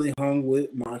definitely hung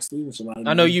with Moxley, which a lot of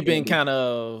I know men you've been feel. kind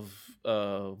of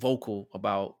vocal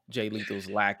about Jay Lethal's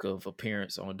lack of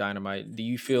appearance on Dynamite. Do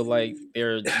you feel like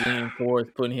they're leaning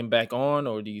towards putting him back on,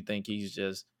 or do you think he's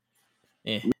just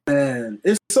Man,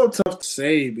 it's so tough to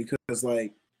say because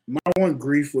like my one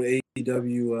grief with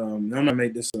AEW, I'm gonna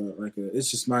make this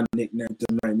it's just my nickname to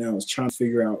them right now is trying to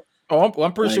figure out. Oh,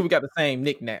 I'm pretty sure like, we got the same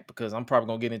knick-knack because I'm probably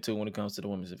gonna get into it when it comes to the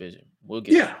women's division. We'll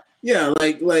get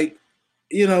like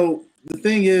the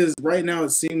thing is right now it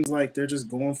seems like they're just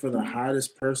going for the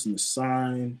hottest person to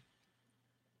sign,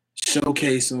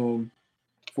 showcase them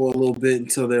for a little bit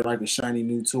until they're like a shiny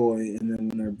new toy, and then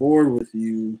when they're bored with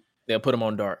you, they'll put him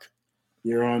on dark.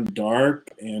 You're on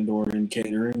dark and or in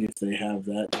catering if they have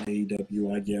that in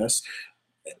AEW, I guess.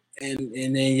 And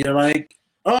then you're like,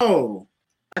 oh,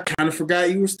 I kind of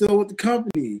forgot you were still with the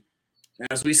company.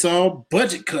 As we saw,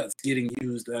 budget cuts getting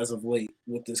used as of late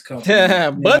with this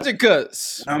company. Budget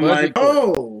cuts. I'm like,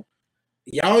 oh,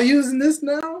 y'all using this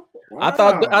now? Wow. I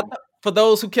thought for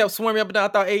those who kept swimming up and down, I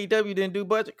thought AEW didn't do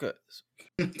budget cuts.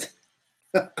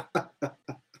 I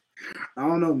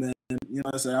don't know, man. You know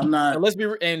what I'm saying? I'm not.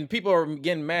 And people are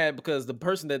getting mad because the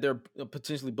person that they're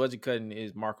potentially budget cutting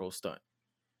is Marco Stunt.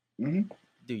 Mm-hmm.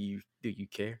 Do you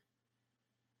care?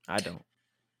 I don't.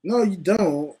 No, you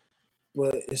don't.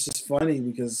 But it's just funny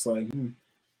because it's like,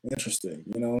 interesting.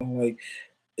 You know, like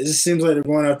it just seems like they're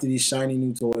going after these shiny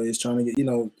new toys, trying to get,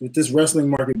 with this wrestling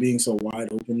market being so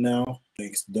wide open now,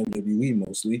 thanks to WWE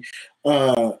mostly.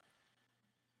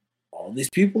 All these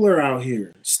people are out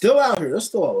here. Still out here. There's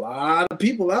still a lot of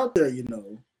people out there,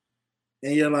 And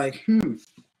you're like,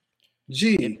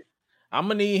 gee. I'm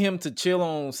going to need him to chill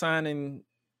on signing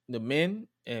the men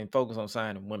and focus on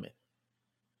signing women.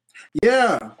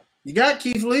 Yeah. You got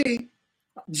Keith Lee.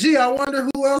 Gee, I wonder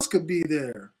who else could be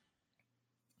there.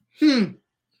 You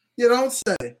don't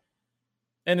say.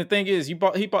 And the thing is, he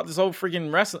bought this whole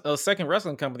freaking second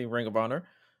wrestling company, Ring of Honor.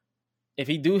 If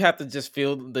he do have to just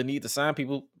feel the need to sign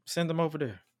people, send them over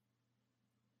there.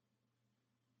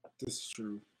 This is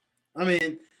true. I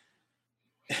mean,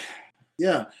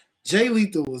 yeah, Jay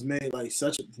Lethal was made like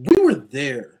such a. We were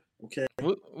there, okay.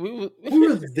 We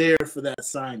were there for that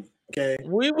signing, okay.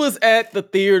 We was at the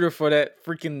theater for that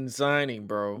freaking signing,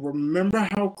 bro. Remember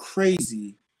how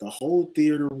crazy the whole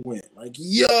theater went? Like,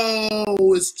 yo,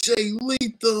 it's Jay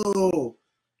Lethal.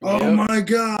 Oh my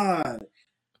God.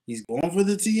 He's going for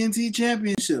the TNT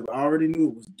championship. I already knew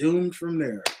it was doomed from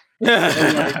there.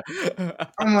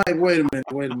 I'm like, wait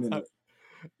a minute.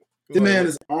 The man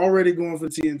is already going for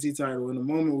the TNT title in a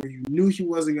moment where you knew he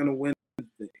wasn't going to win the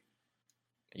thing.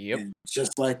 Yep. And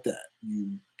just like that,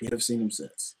 you have seen him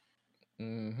since.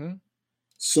 Mm-hmm.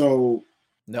 So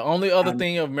the only other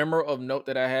thing of note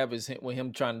that I have is with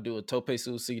him trying to do a tope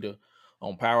suicida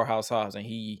on Powerhouse Hobbs, and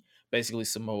he basically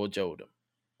Samoa Joe'd him.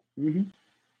 Mm-hmm.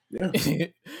 Yeah.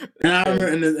 And I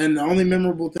remember, and the only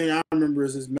memorable thing I remember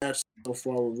is his match so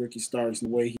far with Ricky Starks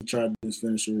and the way he tried to do his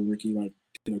finisher with Ricky, like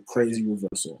in a crazy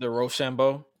reversal. The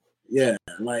Rochambeau? Yeah,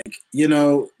 like,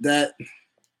 that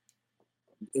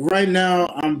right now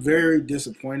I'm very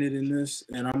disappointed in this,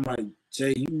 and I'm like,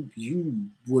 Jay,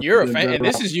 you're a fan, and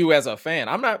this is you as a fan.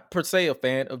 I'm not per se a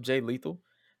fan of Jay Lethal.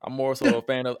 I'm more so a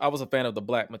fan of. I was a fan of the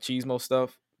Black Machismo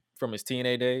stuff from his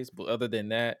TNA days, but other than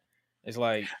that, it's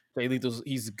like Jay Lethal's.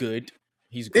 He's good.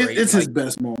 He's great. It's his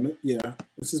best moment. Yeah,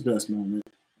 it's his best moment.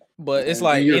 But it's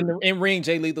like in ring,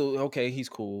 Jay Lethal. Okay, he's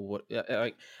cool.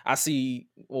 I see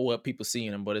what people see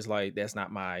in him, but it's like that's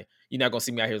not my. You're not gonna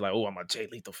see me out here like, oh, I'm a Jay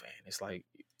Lethal fan. It's like,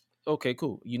 okay,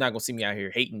 cool. You're not gonna see me out here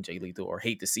hating Jay Lethal or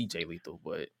hate to see Jay Lethal,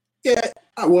 but yeah.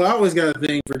 Well, I always got a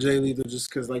thing for Jay Lethal just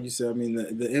because, like you said, I mean,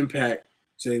 the Impact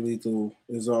Jay Lethal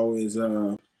is always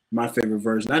my favorite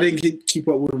version. I didn't keep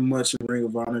up with him much in Ring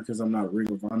of Honor because I'm not a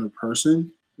Ring of Honor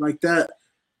person like that.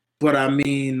 But I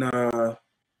mean, I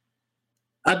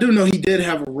do know he did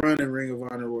have a run in Ring of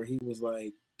Honor where he was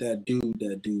like that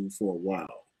dude for a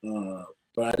while.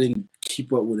 But I didn't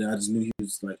keep up with it. I just knew he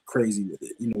was like crazy with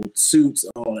it, with suits,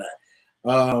 all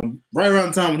that. Right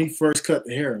around the time when he first cut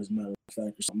the hair, as a matter of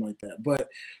fact, or something like that. But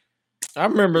I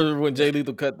remember when Jay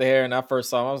Lethal cut the hair and I first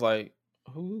saw him, I was like,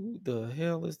 who the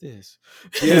hell is this?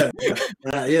 Yeah.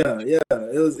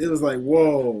 It was like,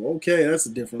 whoa, okay, that's a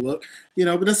different look.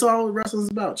 But that's all wrestling's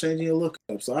about, changing your look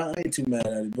up. So I ain't too mad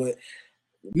at it. But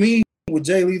me with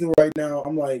Jay Lethal right now,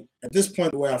 I'm like, at this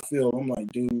point, the way I feel, I'm like,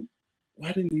 dude,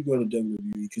 why didn't you go to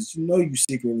WWE? Because you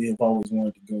secretly have always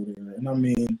wanted to go there. And I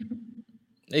mean,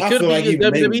 it could be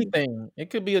a WWE thing. It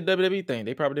could be a WWE thing.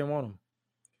 They probably didn't want him.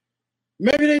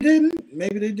 Maybe they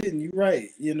didn't. You're right.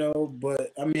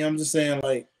 But I mean, I'm just saying,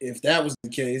 like, if that was the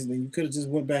case, then you could have just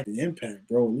went back to Impact,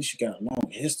 bro. At least you got a long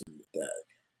history with that.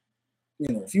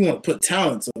 if you want to put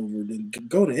talents over, then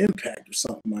go to Impact or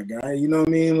something, my guy. You know what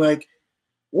I mean? Like,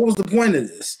 what was the point of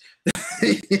this?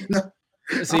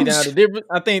 See, now the difference,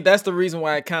 I think that's the reason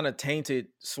why it kind of tainted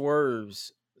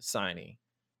Swerve's signing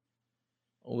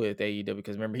with AEW,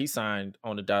 because remember, he signed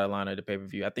on the dotted line of the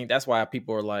pay-per-view. I think that's why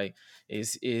people are like,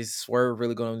 is Swerve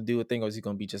really going to do a thing, or is he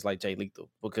going to be just like Jay Lethal?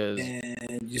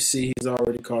 And you see, he's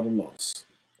already caught a loss.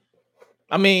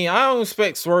 I mean, I don't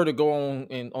expect Swerve to go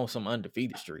on some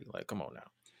undefeated streak. Like, come on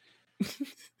now.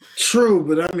 True,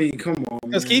 but I mean, come on,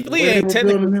 because Keith Lee ain't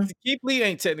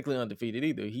technically undefeated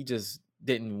either. He just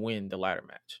didn't win the ladder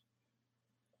match.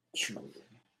 True.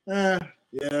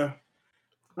 Yeah.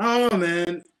 I don't know,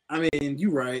 man. I mean,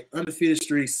 you're right. Undefeated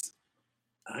streaks.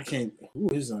 I can't. Who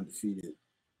is undefeated?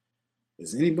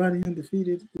 Is anybody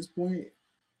undefeated at this point?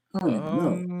 I don't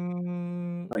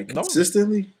even know. Like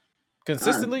consistently? No.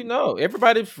 Consistently, no.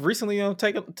 Everybody recently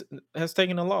has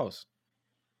taken a loss.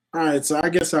 All right, so I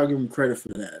guess I'll give him credit for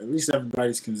that. At least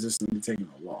everybody's consistently taking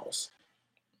a loss.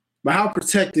 But how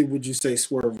protected would you say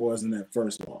Swerve was in that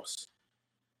first loss?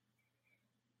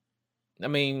 I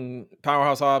mean,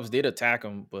 Powerhouse Hobbs did attack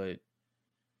him, but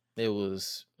it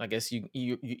was, I guess,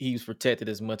 he was protected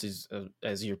as much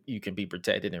as you can be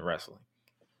protected in wrestling.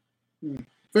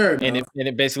 Fair enough. And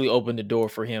it basically opened the door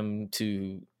for him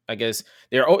to, I guess,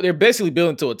 they're basically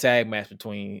building to a tag match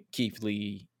between Keith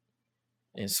Lee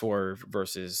and Swerve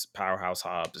versus Powerhouse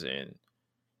Hobbs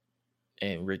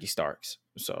and Ricky Starks.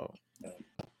 So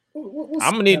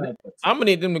I'm gonna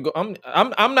need them to go.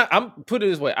 I'm put it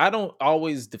this way. I don't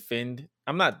always defend.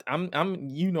 I'm not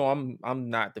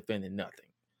defending nothing.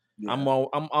 Yeah.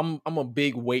 I'm a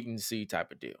big wait and see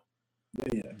type of deal.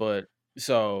 Yeah. But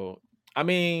so I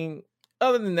mean,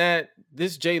 other than that,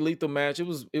 this Jay Lethal match, it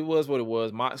was what it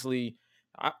was. Moxley.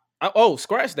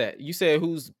 Scratch that. You said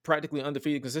who's practically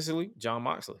undefeated consistently? Jon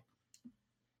Moxley.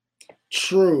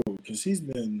 True, because he's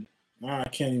been. I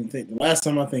can't even think. The last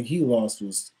time I think he lost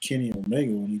was Kenny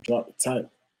Omega when he dropped the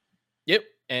title. Yep,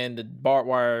 and the barbed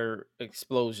wire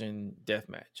explosion death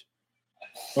match.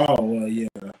 Oh well, yeah.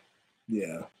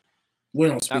 We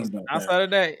don't speak about that. Outside of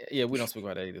that, yeah, we don't speak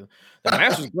about that either. The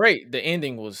match was great. The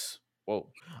ending was whoa.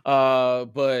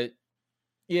 But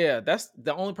yeah, that's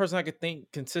the only person I could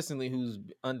think consistently who's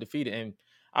undefeated. And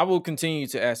I will continue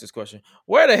to ask this question: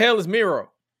 where the hell is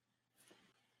Miro?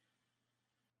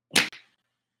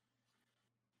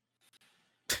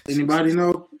 Anybody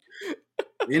know?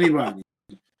 Anybody?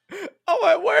 I'm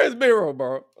like, where is Miro,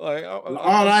 bro? Like,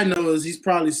 all I know is he's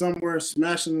probably somewhere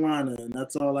smashing Lana, and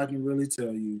that's all I can really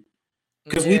tell you.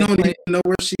 Because we don't even know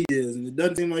where she is, and it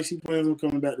doesn't seem like she plans on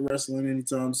coming back to wrestling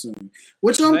anytime soon.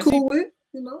 Which I'm cool with,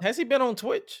 you know. Has he been on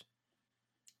Twitch?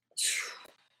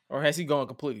 Or has he gone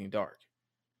completely dark?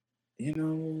 You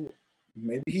know,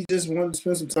 maybe he just wanted to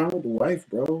spend some time with the wife,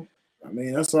 bro. I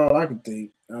mean, that's all I can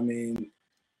think. I mean,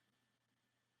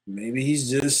 maybe he's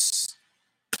just.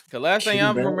 The last thing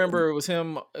I remember was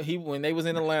him. When they was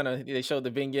in Atlanta, they showed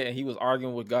the vignette, and he was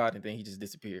arguing with God, and then he just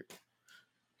disappeared.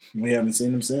 We haven't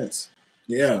seen him since.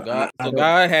 Yeah. So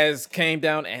God has came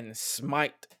down and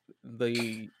smite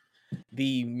the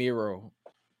Miro,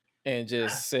 and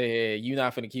just said, "You're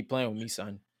not finna keep playing with me,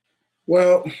 son."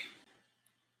 Well,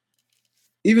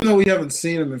 even though we haven't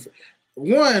seen him,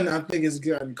 one, I think it's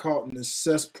gotten caught in this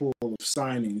cesspool of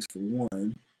signings for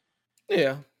one.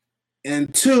 Yeah.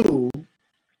 And two,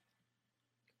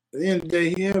 at the end of the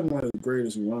day, he had one of the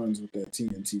greatest runs with that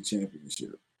TNT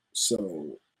championship.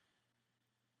 So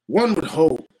one would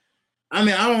hope. I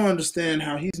mean, I don't understand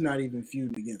how he's not even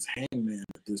feuding against Hangman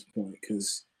at this point,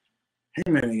 because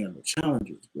Hangman ain't got no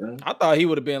challengers, bro. I thought he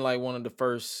would have been like one of the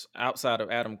first outside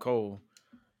of Adam Cole.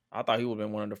 I thought he would have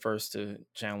been one of the first to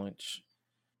challenge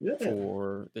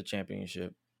for the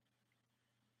championship.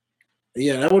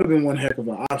 Yeah, that would have been one heck of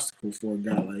an obstacle for a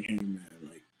guy like Hangman.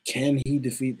 Like, can he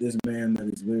defeat this man that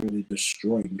is literally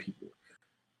destroying people?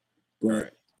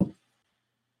 But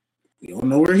we don't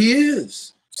know where he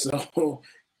is. So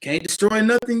can't destroy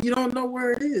nothing you don't know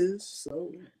where it is.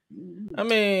 So I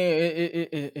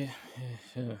mean,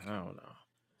 I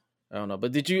don't know.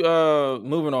 But did you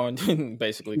moving on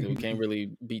basically, because we can't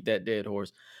really beat that dead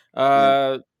horse.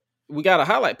 We got a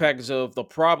highlight package of The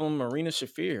Problem, Marina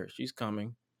Shafir. She's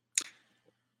coming.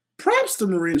 Props to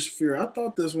Marina Shafir. I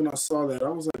thought this when I saw that. I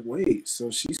was like, wait,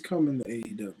 so she's coming to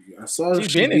AEW. I saw her.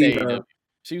 She's been in AEW.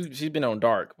 She's been on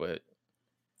Dark, but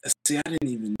see, I didn't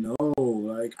even know.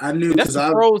 Like, I knew that's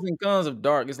the pros and cons of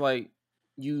Dark. It's like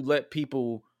you let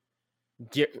people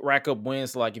rack up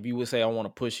wins. Like if you would say, I want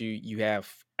to push you, you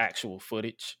have actual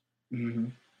footage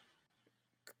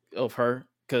of her,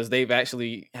 because they've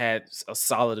actually had a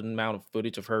solid amount of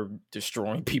footage of her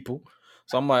destroying people.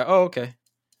 So I'm like, oh, okay.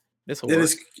 This will And work.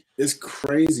 it's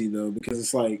crazy though, because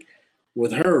it's like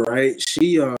with her, right?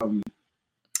 She I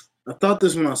thought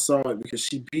this when I saw it because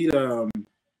she beat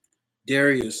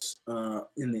Darius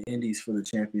in the Indies for the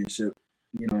championship,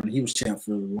 you know, and he was champ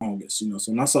for the longest, you know.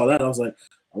 So when I saw that, I was like,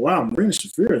 oh, wow, Marina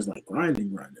Shafir is like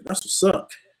grinding. That's what's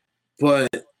up. But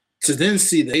to then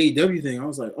see the AEW thing, I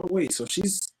was like, oh wait, so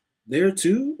she's there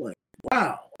too? Like,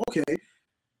 wow, okay.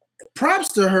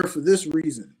 Props to her for this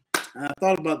reason. And I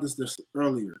thought about this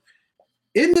earlier.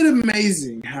 Isn't it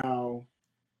amazing how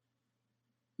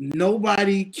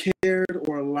nobody cared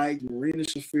or liked Marina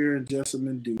Shafir and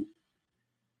Jessamine Duke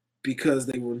because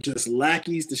they were just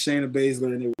lackeys to Shayna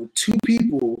Baszler, and they were two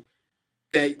people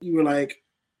that you were like,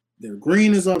 they're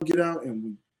green as all get out, and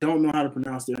we don't know how to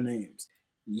pronounce their names.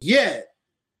 Yet,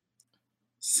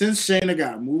 since Shayna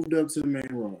got moved up to the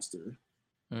main roster,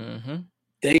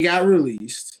 they got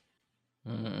released.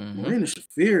 Marina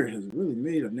Shafir has really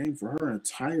made a name for her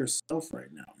entire self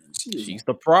right now. And she's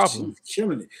the problem. She's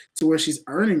killing it to where she's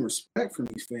earning respect from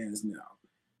these fans now.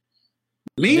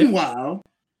 Meanwhile,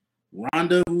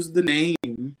 Ronda, who's the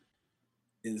name,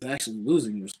 is actually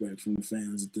losing respect from the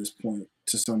fans at this point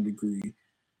to some degree.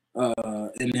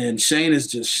 And then Shayna's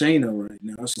just Shayna right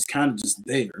now. She's kind of just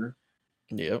there.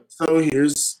 Yep. So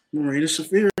here's Marina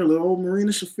Shafir, little old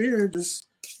Marina Shafir, just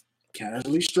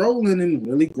casually strolling and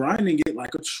really grinding it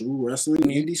like a true wrestling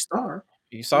indie star.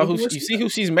 You saw who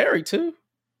she's married to.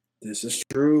 This is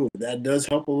true. That does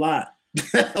help a lot.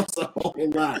 That helps a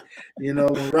whole lot. You know,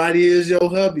 when Roddy is your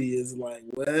hubby, is like,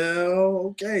 well,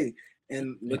 okay.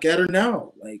 And look at her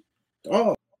now. Like,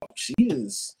 oh, she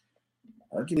is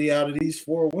arguably out of these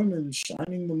four women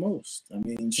shining the most. I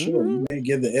mean, sure, you may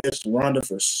give the edge to Ronda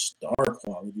for star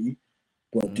quality,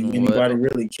 but do anybody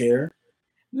really care?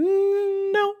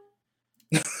 No.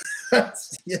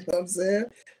 You know what I'm saying?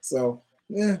 So,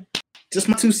 yeah, just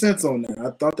my 2 cents on that.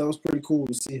 I thought that was pretty cool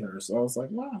to see her. So I was like,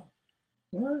 wow.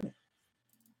 All right.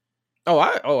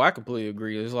 I completely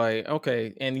agree. It's like,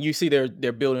 okay, and you see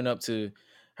they're building up to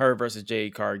her versus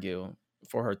Jade Cargill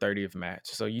for her 30th match.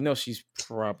 So you know she's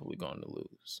probably going to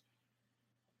lose.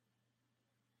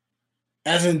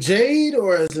 As in Jade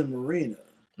or as in Marina?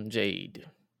 Jade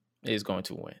is going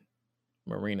to win.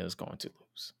 Marina is going to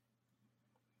lose.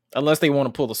 Unless they want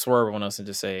to pull the swerve on us and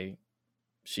just say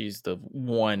she's the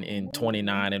 1 in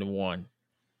 29-1.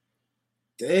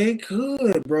 They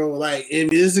could, bro. Like,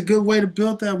 it is a good way to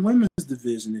build that women's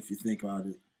division if you think about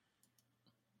it.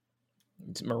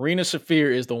 Marina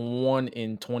Shafir is the 1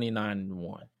 in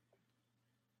 29-1.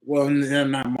 Well, they're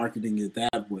not marketing it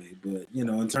that way, but you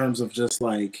know, in terms of just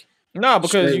like no,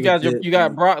 because you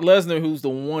got Brock Lesnar, who's the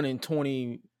 1 in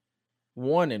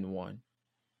 21-1.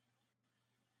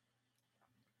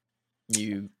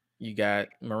 You got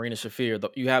Marina Shafir.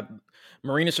 You have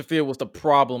Marina Shafir was the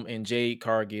problem in Jade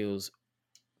Cargill's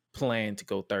plan to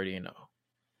go 30-0.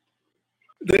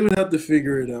 They would have to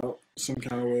figure it out some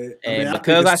kind of way. And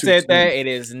because I said that, it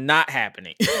is not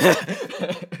happening.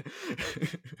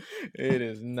 It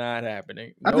is not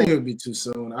happening. I think it would be too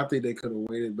soon. I think they could have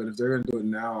waited, but if they're going to do it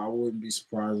now, I wouldn't be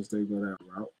surprised if they go that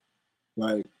route.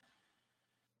 Like,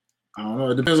 I don't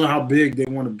know. It depends on how big they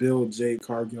want to build Jade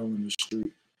Cargill in the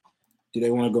street. Do they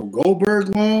want to go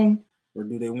Goldberg long, or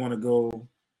do they want to go?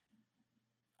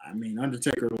 I mean,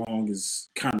 Undertaker long is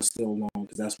kind of still long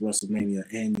because that's WrestleMania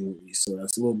annually, so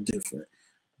that's a little different.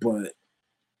 But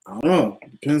I don't know.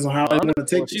 Depends on how they want to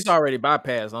take She's already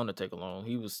bypassed Undertaker long.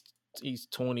 He's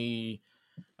 20.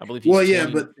 I believe he's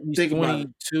 20, but he's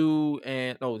 22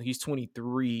 and he's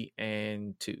 23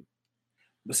 and 2.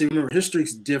 But see, remember, his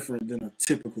streak's different than a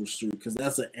typical streak because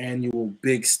that's an annual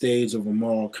big stage of a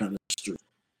mall kind of streak.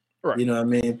 Right. You know what I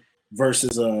mean?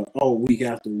 Versus a week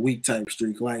after week type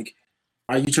streak. Like,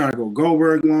 are you trying to go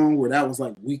Goldberg long where that was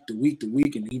like week to week to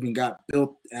week and even got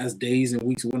built as days and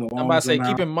weeks went along? I'm about to say,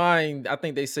 keep in mind, I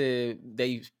think they said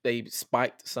they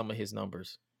spiked some of his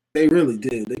numbers. They really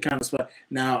did. They kind of spiked.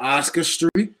 Now, Oscar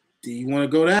streak, do you want to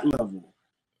go that level?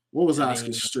 What was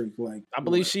Oscar's streak like? I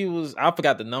believe she was, I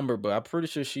forgot the number, but I'm pretty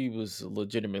sure she was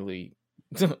legitimately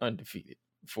undefeated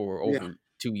for over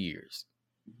 2 years.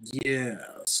 Yeah.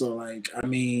 So, like, I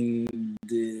mean,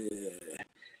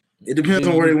 it depends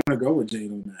on where they want to go with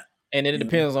Jade on that. And it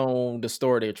depends on the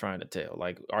story they're trying to tell.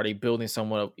 Like, are they building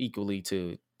someone up equally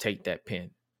to take that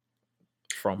pin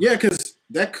from her? Yeah, because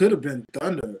that could have been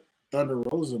Thunder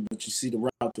Rosa, but you see the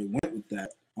route they went with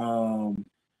that.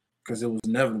 Because it was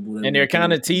inevitable. And they're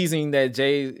kind of teasing that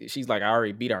Jay, she's like, I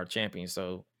already beat our champion,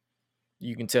 so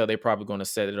you can tell they're probably going to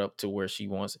set it up to where she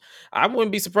wants. I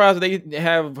wouldn't be surprised if they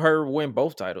have her win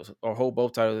both titles or hold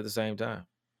both titles at the same time.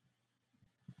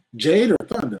 Jade or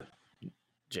Thunder?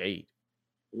 Jade.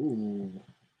 Ooh,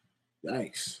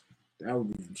 yikes! That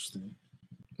would be interesting.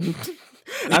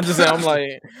 I'm just saying, I'm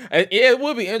like, it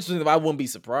would be interesting if I wouldn't be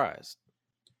surprised.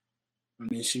 I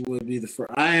mean, she would be the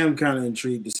first. I am kind of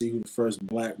intrigued to see who the first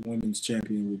Black women's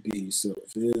champion would be. So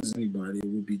if it is anybody, it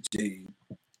would be Jade.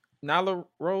 Nyla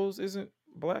Rose isn't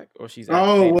Black, or she's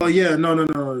Oh well, yeah, no,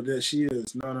 that she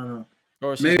is. No.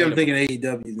 Or Maybe I'm thinking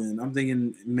AEW then. I'm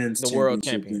thinking men's the world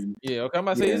championship. champion. Yeah, okay. I'm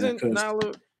about to say, isn't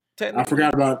Nyla technically? I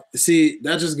forgot about. See,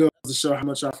 that just goes to show how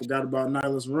much I forgot about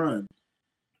Nyla's run.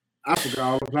 I forgot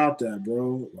all about that,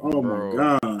 bro. Oh my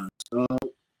god.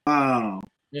 Wow.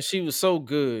 And she was so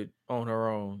good on her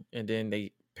own, and then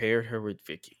they paired her with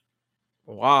Vicky.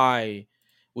 Why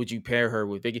would you pair her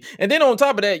with Vicky? And then on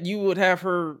top of that, you would have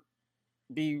her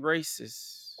be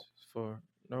racist for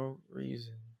no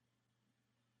reason.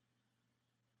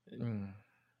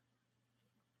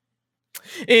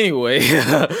 Anyway,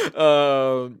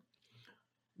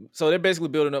 so they're basically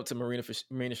building up to Marina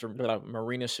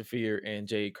Shafir and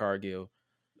Jade Cargill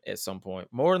at some point,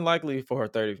 more than likely for her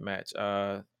 30th match.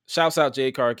 Shouts out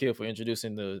Jade Cargill for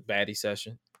introducing the baddie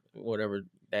session, whatever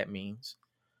that means.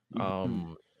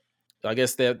 I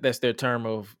guess that's their term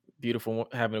of beautiful,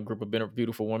 having a group of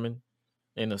beautiful women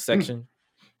in a section.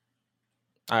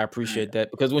 I appreciate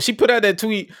that, because when she put out that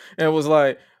tweet and was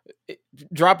like,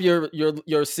 drop your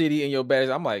city and your badge,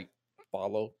 I'm like,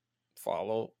 follow.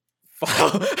 I'm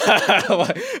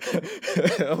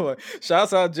like,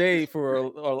 shouts out Jade for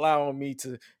allowing me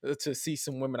to see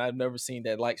some women I've never seen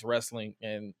that likes wrestling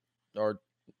and are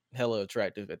hella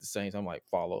attractive at the same time. I'm like,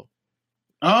 follow.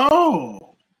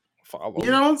 Oh, follow.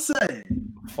 You don't say.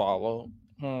 Follow.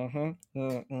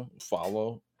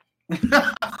 Follow.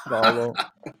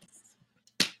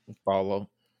 Follow.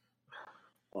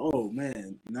 Oh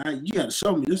man, now you gotta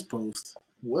show me this post.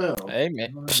 Well, hey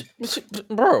man,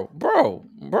 bro,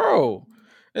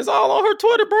 it's all on her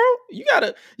Twitter, bro. You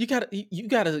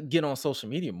gotta get on social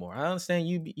media more. I understand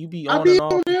you be on and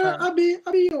off. I be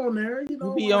on there. You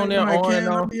know, you be on there on and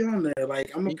off. I be on there.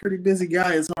 Like, I'm a pretty busy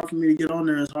guy. It's hard for me to get on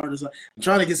there as hard as I'm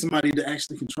trying to get somebody to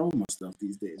actually control my stuff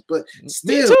these days. But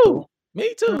still,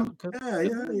 me too. Yeah.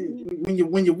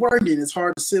 When you're working, it's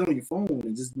hard to sit on your phone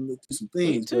and just do some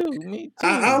things. Me too.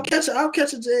 I'll catch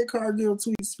a Jade Cargill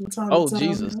tweet from time to time. Oh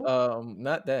Jesus,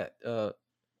 not that.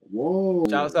 Whoa!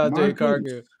 Shouts out Jade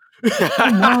Cargill.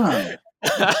 Oh my!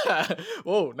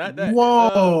 Whoa, not that.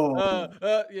 Whoa!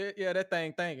 Yeah, that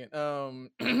thing thinking.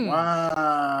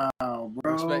 Wow,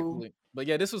 bro. Respectfully, but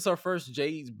yeah, this was her first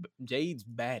Jade's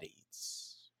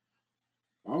baddies.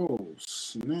 Oh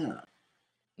snap!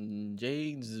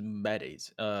 Jade's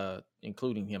baddies,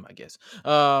 including him, I guess.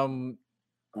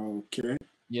 Okay.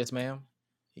 Yes, ma'am.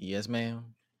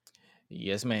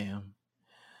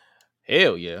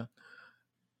 Hell yeah.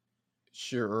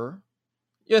 Sure.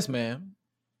 Yes, ma'am.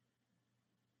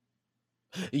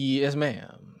 Yes,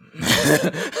 ma'am.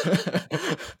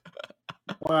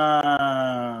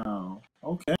 Wow.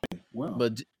 Okay.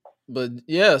 Well. But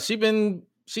yeah, she been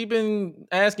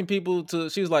asking people to.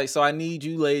 She was like, so I need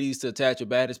you ladies to attach your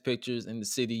baddest pictures in the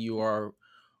city you are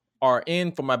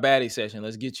in for my baddie session.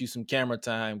 Let's get you some camera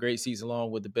time, great seats,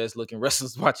 along with the best looking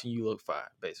wrestlers watching you look fine,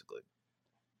 basically.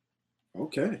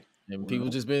 Okay. And people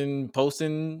just been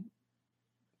posting.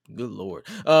 Good Lord.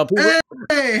 Hey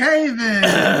then.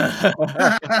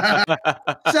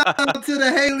 Shout out to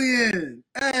the Alien.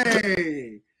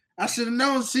 Hey. I should have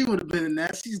known she would have been in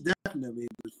that. She's definitely a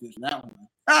good fit for that one.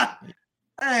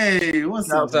 Hey,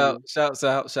 what's up? Shouts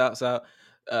out.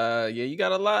 Yeah, you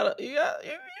got a lot of you got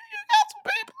some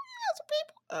people.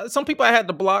 Some people I had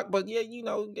to block, but yeah,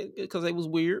 because they was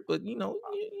weird. But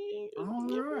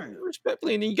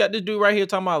respectfully, and then you got this dude right here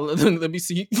talking about. Let me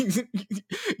see.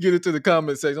 Get into the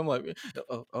comment section. I'm like,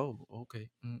 okay.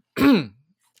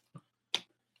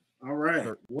 All right.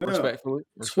 Well, respectfully.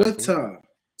 Twitter.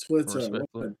 What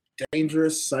a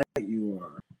dangerous site you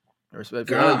are.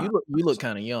 Respectfully. You look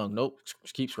kind of young. Nope.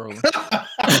 Keep scrolling.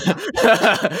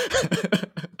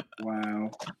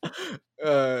 Wow.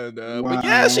 But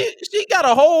yeah, she got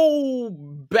a whole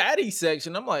baddie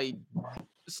section. I'm like,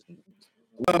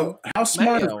 well, how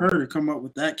smart of her to come up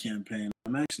with that campaign.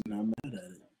 I'm actually not mad at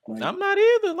it. Like, I'm not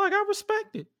either. Like, I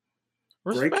respect it.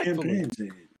 Great campaign,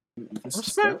 Jade.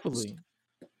 Respectfully.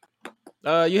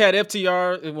 You had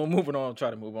FTR. Well, moving on. Try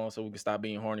to move on so we can stop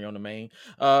being horny on the main.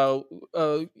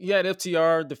 You had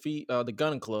FTR defeat the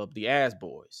Gunning Club, the Ass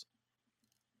Boys.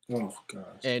 Oh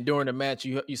gosh! And during the match,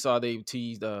 you saw they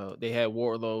teased. They had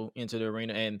Wardlow into the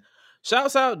arena, and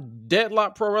shouts out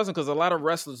Deadlock Pro Wrestling, because a lot of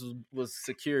wrestlers was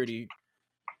security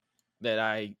that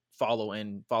I follow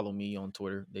me on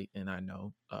Twitter. And I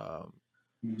know.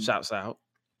 Shouts out.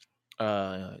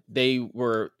 They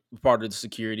were part of the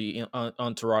security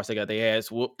entourage. They got their ass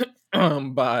whooped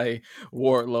by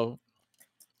Wardlow.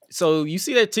 So you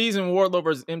see that teasing Wardlow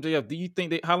versus MJF. Do you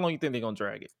think how long you think they're gonna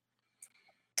drag it?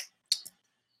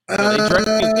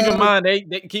 Keep in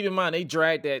mind they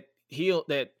dragged that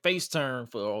face turn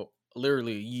for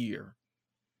literally a year.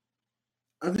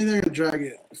 I think they're gonna drag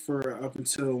it for up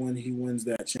until when he wins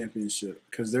that championship,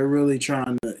 because they're really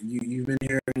trying to. You've been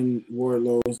hearing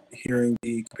Wardlow, hearing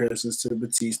the comparisons to the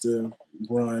Batista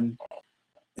run,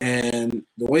 and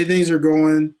the way things are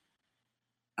going,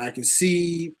 I can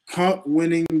see Punk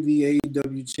winning the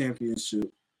AEW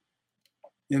championship,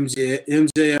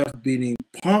 MJF beating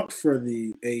Punk for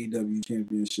the AEW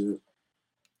championship,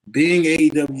 being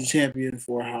AEW champion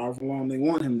for however long they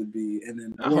want him to be, and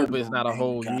then I hope it's not a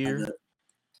whole year.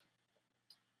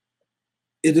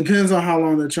 It depends on how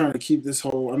long they're trying to keep this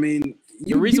whole. I mean,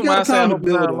 the reason why I say I hope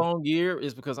it's not a long year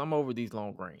is because I'm over these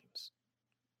long reigns.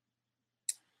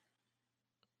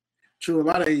 True, a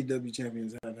lot of AEW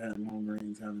champions have had long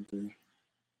reigns, haven't they?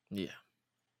 Yeah.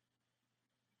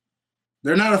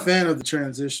 They're not a fan of the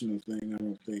transitional thing, I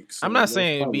don't think. So I'm not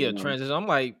saying it'd be a transition. I'm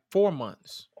like 4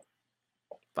 months,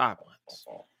 5 months,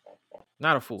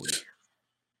 not a full year.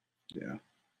 Yeah.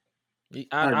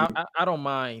 I don't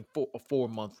mind a 4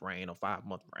 month reign or 5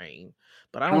 month reign,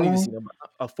 but I don't need to see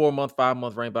a 4 month, 5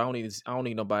 month reign. But I don't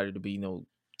need nobody to be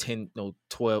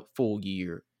 12 full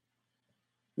year.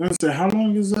 Let's say, how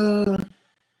long has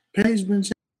Paige been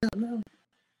champion now?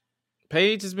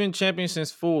 Paige has been champion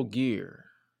since Full Gear,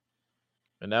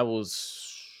 and that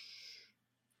was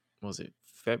it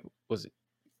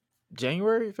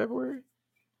January, February?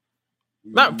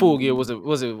 Not Full Gear. Was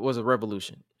it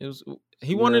Revolution?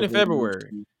 He won it in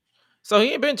February, so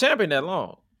he ain't been champion that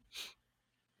long.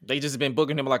 They just been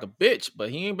booking him like a bitch, but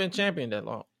he ain't been champion that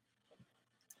long.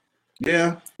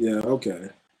 Yeah, okay.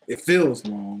 It feels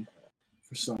long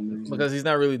for some reason because he's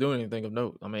not really doing anything of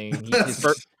note. I mean,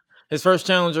 his first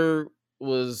challenger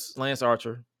was Lance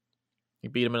Archer. He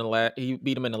beat him in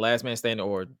the last man standing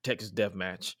or Texas Death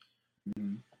Match.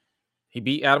 Mm-hmm. He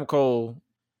beat Adam Cole.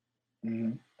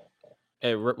 Mm-hmm.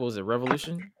 At what was it,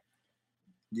 Revolution?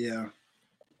 Yeah.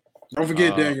 Don't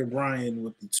forget Daniel Bryan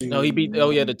with the two. No, he beat.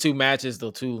 The 2 matches,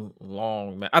 the 2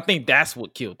 long. I think that's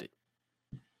what killed it.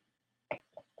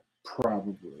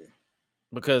 Probably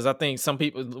because I think some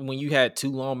people, when you had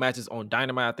 2 long matches on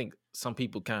Dynamite, I think some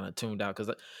people kind of tuned out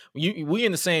because we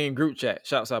in the same group chat.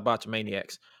 Shouts out Botcha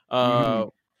Maniacs.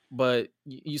 But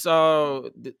you saw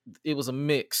it was a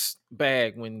mixed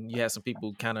bag when you had some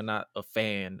people kind of not a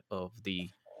fan of the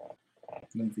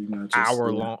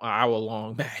hour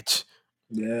long match.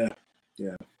 Yeah.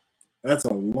 That's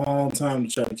a long time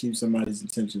to try to keep somebody's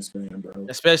attention span, bro.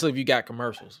 Especially if you got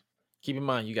commercials. Keep in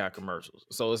mind you got commercials.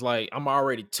 So it's like I'm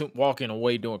already walking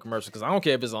away doing commercials because I don't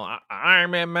care if it's an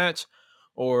Iron Man match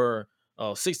or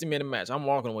a 60-minute match. I'm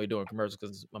walking away doing commercials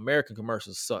because American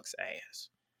commercials sucks ass.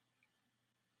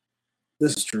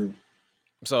 This is true.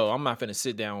 So I'm not finna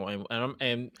sit down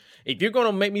and if you're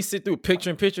gonna make me sit through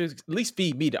picture-in-picture, at least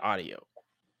feed me the audio.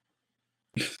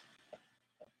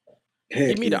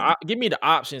 Give me the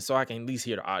option so I can at least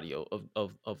hear the audio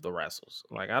of the wrestles.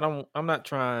 Like I'm not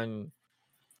trying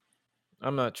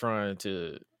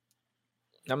to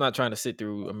sit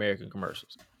through American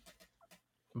commercials.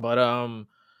 But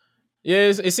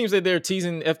it seems that they're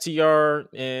teasing FTR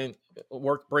and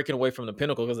breaking away from the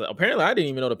Pinnacle because apparently I didn't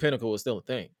even know the Pinnacle was still a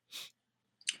thing.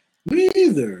 Me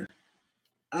either.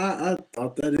 I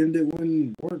thought that ended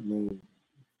when Wardlow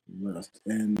left,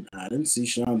 and I didn't see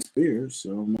Shawn Spears,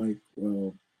 so I'm like,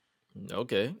 well,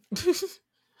 okay,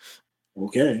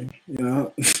 okay, you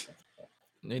know.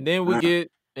 And then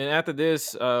after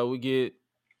this, we get,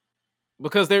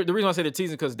 because the reason I say they're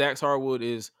teasing because Dax Harwood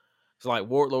is like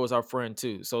Wardlow is our friend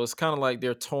too, so it's kind of like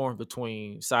they're torn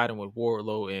between siding with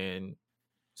Wardlow and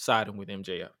siding with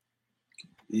MJF.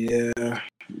 Yeah,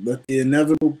 let the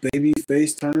inevitable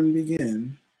babyface turn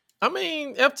begin. I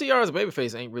mean, FTR as a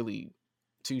babyface ain't really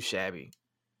too shabby.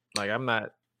 Like, I'm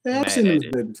not. Yeah, I've seen those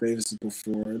babyfaces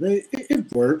before.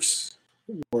 It works.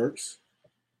 It works.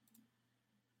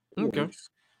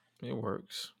 It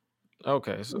works.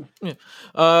 Okay, so yeah.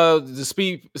 The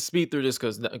speed through this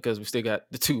because we still got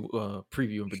the 2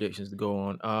 preview and predictions to go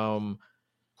on.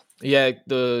 Yeah,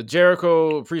 the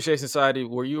Jericho Appreciation Society.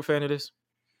 Were you a fan of this?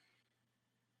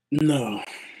 No,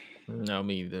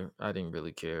 me either. I didn't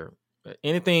really care.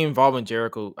 Anything involving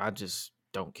Jericho, I just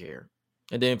don't care.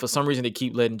 And then for some reason they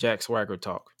keep letting Jack Swagger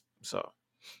talk. So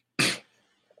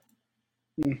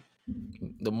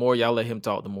the more y'all let him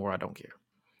talk, the more I don't care.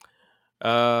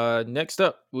 Next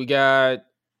up, we got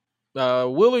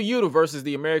Wheeler Yuta versus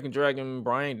the American Dragon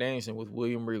Bryan Danielson with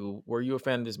William Regal. Were you a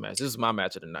fan of this match? This is my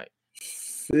match of the night.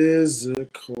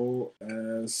 Physical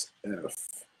as F.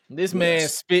 This man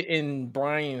spit in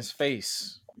Bryan's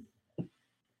face.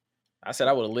 I said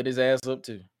I would have lit his ass up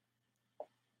too.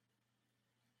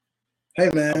 Hey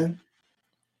man,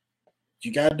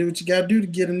 you gotta do what you gotta do to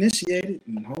get initiated.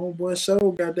 And Homeboy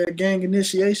Show got that gang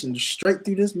initiation straight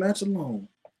through this match alone.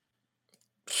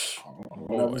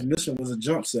 All that was missing was a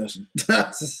jump session.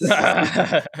 That's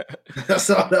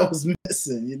all that was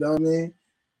missing. You know what I mean?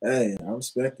 Hey, I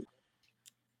respect it.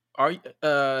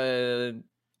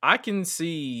 I can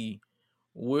see.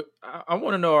 I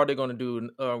want to know: are they going to do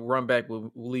a run back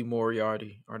with Lee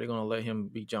Moriarty? Are they going to let him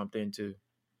be jumped into?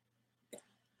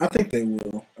 I think they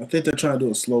will. I think they're trying to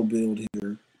do a slow build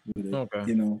here with it. Okay.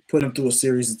 You know, put him through a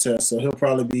series of tests. So he'll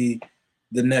probably be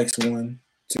the next one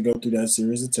to go through that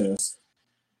series of tests.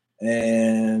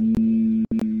 And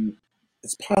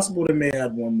it's possible they may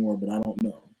add one more, but I don't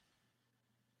know.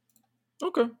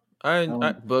 Okay.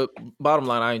 But bottom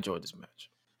line, I enjoyed this match,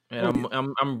 and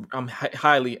I'm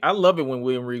highly. I love it when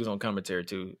William Regal's on commentary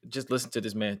too. Just listen to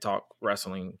this man talk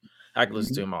wrestling. I could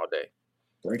listen to him all day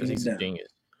because he's a genius.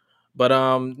 But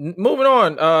moving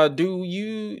on.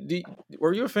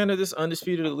 Were you a fan of this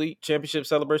Undisputed Elite Championship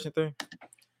celebration thing?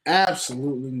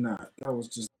 Absolutely not. That was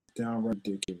just downright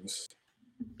ridiculous.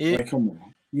 Like, come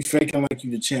on. You faking like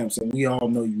you the champs, and we all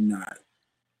know you not.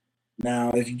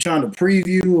 Now, if you're trying to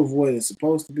preview of what it's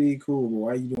supposed to be, cool. But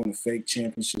why are you doing a fake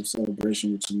championship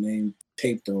celebration with your name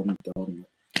taped on it, dog?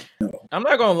 No. I'm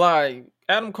not gonna lie.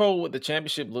 Adam Cole with the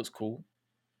championship looks cool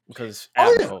because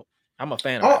Adam Cole. I'm a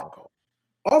fan of Adam Cole.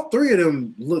 All three of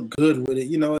them look good with it.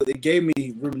 You know, it gave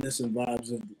me reminiscent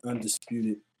vibes of the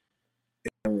Undisputed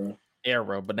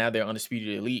era, but now they're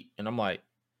Undisputed Elite, and I'm like,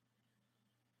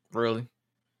 really?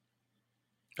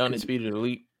 Undisputed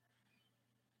Elite?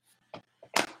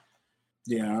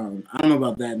 Yeah, I don't know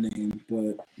about that name,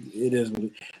 but it is what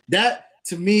it. That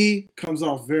to me comes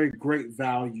off very great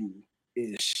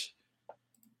value-ish.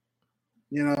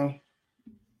 You know,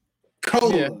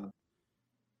 cola,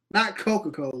 not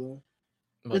Coca-Cola.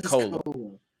 It's cola,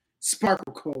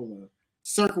 Sparkle Cola,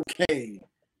 Circle K.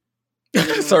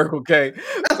 Circle K.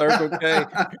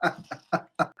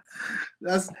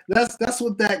 That's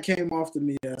what that came off to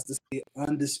me as, to see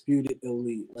Undisputed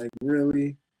Elite. Like,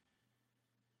 really.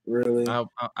 I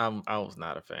was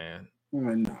not a fan. I'm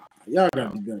like, nah, y'all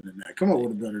gotta be better than that. Come up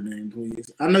with a better name,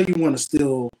 please. I know you want to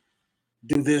still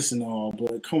do this and all,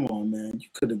 but come on, man. You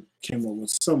could have came up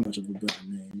with so much of a better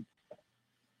name.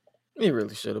 He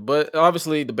really should have. But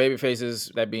obviously the baby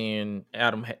faces, that being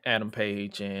Adam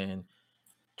Page and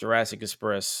Jurassic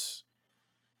Express,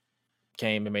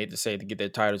 came and made the save to get their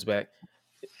titles back.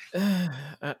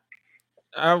 I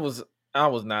was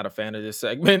not a fan of this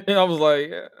segment. I was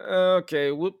like,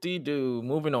 okay, whoop-de-doo.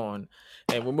 Moving on.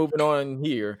 And we're moving on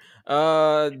here.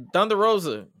 Thunder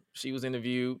Rosa, she was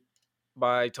interviewed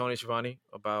by Toni Schiavone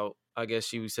about, I guess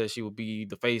she said she would be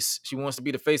the face. She wants to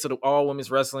be the face of the all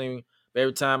women's wrestling. But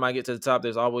every time I get to the top,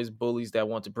 there's always bullies that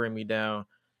want to bring me down.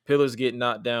 Pillars get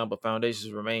knocked down, but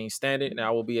foundations remain standing. And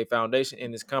I will be a foundation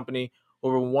in this company.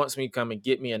 Whoever wants me, come and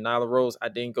get me. And Nyla Rose, I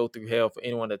didn't go through hell for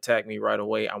anyone to attack me right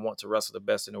away. I want to wrestle the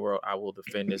best in the world. I will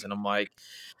defend this. And I'm like,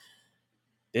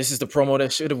 this is the promo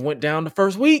that should have went down the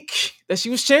first week that she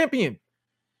was champion.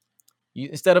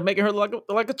 Instead of making her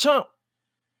like a chump.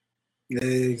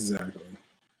 Exactly.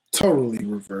 Totally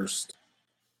reversed.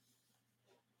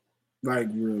 Like,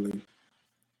 really.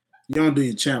 You don't do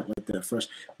your champ like that fresh.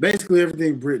 Basically,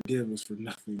 everything Britt did was for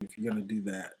nothing if you're going to do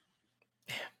that.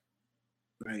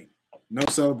 Like, no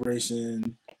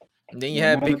celebration. And then you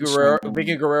had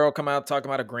Vicky Guerrero come out talking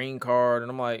about a green card,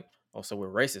 and I'm like, oh, so we're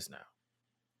racist now.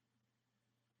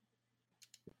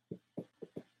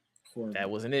 Horrible. That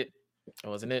wasn't it.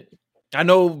 I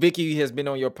know Vicky has been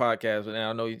on your podcast, and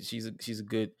I know she's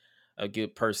a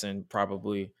good person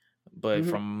probably, but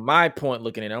from my point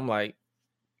looking at it, I'm like,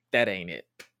 that ain't it.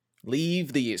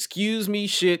 Leave the excuse me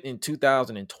shit in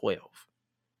 2012.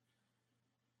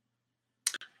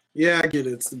 Yeah, I get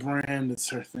it. It's the brand. It's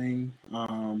her thing.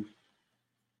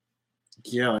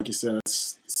 Yeah, like you said,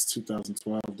 it's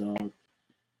 2012, dog.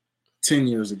 10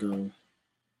 years ago.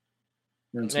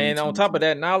 And on top of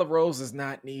that, Nyla Rose does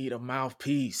not need a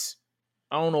mouthpiece.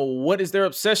 I don't know what is their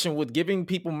obsession with giving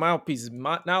people mouthpieces.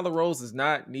 Nyla Rose does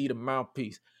not need a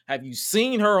mouthpiece. Have you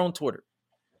seen her on Twitter?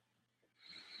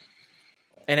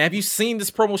 And have you seen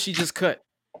this promo she just cut?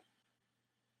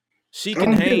 She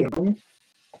can hang.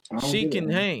 She can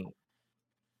hang.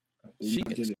 She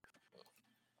can.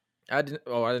 I did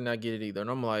not get it either. And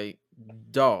I'm like,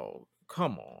 dog,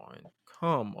 come on.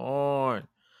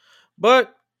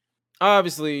 But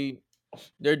obviously,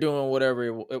 they're doing whatever.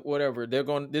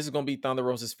 This is going to be Thunder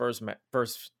Rosa's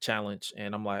first challenge,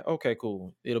 and I'm like, okay,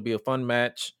 cool. It'll be a fun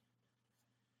match.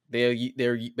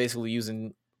 They're basically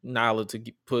using Nyla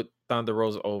to put Thunder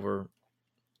Rosa over.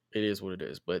 It is what it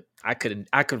is. But I could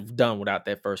have done without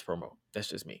that first promo. That's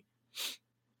just me.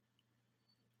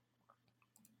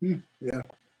 Yeah.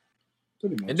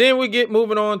 Pretty much. And then we get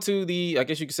moving on to the, I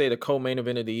guess you could say, the co-main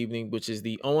event of the evening, which is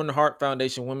the Owen Hart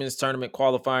Foundation Women's Tournament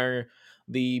qualifier.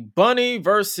 The Bunny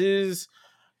versus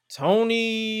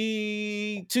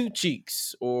Toni Two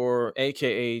Cheeks, or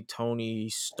AKA Toni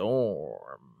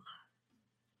Storm.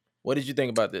 What did you think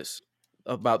about this?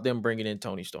 About them bringing in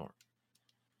Toni Storm?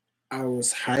 I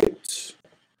was hyped,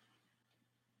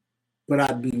 but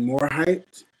I'd be more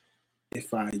hyped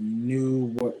if I knew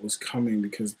what was coming,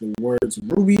 because the words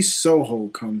Ruby Soho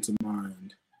come to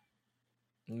mind.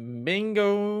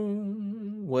 Bingo.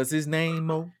 What's his name,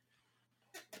 Mo?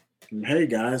 Hey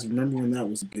guys, remember when that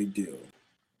was a big deal?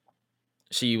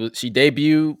 She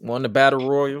debuted, won the Battle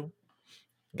Royal,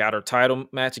 got her title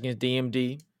match against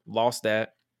DMD, lost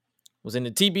that. Was in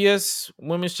the TBS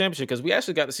Women's Championship, because we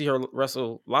actually got to see her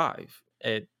wrestle live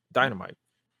at Dynamite.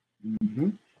 Mm-hmm.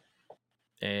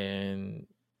 And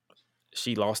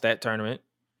she lost that tournament.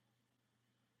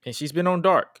 And she's been on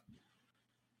Dark.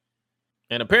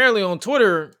 And apparently on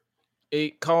Twitter,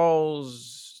 it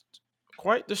caused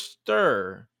quite the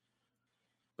stir,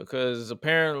 because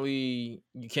apparently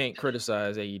you can't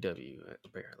criticize AEW,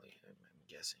 apparently, I'm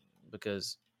guessing.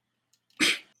 Because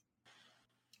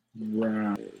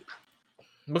Right.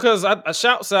 Because I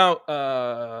shouts out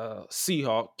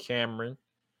Seahawk Cameron.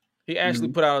 He actually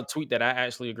put out a tweet that I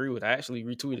actually agree with. I actually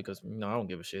retweeted because I don't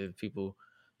give a shit if people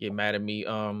get mad at me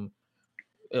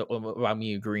about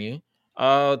me agreeing.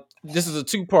 This is a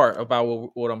 2-part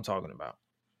about what I'm talking about.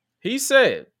 He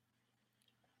said,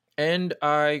 and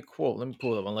I quote, let me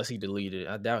pull it up, unless he deleted it.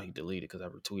 I doubt he deleted it because I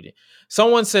retweeted.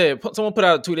 Someone put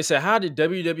out a tweet that said, how did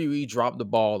WWE drop the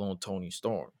ball on Toni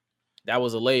Storm? That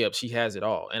was a layup. She has it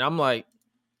all. And I'm like,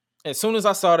 as soon as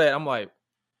I saw that, I'm like,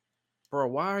 bro,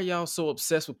 why are y'all so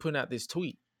obsessed with putting out this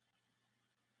tweet?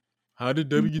 How did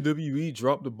WWE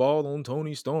drop the ball on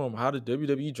Toni Storm? How did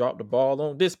WWE drop the ball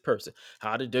on this person?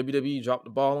 How did WWE drop the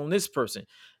ball on this person?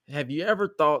 Have you ever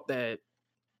thought that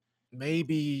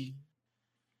maybe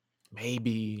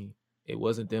it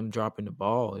wasn't them dropping the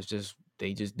ball? It's just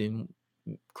they just didn't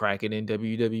crack it in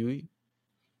WWE.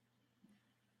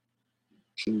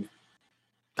 True.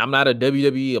 I'm not a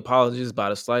WWE apologist by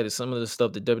the slightest. Some of the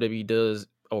stuff that WWE does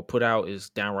or put out is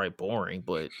downright boring,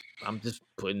 but I'm just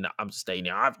stating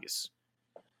the obvious.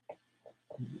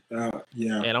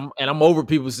 Yeah. And I'm over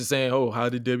people just saying, "Oh, how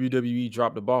did WWE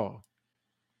drop the ball?"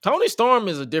 Toni Storm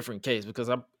is a different case, because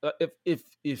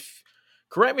if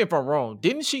correct me if I'm wrong,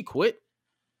 didn't she quit?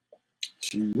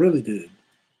 She really did.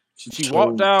 She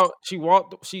walked out. She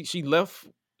left.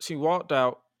 She walked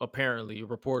out, apparently,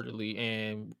 reportedly,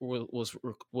 and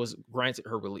was granted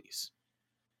her release.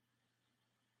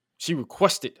 She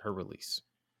requested her release.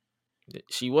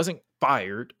 She wasn't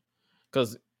fired,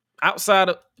 because outside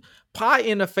of pie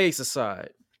in the face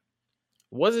aside,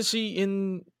 wasn't she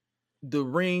in the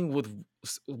ring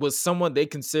with someone they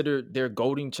considered their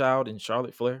golden child in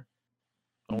Charlotte Flair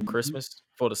on Christmas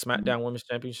for the SmackDown Women's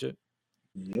Championship?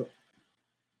 Yep.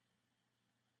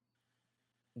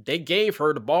 They gave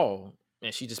her the ball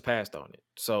and she just passed on it.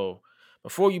 So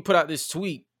before you put out this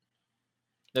tweet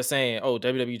that's saying, "Oh,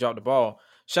 WWE dropped the ball,"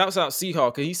 shouts out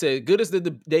Seahawk, because he said, "Good as the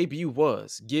debut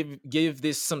was, give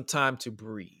this some time to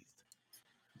breathe."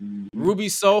 Ruby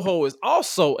Soho is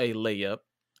also a layup,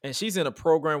 and she's in a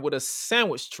program with a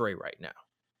sandwich tray right now,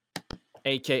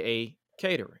 aka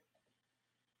catering.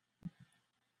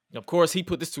 Of course, he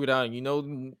put this tweet out,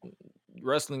 and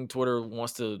wrestling Twitter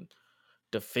wants to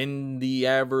defend the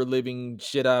ever-living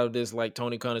shit out of this, like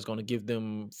Tony Khan is going to give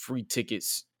them free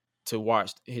tickets to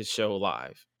watch his show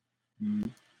live.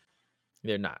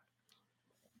 They're not.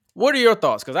 What are your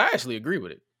thoughts? Because I actually agree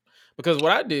with it. Because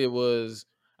what I did was,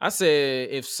 I said,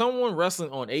 if someone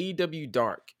wrestling on AEW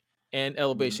Dark and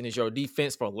Elevation is your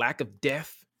defense for lack of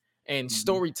depth and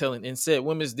storytelling in said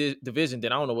women's division,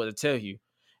 then I don't know what to tell you.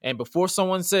 And before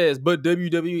someone says, but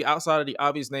WWE, outside of the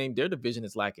obvious name, their division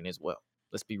is lacking as well.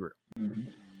 Let's be real.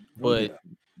 But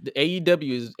the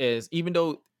AEW is, even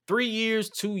though 3 years,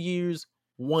 2 years,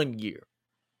 1 year,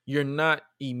 you're not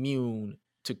immune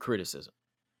to criticism.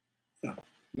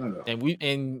 No. And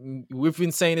we've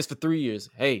been saying this for 3 years.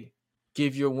 Hey,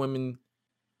 give your women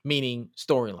meaning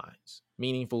storylines,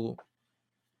 meaningful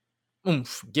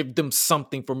oomph. Give them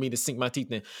something for me to sink my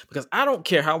teeth in. Because I don't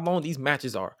care how long these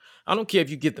matches are. I don't care if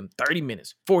you give them 30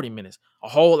 minutes, 40 minutes, a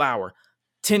whole hour,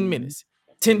 10 minutes,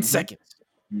 10 seconds.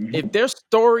 If their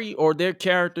story or their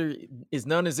character is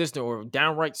non-existent or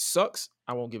downright sucks,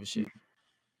 I won't give a shit.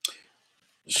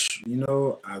 You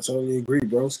know, I totally agree,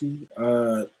 broski.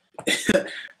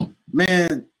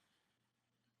 Man,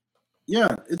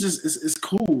 yeah, it's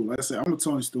cool. Like I said, I'm a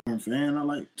Toni Storm fan. I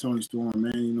like Toni Storm,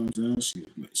 man. You know what I'm saying?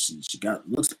 She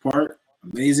looks the part,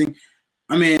 amazing.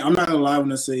 I mean, I'm not gonna lie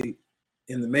when I say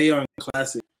in the Mae Young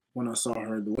Classic when I saw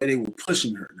her, the way they were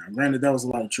pushing her. Now, granted, that was a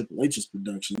lot of Triple H's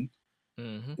production,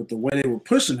 but the way they were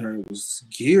pushing her was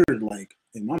geared like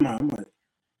in my mind. I'm like,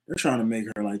 they're trying to make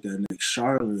her like that next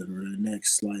Charlotte or the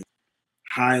next like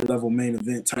high level main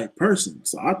event type person.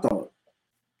 So I thought,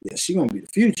 yeah, she's gonna be the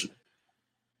future.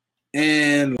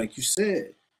 And like you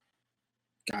said,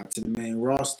 got to the main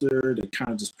roster. They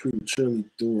kind of just prematurely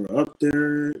threw her up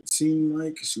there, it seemed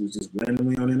like. She was just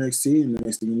randomly on NXT. And the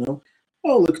next thing you know,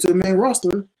 oh, look to the main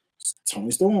roster. It's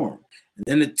Toni Storm. And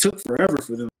then it took forever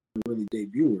for them to really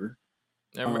debut her.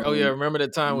 Remember the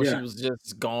time when she was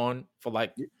just gone for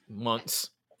like months?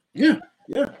 Yeah.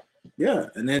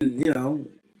 And then, you know,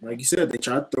 like you said, they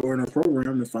tried to throw her in a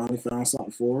program and finally found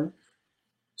something for her.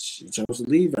 She chose to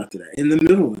leave after that, in the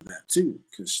middle of that, too,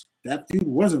 because that feud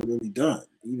wasn't really done,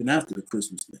 even after the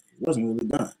Christmas thing. It wasn't really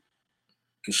done.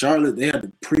 Because Charlotte, they had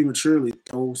to prematurely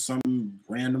throw some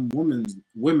random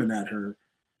women at her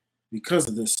because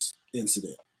of this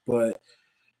incident. But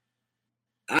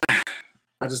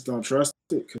I just don't trust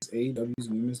it because AEW's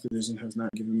women's division has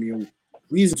not given me a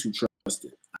reason to trust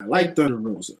it. I like Thunder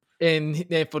Rosa. And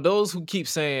for those who keep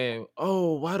saying,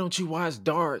 oh, why don't you watch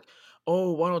Dark?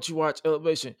 Oh, why don't you watch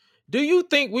Elevation? Do you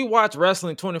think we watch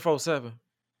wrestling 24/7?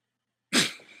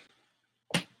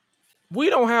 We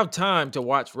don't have time to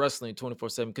watch wrestling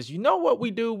 24/7 because you know what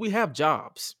we do? We have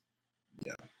jobs.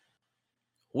 Yeah.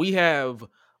 We have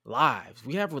lives.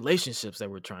 We have relationships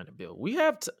that we're trying to build. We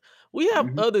have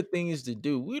other things to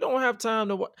do. We don't have time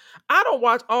to watch. I don't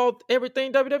watch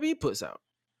everything WWE puts out.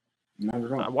 Not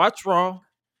at all. I watch Raw.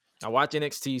 I watch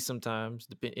NXT sometimes,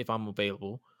 if I'm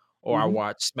available, or I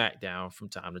watch SmackDown from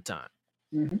time to time.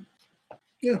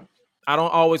 Yeah. I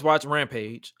don't always watch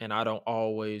Rampage, and I don't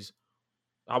always.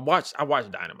 I watch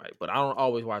Dynamite, but I don't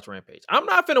always watch Rampage. I'm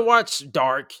not finna watch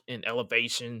Dark and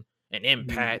Elevation and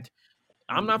Impact.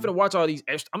 I'm not finna watch all these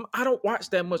extra. I don't watch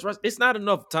that much wrestling. It's not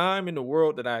enough time in the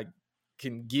world that I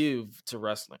can give to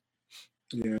wrestling.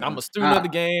 Yeah. I'm a student of the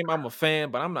game. I'm a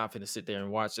fan, but I'm not finna sit there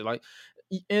and watch it. Like,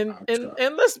 and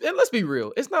let's be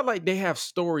real. It's not like they have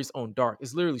stories on Dark.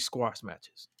 It's literally squash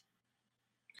matches.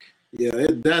 Yeah,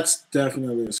 that's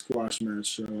definitely a squash match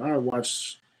show. I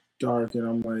watch Dark and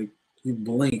I'm like, you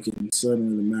blink and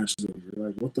suddenly the match is over.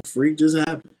 Like, what the freak just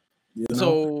happened? You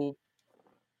know?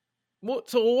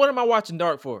 So what am I watching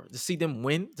Dark for? To see them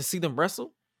win? To see them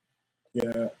wrestle?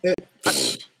 Yeah.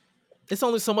 It's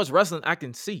only so much wrestling I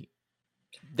can see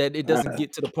that it doesn't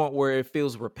get to the point where it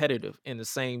feels repetitive in the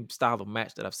same style of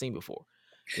match that I've seen before.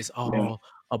 It's all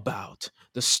about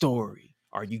the story.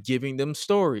 Are you giving them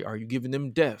story? Are you giving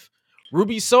them depth?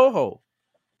 Ruby Soho,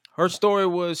 her story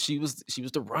was she was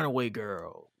the runaway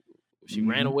girl. She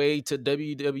ran away to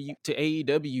WWE to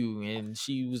AEW, and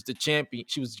she was the champion.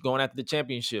 She was going after the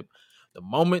championship. The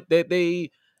moment that the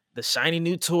shiny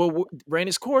new toy ran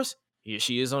its course, here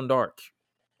she is on Dark.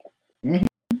 I'm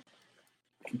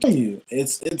telling you,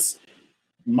 it's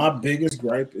my biggest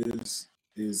gripe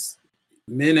is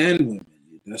men and women.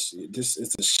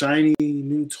 It's a shiny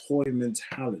new toy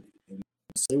mentality. And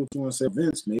say what you want to say,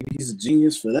 Vince. Maybe he's a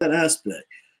genius for that aspect.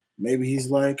 Maybe he's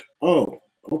like, oh,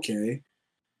 okay,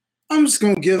 I'm just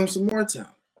gonna give him some more time.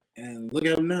 And look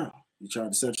at him now. You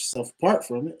tried to set yourself apart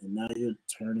from it, and now you're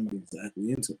turning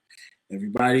exactly into it.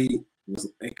 Everybody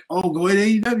was like, oh, go to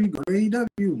AEW, go to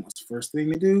AEW. What's the first thing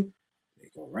they do? They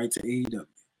go right to AEW.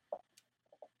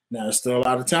 Now, there's still a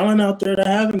lot of talent out there that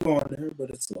haven't gone there, but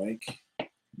it's like,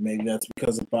 maybe that's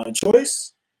because of by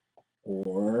choice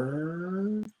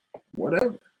or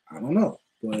whatever. I don't know.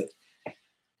 But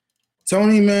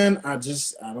Toni, man, I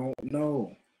don't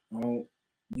know.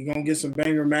 You're going to get some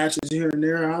banger matches here and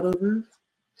there out of her,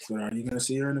 but are you going to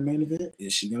see her in the main event?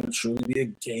 Is she going to truly be a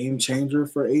game changer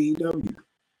for AEW?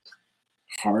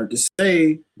 Hard to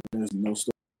say. There's no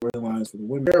storylines for the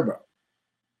women to care about.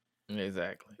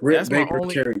 Exactly. Britt Baker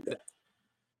carried that.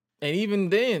 And even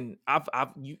then,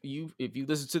 if you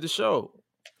listen to the show,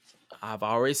 I've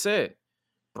already said,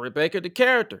 Britt Baker, the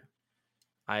character,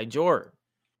 I enjoy her.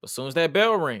 But as soon as that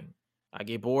bell ring, I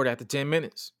get bored after 10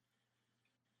 minutes.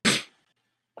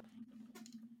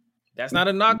 That's not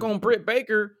a knock on Britt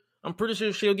Baker, I'm pretty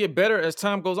sure she'll get better as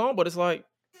time goes on, but it's like,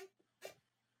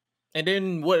 and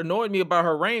then what annoyed me about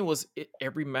her reign was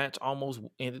every match almost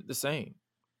ended the same.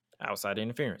 Outside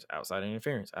interference, outside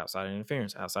interference, outside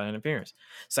interference, outside interference.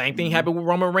 Same thing happened with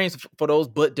Roman Reigns for those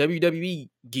but WWE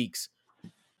geeks.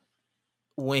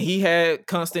 When he had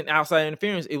constant outside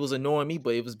interference, it was annoying me,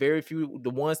 but it was very few. The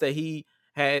ones that he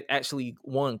had actually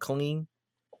won clean,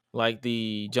 like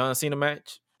the John Cena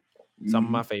match, some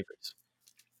of my favorites.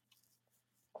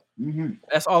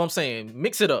 That's all I'm saying.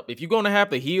 Mix it up. If you're gonna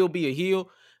have the heel be a heel,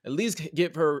 at least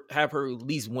have her at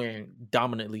least wearing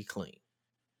dominantly clean.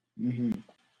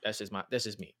 That's just me.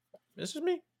 This is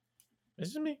me.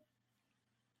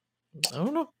 I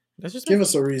don't know. That's just Give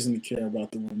us a reason to care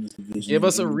about the women's division. Give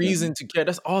us a reason to care.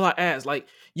 That's all I ask. Like,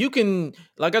 you can,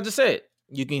 like I just said,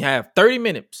 you can have 30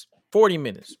 minutes, 40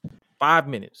 minutes, 5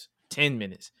 minutes, 10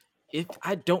 minutes. If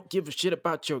I don't give a shit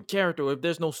about your character, or if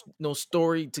there's no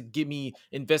story to get me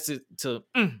invested to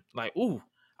like, ooh,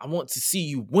 I want to see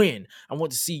you win. I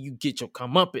want to see you get your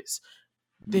comeuppance.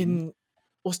 Then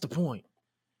what's the point?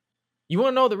 You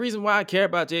want to know the reason why I care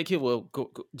about Jade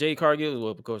Cargill?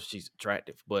 Well, because she's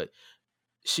attractive, but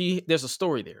there's a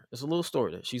story there. There's a little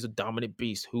story there. She's a dominant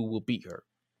beast who will beat her.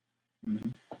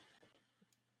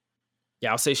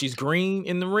 Yeah, I'll say she's green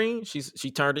in the ring. She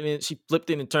turned it in. She flipped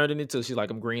it and turned it into. She's like,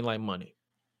 I'm green like money.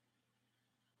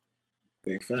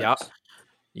 Big facts.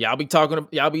 Y'all be talking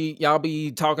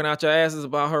out your asses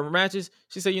about her matches.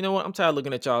 She said, you know what? I'm tired of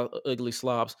looking at y'all ugly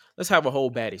slobs. Let's have a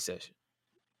whole baddie session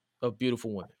of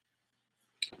beautiful women.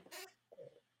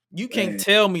 You can't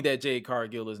tell me that Jade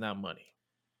Cargill is not money.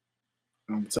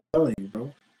 I'm telling you,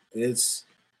 bro. It's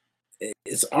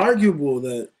arguable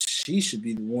that she should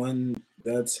be the one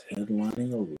that's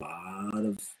headlining a lot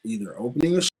of either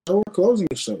opening a show or closing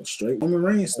a show, straight Roman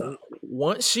Reigns style.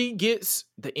 Once she gets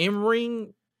the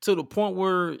in-ring to the point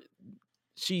where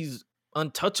she's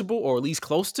untouchable, or at least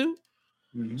close to,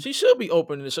 she should be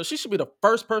opening the show. She should be the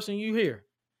first person you hear.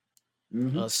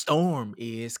 A storm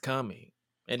is coming.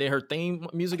 And then her theme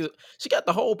music, she got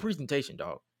the whole presentation,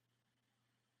 dog.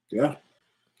 Yeah.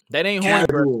 That ain't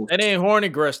horny. That ain't horny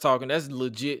Gresh talking. That's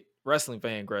legit wrestling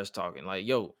fan Gresh talking. Like,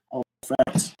 yo. Oh,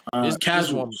 facts.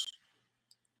 Casuals.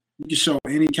 You can show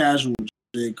any casual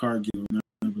Jade Cargill and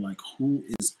they'll be like, who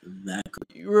is that girl?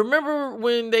 You remember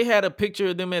when they had a picture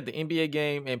of them at the NBA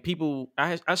game and people,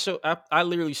 I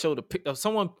literally showed a pic of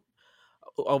someone,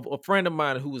 a friend of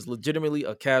mine who was legitimately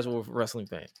a casual wrestling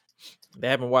fan. They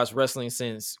haven't watched wrestling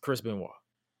since Chris Benoit.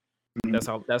 That's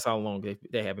how long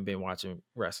they haven't been watching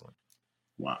wrestling.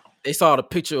 Wow. They saw the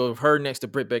picture of her next to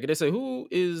Britt Baker. They said, who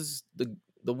is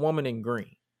the woman in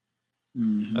green?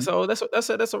 I said, oh,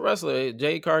 that's a wrestler,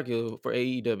 Jade Cargill for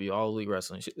AEW, All Elite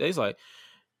Wrestling. They's like,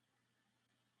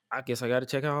 I guess I got to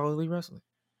check out All Elite Wrestling.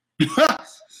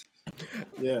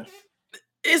 Yeah.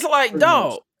 It's like,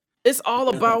 dog, it's all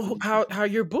about how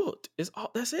you're booked.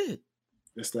 That's it.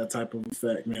 It's that type of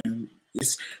effect, man.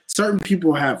 It's certain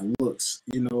people have looks.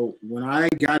 You know, when I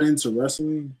got into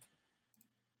wrestling,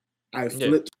 I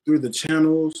flipped through the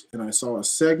channels and I saw a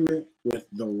segment with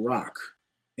The Rock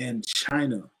and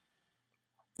China.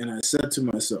 And I said to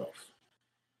myself,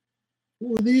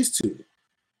 who are these two?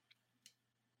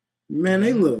 Man,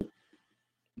 they look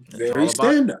very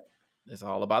stand-up. It's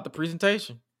all about the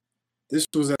presentation. This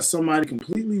was as somebody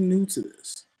completely new to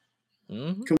this.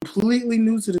 Completely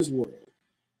new to this world.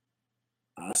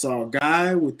 I saw a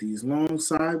guy with these long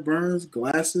sideburns,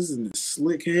 glasses, and this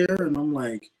slick hair, and I'm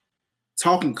like,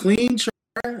 talking clean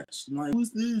trash. I'm like,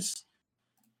 who's this?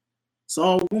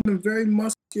 Saw a woman very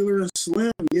muscular and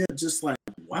slim. Yeah, just like,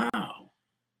 wow,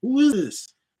 who is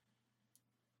this?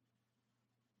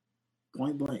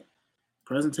 Point blank.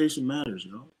 Presentation matters,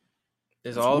 yo.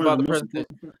 It's all about the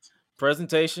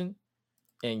presentation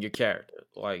and your character.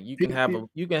 Like, you can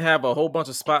have a whole bunch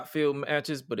of spot field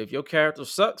matches, but if your character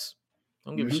sucks,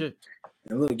 don't give a shit.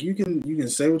 And look, you can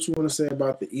say what you want to say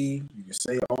about the E. You can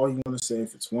say all you want to say.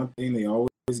 If it's one thing they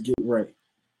always get right,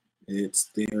 it's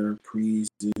their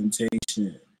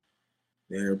presentation,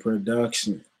 their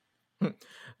production.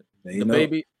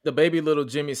 The baby little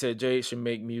Jimmy said Jade should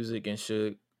make music and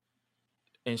should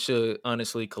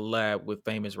honestly collab with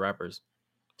famous rappers.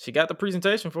 She got the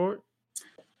presentation for it.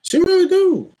 She really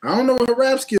do. I don't know what her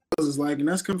rap skills is like, and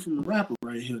that's coming from a rapper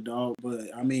right here, dog. But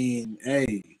I mean,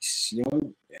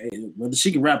 whether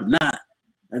she can rap or not,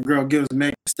 that girl gives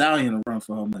Megan Thee Stallion a run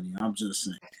for her money. I'm just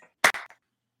saying.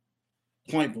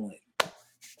 Point blank.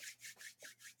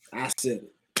 I said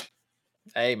it.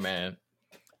 Hey, man.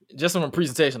 Just on the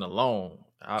presentation alone.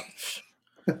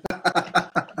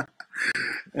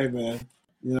 Hey, man.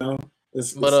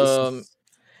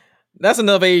 That's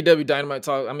enough AEW Dynamite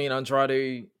talk. I mean,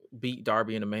 Andrade beat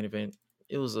Darby in the main event.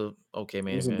 It was a okay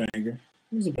main event. It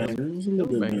was a banger. It was a little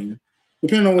bit banger. banger.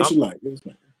 Depending on what you like. It was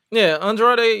banger. Yeah,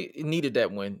 Andrade needed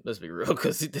that win. Let's be real,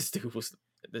 because this dude.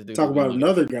 Talk about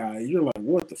another guy. You're like,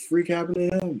 what the freak happened to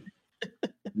him?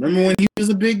 Remember when he was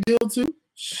a big deal too?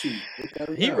 Shoot,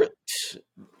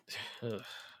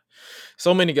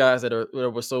 so many guys that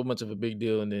were so much of a big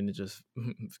deal, and then it just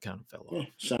kind of fell off.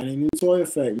 Shiny new toy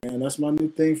effect, man. That's my new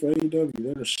thing for AEW.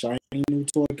 They're a shiny new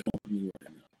toy company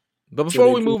right now. But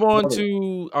before we move on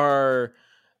to our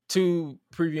 2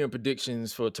 preview and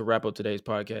predictions to wrap up today's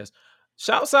podcast,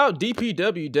 shouts out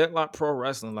DPW, Deadlock Pro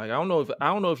Wrestling. Like I don't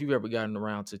know if you've ever gotten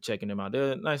around to checking them out.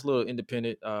 They're a nice little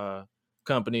independent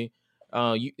company.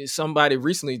 Somebody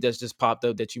recently that's just popped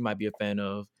up that you might be a fan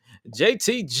of.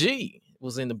 JTG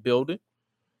was in the building.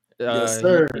 Yes,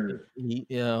 sir.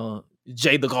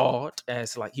 Jay the God,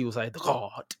 as like he was like the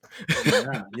God.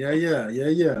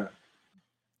 Yeah.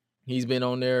 He's been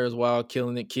on there as well,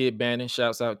 killing it. Kid Bannon,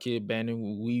 shouts out Kid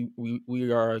Bannon.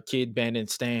 We are a Kid Bannon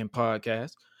Stan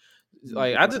podcast.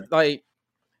 Like I just like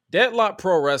Deadlock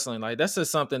Pro Wrestling. Like that's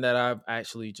just something that I've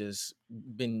actually just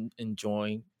been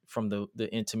enjoying from the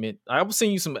intimate. I'm gonna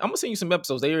send you some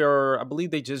episodes. I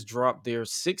believe they just dropped their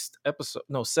 7th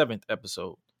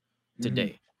episode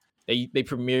today. They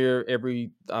premiere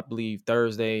every, I believe,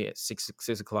 Thursday at 6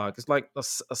 o'clock. It's like a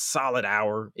solid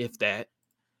hour, if that,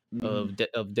 of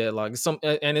Deadlock.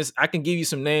 I can give you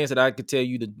some names that I could tell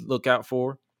you to look out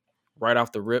for right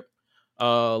off the rip.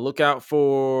 Look out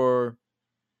for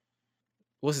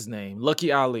what's his name?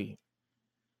 Lucky Ali.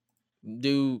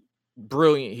 Dude,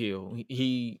 brilliant heel.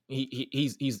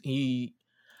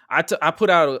 I put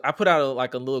out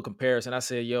like a little comparison. I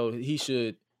said, yo,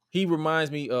 he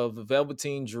reminds me of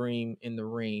Velveteen Dream in the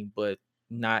ring, but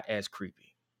not as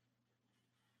creepy.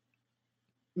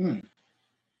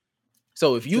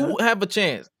 So if you have a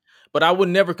chance, but I would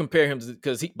never compare him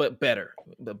because but better.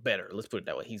 Let's put it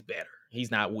that way. He's better. He's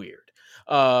not weird.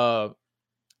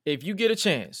 If you get a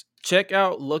chance, check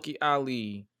out Lucky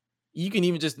Ali. You can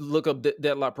even just look up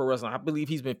Deadlock Pro Wrestling. I believe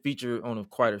he's been featured on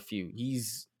quite a few.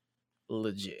 He's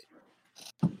legit.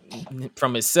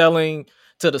 From his selling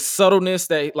to the subtleness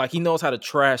that like he knows how to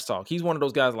trash talk. He's one of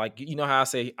those guys like, you know how I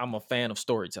say I'm a fan of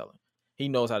storytelling. He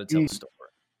knows how to tell a story.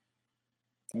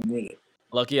 I'm with it.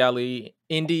 Lucky Ali,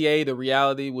 NDA, The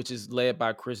Reality, which is led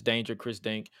by Chris Dink.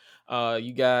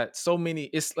 You got so many.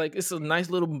 It's a nice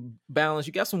little balance.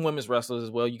 You got some women's wrestlers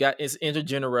as well. It's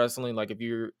intergender wrestling. Like if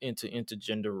you're into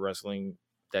intergender wrestling,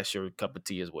 that's your cup of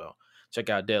tea as well. Check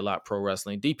out Deadlock Pro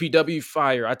Wrestling. DPW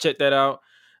Fire. I checked that out.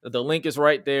 The link is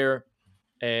right there,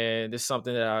 and it's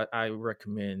something that I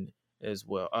recommend as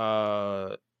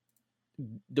well.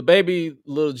 The baby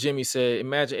little Jimmy said,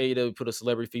 imagine AEW put a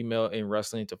celebrity female in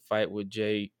wrestling to fight with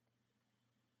Jade.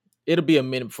 It'll be a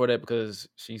minute before that because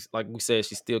she's, like we said,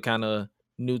 she's still kind of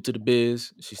new to the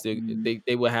biz. She's still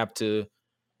they will have to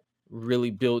really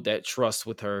build that trust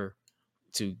with her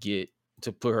to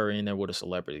put her in there with a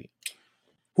celebrity.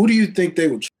 Who do you think they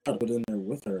would try to put in there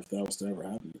with her if that was to ever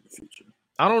happen in the future?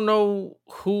 I don't know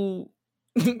who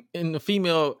in the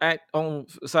female act on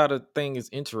side of thing is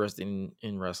interested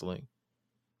in wrestling.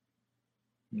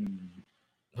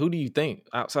 Who do you think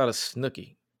outside of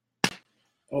Snooki?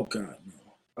 Oh God,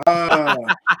 no.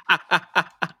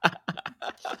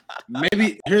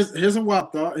 Maybe here's a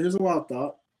wild thought.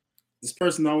 This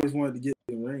person always wanted to get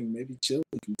in the ring. Maybe Chili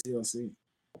from TLC.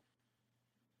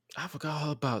 I forgot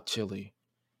all about Chili.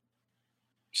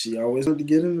 She always wanted to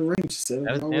get in the ring. She said,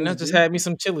 and I just had me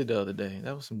some chili the other day.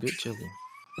 That was some good chili.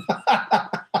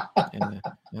 That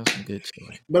was some good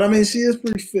chili. But I mean, she is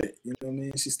pretty fit. You know what I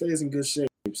mean? She stays in good shape.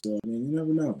 So I mean, you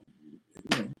never know.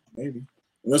 Maybe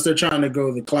unless they're trying to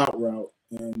go the clout route,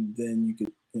 and then you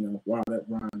could, wow, that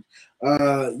rhyme.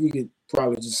 You could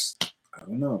probably just, I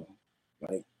don't know,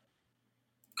 like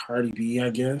Cardi B, I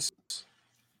guess.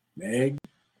 Meg.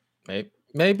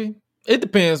 Maybe. It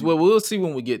depends. Well, we'll see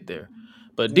when we get there.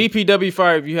 But DPW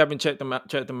Fire, if you haven't checked them out.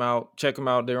 Check them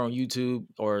out there on YouTube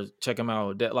or check them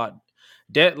out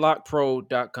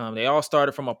deadlockpro.com. They all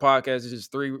started from a podcast. It's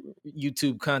just 3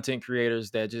 YouTube content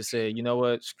creators that just said, you know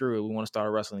what, screw it, we want to start a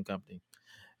wrestling company.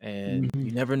 And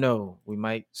you never know, we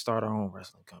might start our own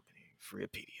wrestling company.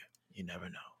 Freepedia. You never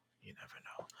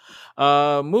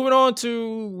know. Moving on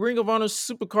to Ring of Honor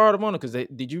Supercard of Honor, because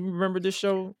did you remember this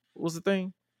show was the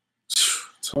thing?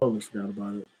 Totally forgot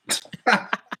about it.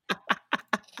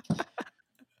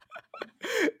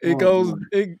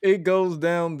 It goes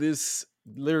down this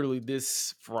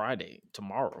Friday,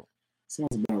 tomorrow. Sounds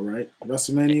about right.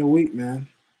 WrestleMania week, man.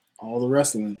 All the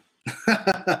wrestling.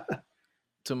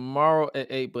 Tomorrow at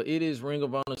 8, but it is Ring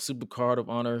of Honor Supercard of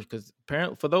Honor, because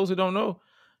apparently, for those who don't know,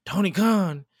 Tony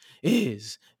Khan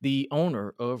is the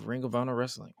owner of Ring of Honor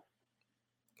Wrestling.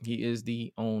 He is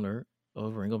the owner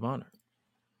of Ring of Honor.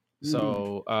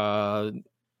 So,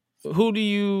 who do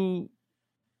you?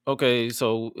 Okay,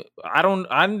 so I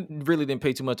really didn't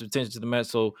pay too much attention to the match,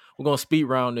 so we're gonna speed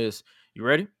round this. You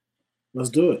ready? Let's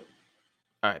do it.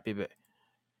 All right, baby.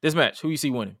 This match, who you see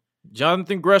winning?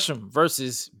 Jonathan Gresham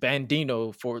versus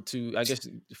Bandino for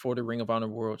the Ring of Honor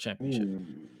World Championship.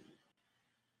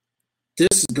 This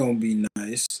is gonna be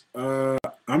nice. I'm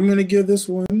gonna give this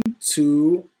one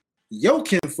to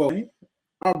Yokinfo,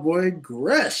 our boy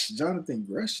Jonathan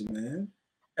Gresham, man.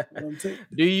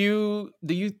 Do you?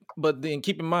 But then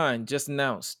keep in mind, just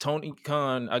announced Tony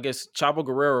Khan. I guess Chavo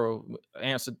Guerrero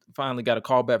finally got a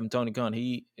call back from Tony Khan.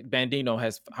 Bandino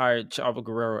has hired Chavo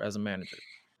Guerrero as a manager.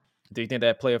 Do you think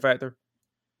that play a factor?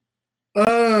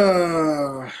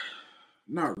 Not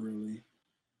really.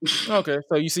 Okay,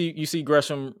 so you see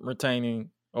Gresham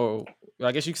retaining, or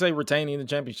I guess you could say retaining the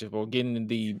championship or getting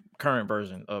the current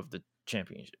version of the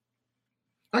championship.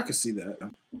 I can see that.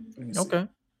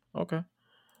 Okay.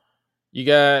 You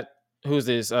got who's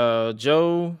this?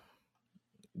 Joe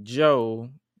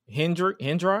Hendry.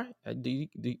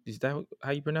 Is that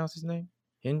how you pronounce his name?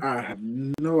 I have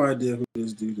no idea who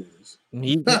this dude is.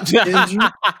 Hendry?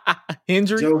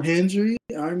 Joe Hendry,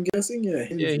 I'm guessing. Yeah,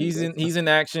 Hendry. Yeah, he's in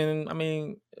action. I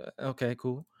mean, okay,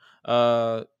 cool.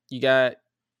 You got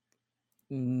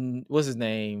what's his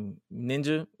name?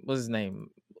 Ninja. What's his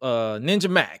name? Ninja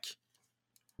Mac.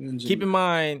 Keep in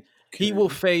mind, he will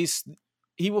face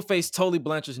Tully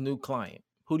Blanchard's new client.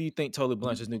 Who do you think Tully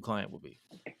Blanchard's new client will be?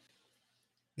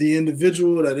 The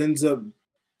individual that ends up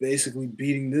basically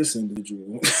beating this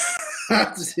individual.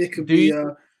 It could be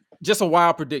just a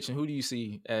wild prediction. Who do you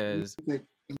see as? Think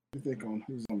on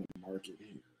who's on the market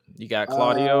here. You got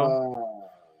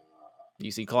Claudio. You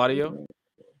see Claudio.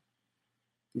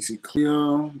 You see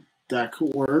Cleo. That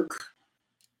could work.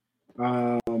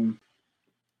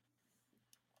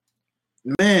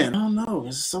 Man, I don't know.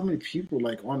 There's so many people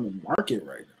like on the market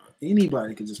right now.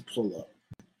 Anybody could just pull up.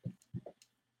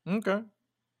 Okay.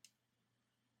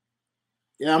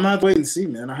 Yeah, I'm not waiting to see,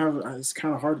 man. It's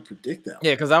kind of hard to predict that.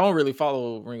 Yeah, because I don't really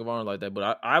follow Ring of Honor like that.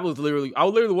 But I literally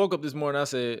woke up this morning. And I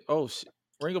said, "Oh, shit,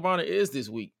 Ring of Honor is this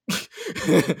week,"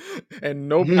 and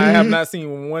nope, I have not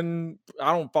seen one.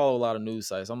 I don't follow a lot of news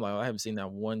sites. I'm like, I haven't seen that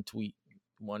one tweet,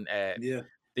 one ad. Yeah.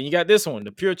 Then you got this one,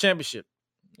 the Pure Championship.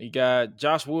 You got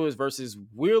Josh Woods versus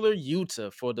Wheeler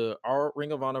Yuta for the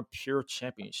Ring of Honor Pure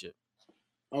Championship.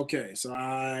 Okay, so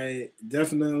I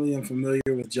definitely am familiar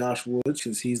with Josh Woods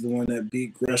because he's the one that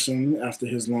beat Gresham after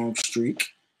his long streak.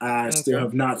 I still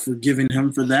have not forgiven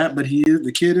him for that, but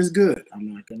the kid is good.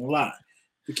 I'm not gonna lie,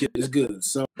 the kid is good.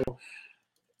 So,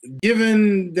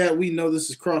 given that we know this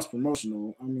is cross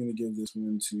promotional, I'm gonna give this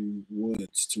one to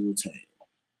Woods to retain.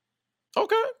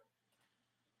 Okay.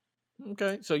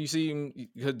 So you see him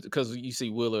because you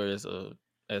see Wheeler as a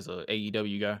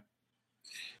AEW guy.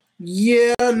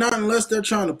 Yeah, not unless they're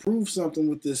trying to prove something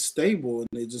with this stable and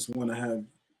they just want to have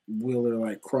Wheeler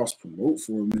like cross promote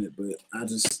for a minute. But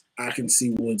I can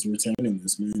see Woods retaining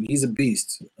this, man. He's a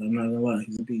beast. I'm not gonna lie,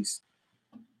 he's a beast.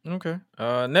 Okay.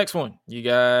 Next one. You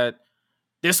got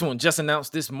this one just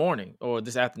announced this morning or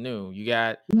this afternoon. You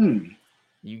got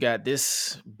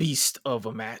this beast of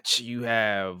a match. You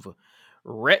have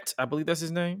Rhett, I believe that's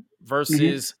his name,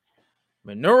 versus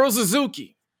Minoru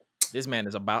Suzuki. This man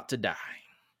is about to die.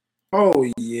 Oh,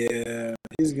 yeah.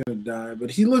 He's going to die.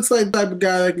 But he looks like the type of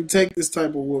guy that can take this type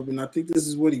of whooping. I think this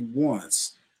is what he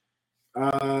wants.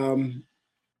 I'm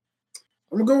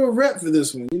going to go with Rhett for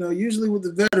this one. You know, usually with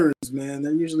the veterans, man,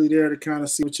 they're usually there to kind of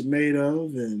see what you're made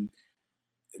of. And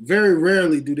very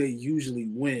rarely do they usually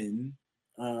win.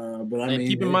 But I mean,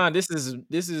 keep in mind, this is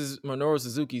Minoru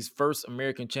Suzuki's first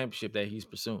American championship that he's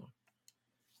pursuing.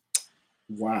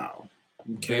 Wow.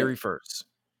 Okay. Very first.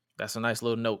 That's a nice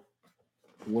little note.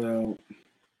 Well,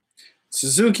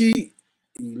 Suzuki,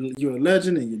 you're a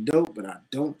legend and you're dope, but I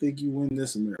don't think you win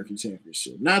this American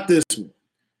Championship. Not this one.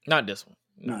 Not this one.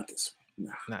 Not this one.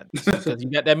 Nah. Not this one. Because you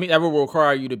got that will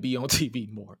require you to be on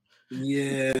TV more.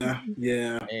 Yeah.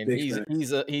 And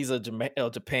he's a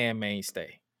Japan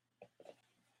mainstay.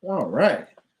 All right.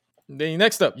 Then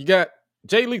next up, you got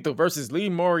Jay Lethal versus Lee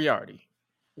Moriarty.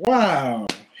 Wow.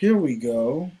 Here we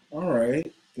go. All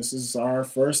right. This is our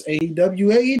first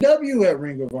AEW at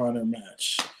Ring of Honor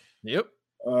match. Yep.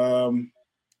 Wow.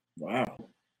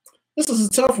 This is a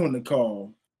tough one to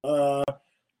call. I'm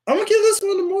gonna give this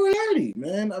one to Moriarty,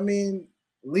 man. I mean,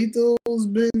 Lethal's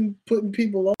been putting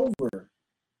people over,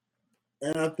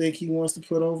 and I think he wants to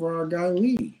put over our guy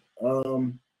Lee.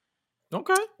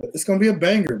 Okay. It's gonna be a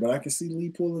banger, but I can see Lee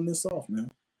pulling this off, man.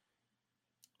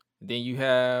 Then you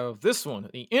have this one,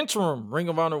 the interim Ring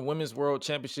of Honor Women's World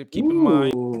Championship. Keep in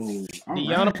mind,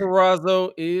 Deonna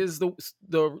Purrazzo is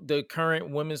the current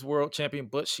Women's World Champion,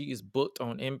 but she is booked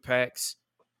on Impact's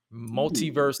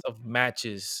multiverse of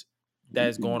matches that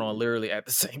is going on literally at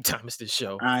the same time as this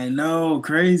show. I know,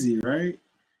 crazy, right?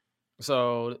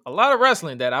 So a lot of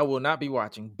wrestling that I will not be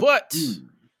watching, but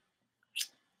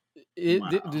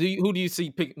who do you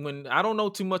see pick when I don't know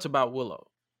too much about Willow?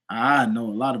 I know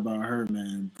a lot about her,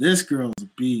 man. This girl's a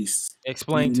beast.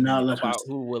 Explain to me about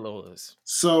who Willow is.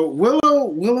 So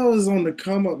Willow is on the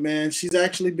come up, man. She's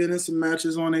actually been in some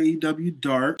matches on AEW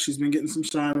Dark. She's been getting some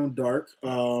shine on Dark.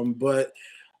 But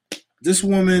this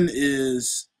woman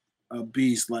is a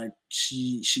beast. Like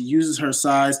she uses her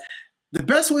size. The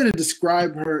best way to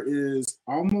describe her is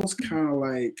almost kind of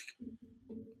like,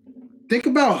 think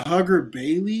about Hugger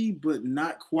Bailey, but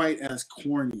not quite as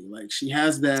corny. Like she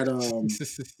has that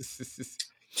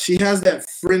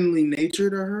friendly nature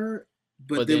to her,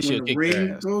 but then when the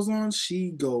ring goes on,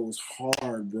 she goes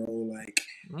hard, bro. Like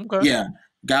yeah,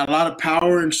 got a lot of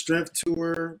power and strength to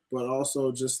her, but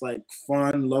also just like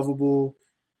fun, lovable,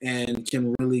 and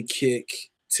can really kick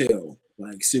tail,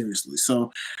 like seriously.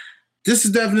 So this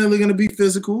is definitely going to be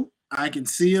physical. I can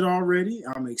see it already.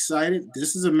 I'm excited.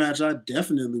 This is a match I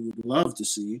definitely would love to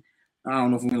see. I don't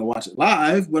know if I'm going to watch it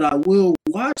live, but I will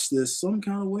watch this some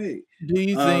kind of way.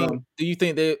 How do you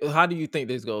think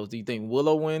this goes? Do you think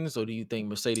Willow wins or do you think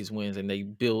Mercedes wins and they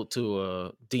build to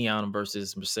a Deonna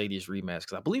versus Mercedes rematch?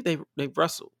 Because I believe they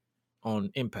wrestled on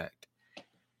Impact.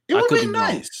 It would be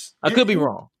nice. I could be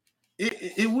wrong.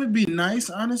 It would be nice,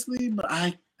 honestly, but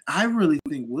I really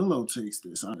think Willow takes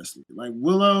this, honestly. Like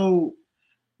Willow,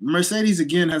 Mercedes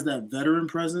again has that veteran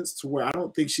presence to where I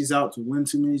don't think she's out to win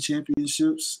too many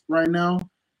championships right now.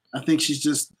 I think she's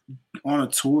just on a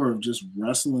tour of just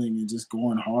wrestling and just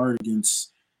going hard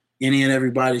against any and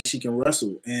everybody she can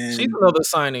wrestle. And she's another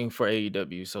signing for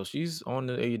AEW, so she's on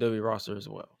the AEW roster as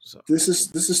well. So this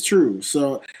is true.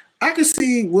 So I can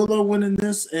see Willow winning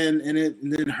this, and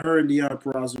then her and Deonna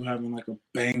Purrazzo having like a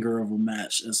banger of a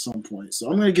match at some point. So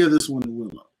I'm gonna give this one to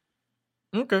Willow.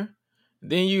 Okay.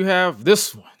 Then you have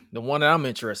this one, the one that I'm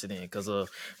interested in because of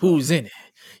who's in it.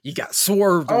 You got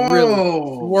Swerve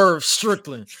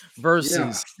Strickland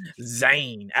versus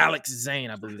Zane, Alex Zane,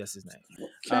 I believe that's his name.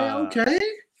 Okay.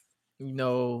 You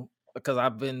know, because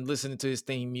I've been listening to his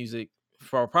theme music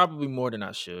for probably more than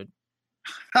I should.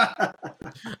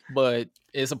 But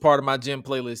it's a part of my gym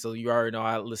playlist, so you already know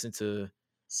I listen to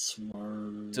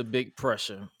Swerve. To Big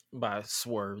Pressure by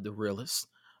Swerve, the realist.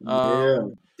 Yeah.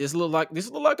 This look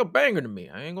like a banger to me.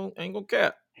 I ain't gonna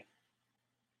cap.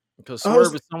 Because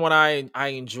Swerve is someone I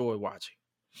enjoy watching.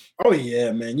 Oh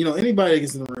yeah, man. You know, anybody that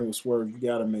gets in the ring with Swerve, you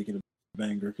gotta make it a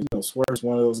banger. You know, Swerve's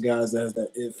one of those guys that has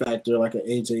that it factor, like an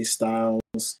AJ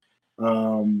Styles,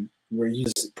 where you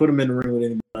just put him in the ring with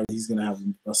anybody, he's gonna have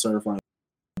a certified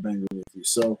banger with you.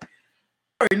 So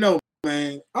I already know,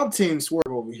 man. I'm team Swerve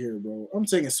over here, bro. I'm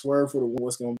taking Swerve for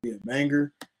what's gonna be a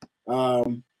banger.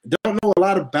 Don't know a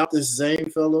lot about this Zane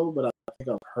fellow, but I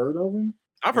think I've heard of him.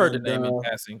 I've heard the name in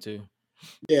passing too.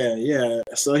 Yeah.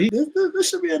 So this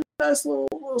should be a nice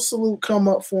little salute come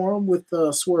up for him with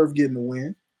Swerve getting the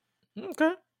win.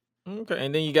 Okay.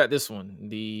 And then you got this one,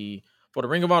 for the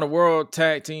Ring of Honor World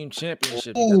Tag Team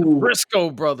Championship. You got the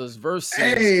Briscoe Brothers versus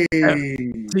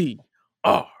FTR.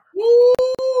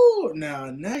 Woo! Now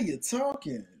you're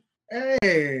talking.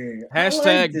 Hey.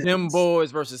 Hashtag them boys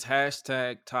versus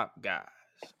hashtag top guys.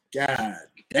 God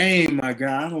damn, my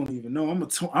guy. I don't even know. I'm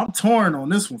torn on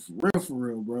this one for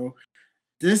real, bro.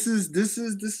 This is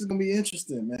gonna be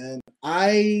interesting, man.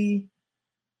 I'm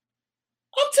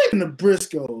taking the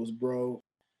Briscoes, bro.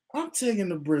 I'm taking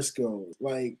the Briscoes.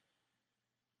 Like,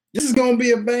 this is gonna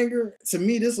be a banger. To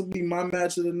me, this will be my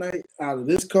match of the night out of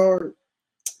this card.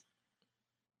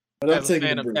 But As a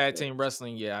fan of tag team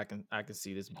wrestling, yeah, I can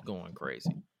see this going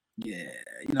crazy. Yeah,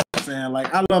 you know what I'm saying?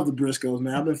 Like, I love the Briscoes,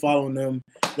 man. I've been following them.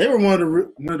 They were one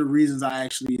of the reasons I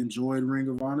actually enjoyed Ring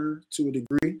of Honor to a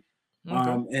degree.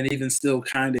 Okay. And even still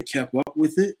kind of kept up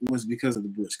with it was because of the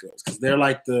Briscoes, because they're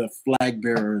like the flag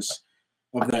bearers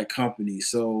of that company.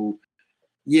 So,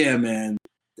 yeah, man,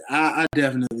 I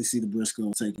definitely see the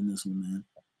Briscoes taking this one, man.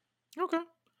 Okay.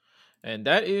 And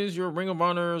that is your Ring of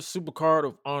Honor Supercard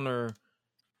of Honor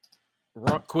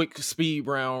quick speed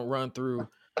round run through.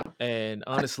 And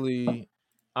honestly,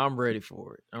 I'm ready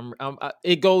for it.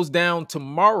 It goes down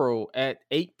tomorrow at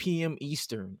 8 p.m.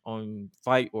 Eastern on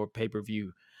Fight or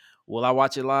Pay-Per-View. Will I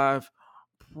watch it live?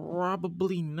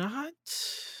 Probably not.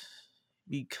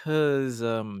 Because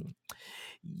I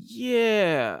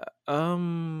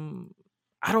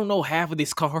don't know half of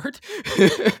this card.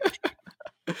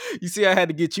 You see, I had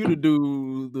to get you to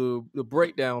do the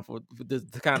breakdown for this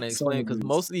to kind of explain, because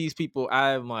most of these people,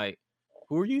 I'm like,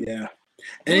 who are you? Yeah.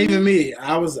 And even me,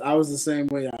 I was the same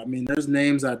way. I mean, there's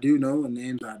names I do know and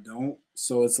names I don't.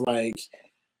 So it's like,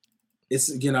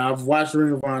 I've watched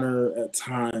Ring of Honor at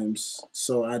times,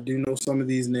 so I do know some of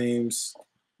these names.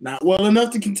 Not well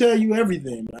enough to can tell you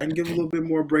everything, but I can give a little bit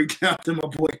more breakdown to my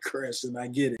boy Chris, and I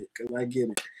get it, because I get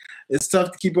it. It's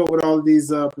tough to keep up with all of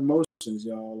these promotions,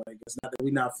 y'all. Like, it's not that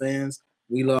we're not fans.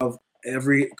 We love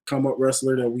every come-up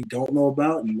wrestler that we don't know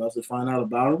about and love to find out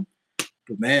about them.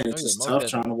 But, man, it's just tough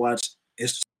trying to watch.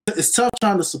 It's tough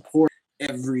trying to support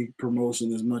every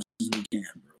promotion as much as we can,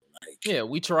 bro. Like, yeah,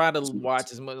 we try to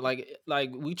watch as much. Like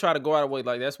we try to go out of the way.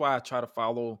 Like, that's why I try to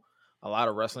follow a lot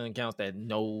of wrestling accounts that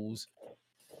knows.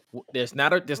 There's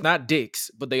not dicks,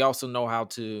 but they also know how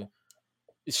to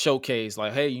showcase,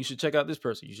 like, hey, you should check out this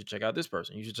person. You should check out this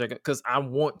person. You should check out, because I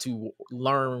want to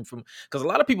learn from, because a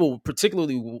lot of people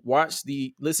particularly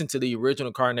listen to the original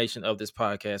incarnation of this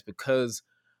podcast because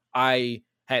I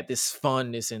had this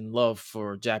fondness and love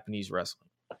for Japanese wrestling.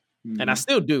 And I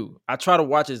still do. I try to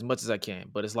watch as much as I can,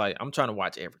 but it's like I'm trying to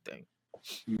watch everything.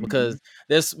 Because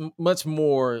there's much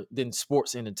more than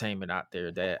sports entertainment out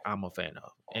there that I'm a fan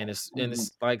of, and it's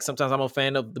like sometimes I'm a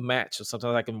fan of the match, or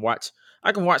sometimes I can watch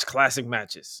classic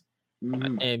matches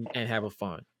and have a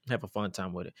fun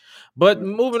time with it. But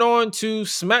moving on to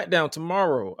SmackDown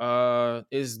tomorrow, I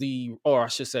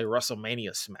should say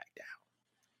WrestleMania SmackDown.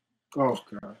 Oh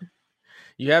God!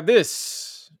 You have a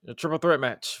triple threat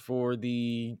match for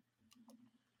the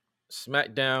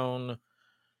SmackDown.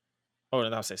 Oh,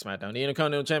 no, I'll say SmackDown. The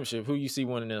Intercontinental Championship. Who you see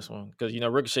winning this one? Because,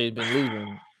 Ricochet has been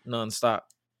losing nonstop.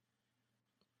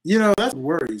 That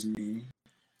worries me.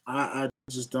 I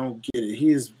just don't get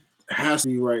it. Has to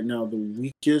be right now the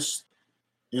weakest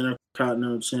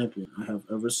Intercontinental Champion I have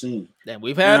ever seen. And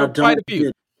we've had quite a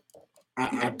few.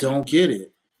 I don't get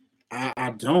it.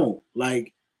 I don't.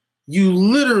 Like, you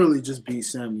literally just beat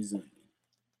Sami Zayn.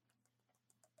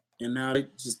 And now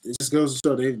it just goes to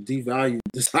show they've devalued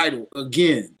this title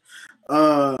again.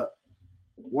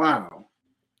 Wow.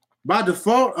 By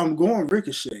default, I'm going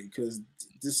Ricochet because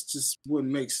this just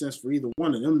wouldn't make sense for either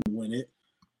one of them to win it.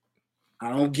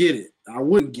 I don't get it. I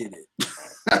wouldn't get it.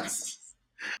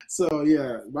 So,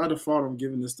 yeah, by default, I'm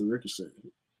giving this to Ricochet.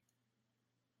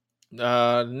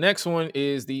 Next one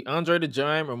is the Andre the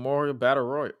Giant Memorial Battle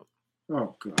Royal.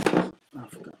 Oh, God. I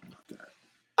forgot about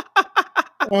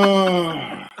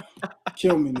that.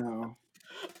 Kill me now.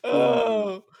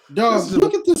 Dog,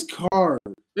 look at this card.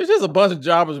 It's just a bunch of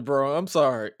jobbers, bro. I'm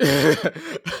sorry.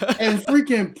 And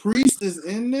freaking Priest is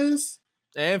in this?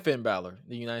 And Finn Balor,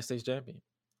 the United States champion.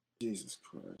 Jesus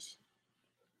Christ.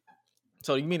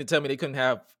 So you mean to tell me they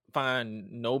couldn't find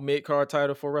no mid-card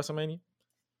title for WrestleMania?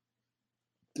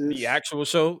 The actual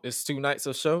show is 2 nights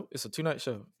of show. It's a 2-night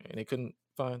show, and they couldn't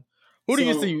find. Who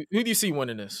do you see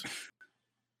winning this?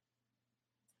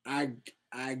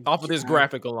 Off of this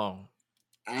graphic alone,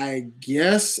 I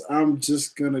guess I'm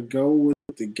just gonna go with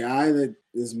the guy that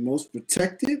is most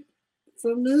protected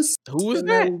from this. Who is that?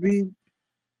 That would be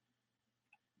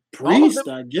Priest,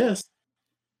 I guess.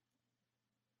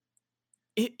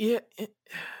 He's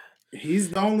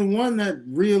the only one that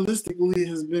realistically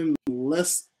has been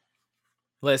less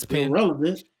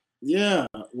irrelevant. Yeah,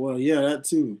 well, yeah, that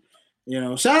too.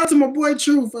 Shout out to my boy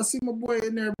Truth. I see my boy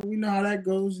in there, but we know how that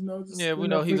goes. We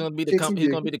know he's gonna be the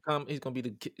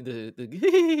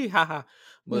haha.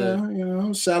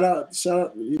 But shout out.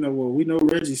 Well, we know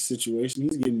Reggie's situation.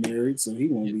 He's getting married, so he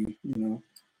won't be.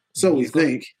 So we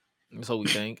think. So we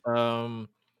think.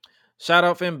 Shout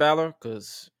out Finn Balor,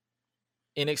 because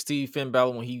NXT Finn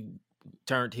Balor, when he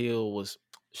turned heel, was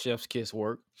chef's kiss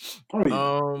work. Oh,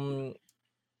 yeah.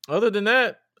 Other than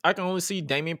that, I can only see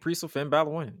Damian Priest or Finn Balor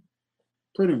winning.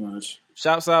 Pretty much.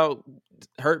 Shouts out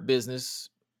Hurt Business,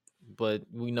 but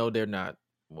we know they're not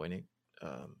winning.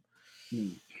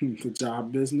 The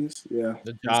job business, yeah.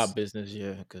 The job business,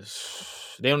 yeah,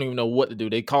 because they don't even know what to do.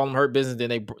 They call him Hurt Business,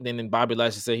 then Bobby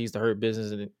Lashley say he's the Hurt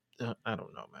Business, and I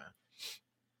don't know,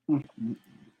 man.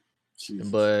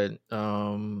 But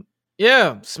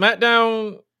yeah,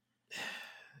 SmackDown.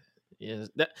 Yeah,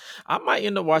 I might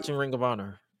end up watching Ring of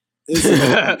Honor.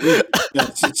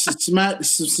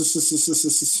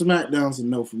 SmackDown's a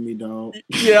no for me, dog.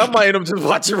 Yeah, I might end up just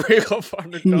watching Ring of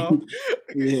Honor, dog.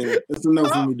 Yeah, it's a no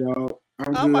for me, dog.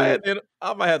 I might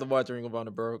have to watch Ring of Honor,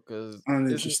 bro, because I'm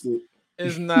interested.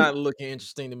 It's not looking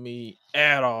interesting to me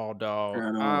at all, dog.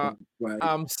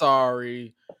 I'm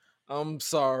sorry.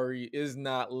 It's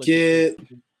not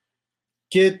looking.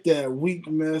 Get that weak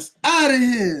mess out of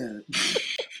here.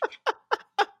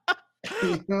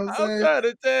 You know what I'm I'm saying? trying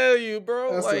to tell you,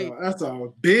 bro. That's a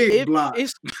big block.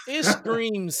 It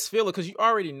screams filler because you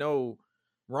already know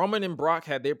Roman and Brock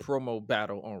had their promo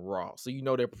battle on Raw, so you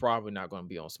know they're probably not going to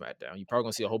be on SmackDown. You're probably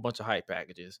going to see a whole bunch of hype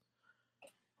packages.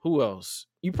 Who else?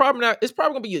 You probably not. It's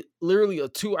probably going to be literally a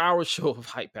 2-hour show of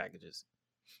hype packages.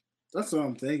 That's what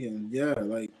I'm thinking. Yeah,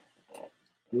 like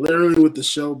literally with the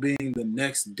show being the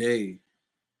next day,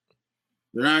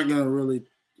 they're not gonna really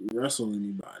wrestle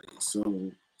anybody.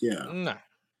 So yeah.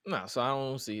 Nah. So I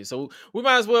don't see it. So we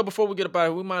might as well, before we get up out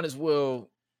of here, we might as well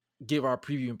give our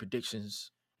preview and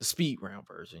predictions, the speed round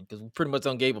version, because we pretty much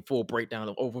done gave a full breakdown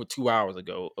of over 2 hours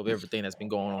ago of everything that's been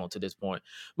going on to this point.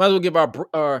 Might as well give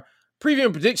our preview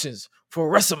and predictions for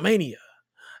WrestleMania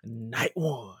Night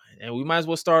 1, and we might as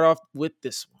well start off with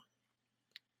this one.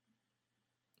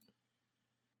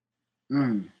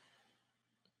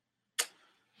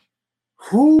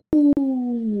 Who?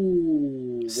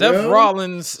 Seth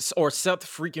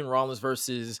freaking Rollins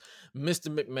versus Mr.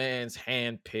 McMahon's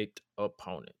hand-picked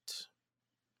opponent.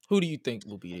 Who do you think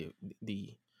will be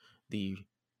the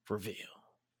reveal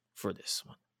for this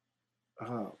one?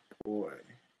 Oh boy!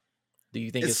 Do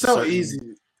you think it's so easy?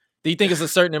 Do you think it's a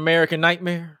certain American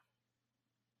Nightmare?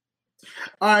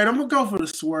 All right, I'm gonna go for the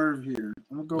swerve here.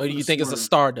 Or do you think it's a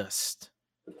Stardust?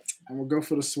 I'm gonna go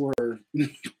for the swerve.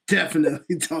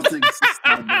 Definitely don't think it's a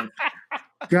Stardust.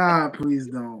 God, please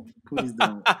don't. Please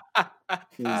don't.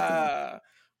 Please don't.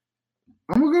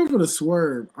 I'm gonna go for the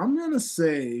swerve. I'm gonna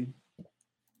say,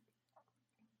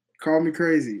 call me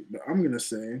crazy, but I'm gonna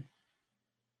say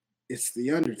it's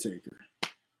the Undertaker.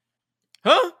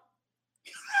 Huh?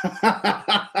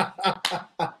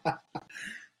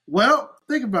 Well,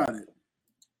 think about it.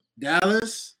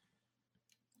 Dallas,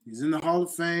 he's in the Hall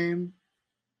of Fame.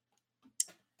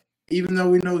 Even though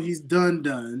we know he's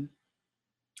done,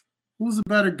 who's a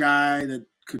better guy that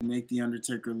could make the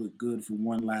Undertaker look good for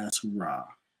one last hurrah?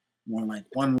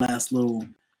 One last little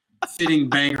fitting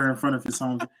banger in front of his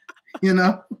home, you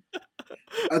know?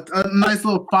 A nice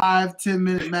little 5-10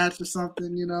 minute match or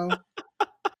something, you know?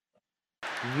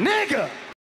 Nigga!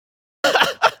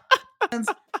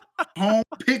 Home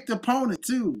picked opponent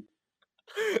too.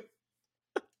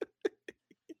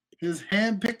 His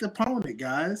hand-picked opponent,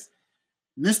 guys.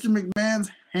 Mr. McMahon's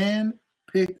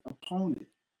hand-picked opponent.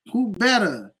 Who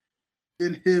better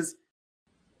than his...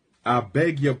 I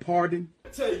beg your pardon?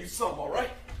 Let me tell you something, all right?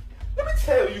 Let me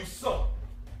tell you something.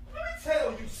 Let me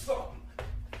tell you something.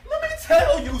 Let me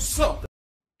tell you something.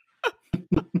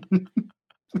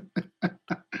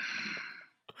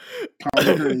 Call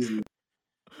me crazy.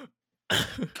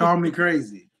 Call me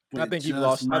crazy. I think you've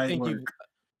lost.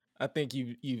 I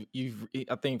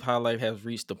think Hi-Lite has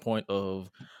reached the point of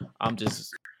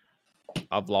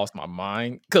I've lost my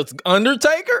mind because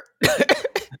Undertaker.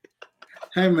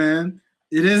 Hey man,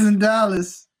 it isn't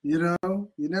Dallas. You know,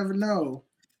 you never know.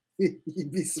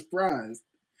 You'd be surprised.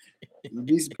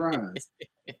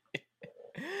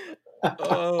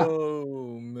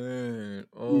 Oh man.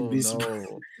 Oh no. Surprised.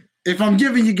 If I'm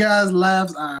giving you guys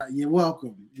laughs, you're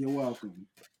welcome.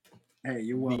 Hey,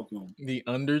 you're welcome. The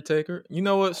Undertaker. You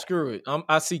know what? Screw it.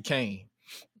 I see Kane.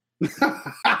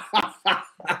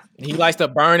 He likes to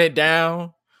burn it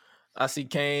down. I see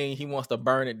Kane. He wants to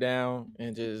burn it down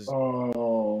and just.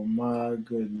 Oh my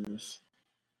goodness.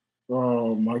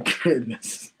 Well,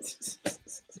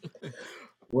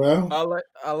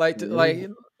 I like to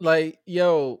like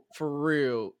yo, for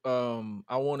real.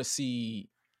 I want to see.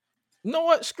 You know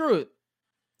what? Screw it.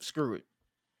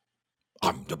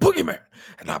 I'm the boogeyman,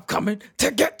 and I'm coming to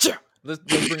get you. Let's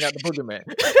bring out the boogeyman.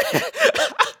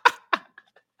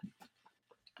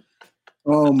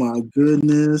 Oh my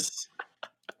goodness.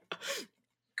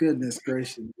 Goodness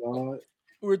gracious, God.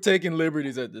 We're taking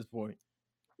liberties at this point.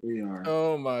 We are.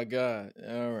 Oh my God.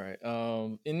 All right.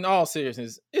 In all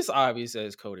seriousness, it's obvious that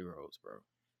it's Cody Rhodes, bro.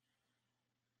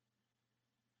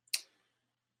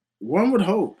 One would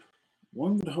hope.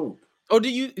 Oh, do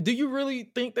you really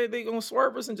think that they're gonna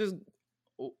swerve us and just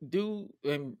do?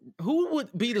 And who would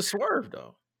be the swerve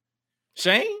though?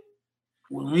 Shane?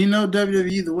 When we know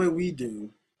WWE the way we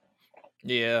do.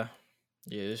 Yeah,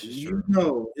 this is true. You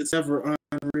know, it's ever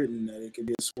unwritten that it could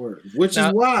be a swerve, which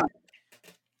is why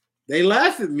they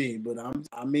laugh at me. But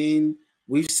I mean,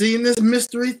 we've seen this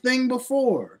mystery thing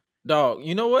before. Dog,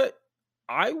 you know what?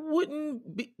 I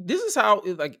wouldn't be. This is how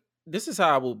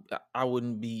I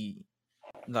wouldn't be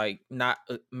like not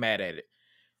mad at it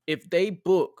if they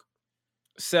book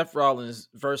Seth Rollins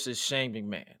versus Shane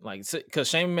McMahon, like because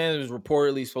Shane McMahon is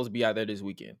reportedly supposed to be out there this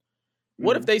weekend.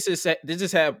 What if they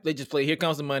just play Here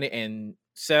Comes the Money and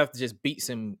Seth just beats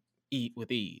him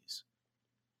with ease?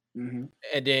 Mm-hmm.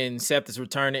 And then Seth is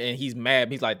returning and he's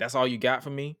mad. He's like, that's all you got for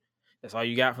me? That's all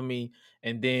you got for me?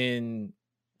 And then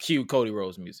cue Cody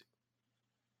Rhodes music.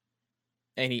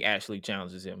 And he actually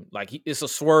challenges him. Like, it's a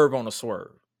swerve on a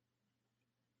swerve.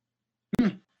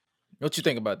 What you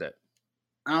think about that?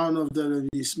 I don't know if WWE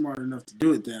is smart enough to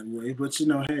do it that way, but you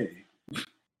know, hey,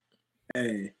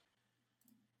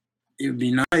 it would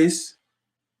be nice.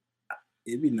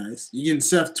 It'd be nice. You getting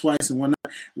Seth twice in one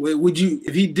night. Would you,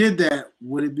 if he did that,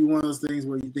 would it be one of those things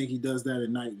where you think he does that at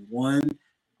night one,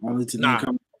 only to then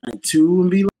come night two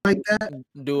and be like that?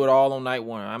 Do it all on night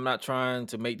one. I'm not trying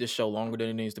to make this show longer than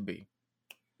it needs to be.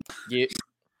 That's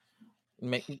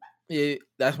my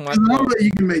The one way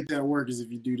you can make that work is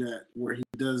if you do that where he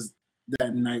does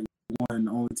that night one,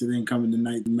 only to then come in the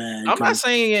night mad. I'm not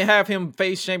saying have him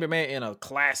face Shane McMahon in a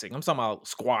classic. I'm talking about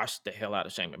squash the hell out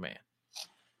of Shane McMahon.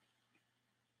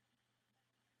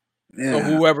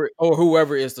 Yeah. Or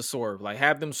whoever is the swerve. Like,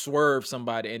 have them swerve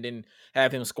somebody and then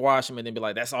have him squash him and then be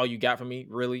like, that's all you got for me?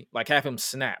 Really? Like, have him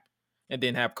snap and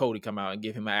then have Cody come out and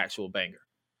give him an actual banger.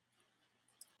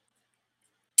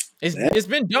 It's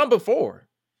been done before.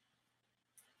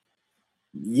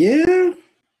 Yeah.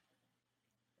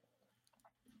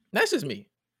 That's just me.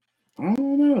 I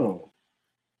don't know.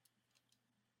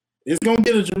 It's gonna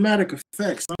get a dramatic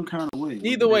effect some kind of way.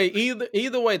 Either way,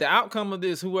 the outcome of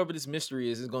this, whoever this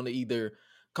mystery is going to either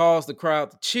cause the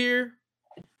crowd to cheer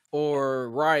or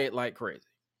riot like crazy.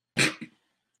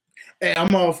 Hey,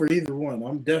 I'm all for either one.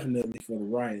 I'm definitely for the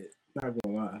riot. Not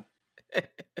gonna lie.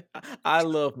 I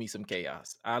love me some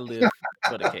chaos. I live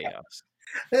for the chaos.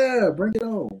 Yeah, bring it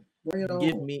on. Bring it on.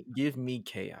 Give me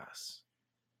chaos.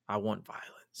 I want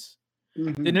violence.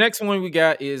 Mm-hmm. The next one we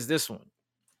got is this one.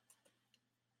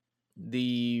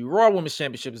 The Raw Women's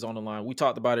Championship is on the line. We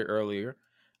talked about it earlier.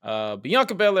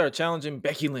 Bianca Belair challenging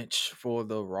Becky Lynch for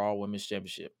the Raw Women's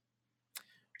Championship.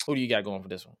 Who do you got going for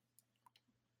this one?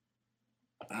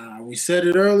 We said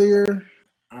it earlier.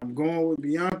 I'm going with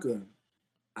Bianca.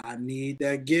 I need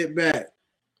that get back.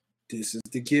 This is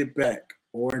the get back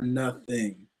or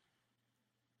nothing.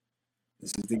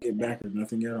 This is the get back or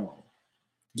nothing at all.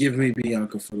 Give me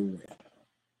Bianca for the win.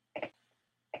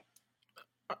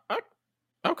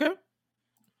 Okay.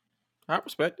 I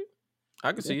respect it.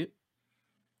 I can see it.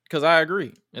 Because I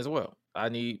agree as well. I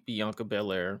need Bianca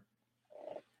Belair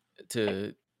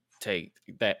to take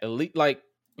that elite, like,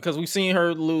 because we've seen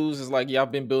her lose. It's like, y'all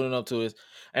been building up to it.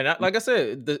 And like I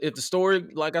said, if the story,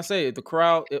 like I said, if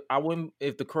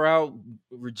the crowd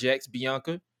rejects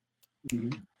Bianca,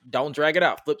 don't drag it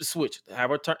out. Flip the switch. Have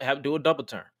her do a double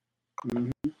turn.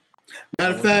 Mm-hmm.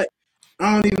 Matter of fact,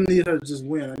 I don't even need her to just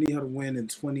win. I need her to win in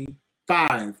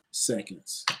 25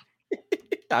 seconds.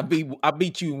 I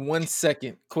beat you 1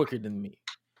 second quicker than me.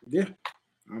 Yeah,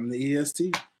 I'm the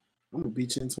EST. I'm gonna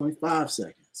beat you in 25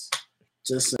 seconds.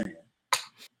 Just saying.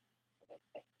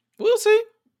 We'll see.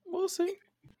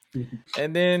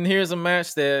 And then here's a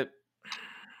match that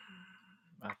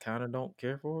I kind of don't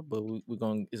care for, but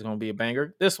it's gonna be a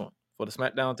banger. This one for the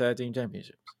SmackDown Tag Team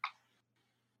Championships.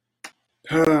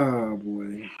 Oh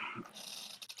boy.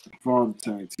 For all the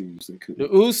tag teams they could. The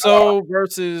Uso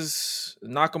versus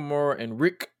Nakamura and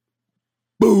Rick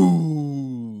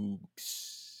Boogs.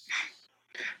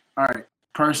 All right.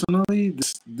 Personally,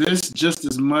 this just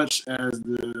as much as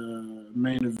the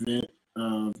main event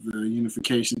of the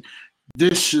unification,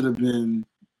 this should have been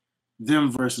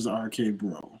them versus RK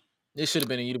Bro. This should have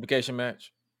been a unification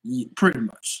match. Yeah, pretty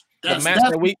much. The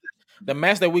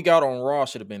match that we got on Raw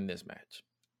should have been this match.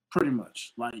 Pretty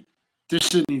much. Like, this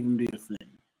shouldn't even be a thing.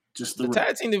 Just the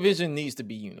tag team division needs to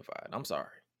be unified. I'm sorry.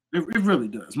 It really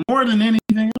does. More than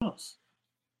anything else.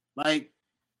 Like,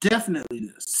 definitely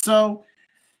this. So,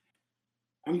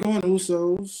 I'm going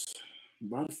Usos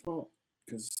by default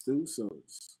because it's the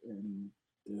Usos. And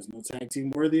there's no tag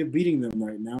team worthy of beating them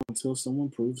right now until someone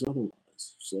proves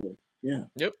otherwise. So, yeah.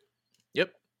 Yep.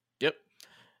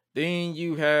 Then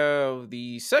you have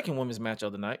the second women's match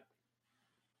of the night.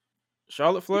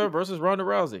 Charlotte Flair versus Ronda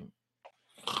Rousey.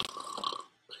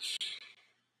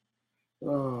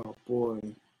 Oh, boy.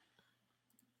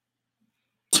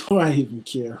 Do I even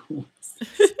care?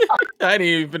 I ain't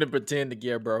even finna pretend to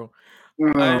care, bro.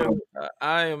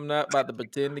 I am not about to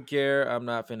pretend to care. I'm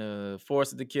not finna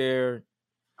force it to care.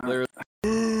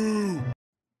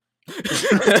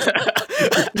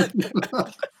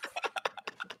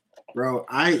 Bro,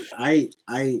 I'm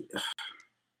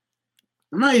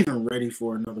not even ready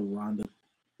for another Ronda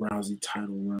Rousey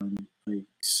title run. Like,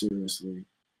 seriously.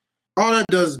 All that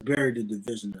does is bury the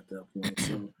division at that point.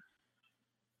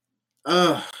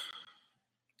 So,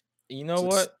 you know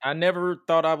what? I never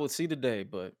thought I would see the day,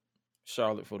 but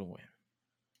Charlotte for the win.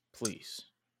 Please.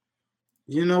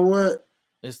 You know what?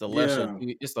 It's the lesser.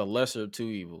 Yeah. It's the lesser of two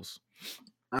evils.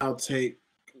 I'll take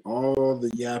all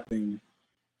the yapping.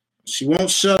 She won't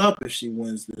shut up if she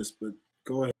wins this, but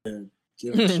go ahead.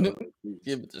 Give it to Charlotte, please.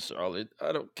 Give it to Charlotte.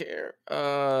 I don't care.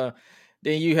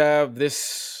 Then you have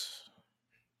this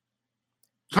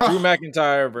Drew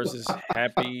McIntyre versus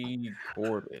Happy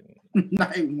Corbin.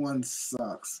 Night one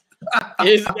sucks.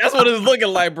 That's what it's looking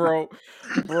like, bro.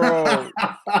 Bro.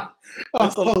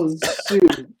 Oh,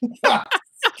 shoot.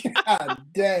 God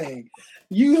dang.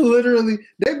 You literally,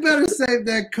 they better save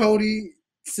that Cody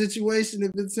situation.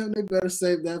 If it's him, they better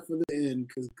save that for the end,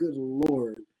 because good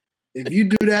Lord. If you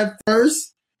do that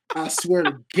first, I swear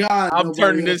to God, I'm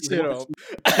turning this shit off.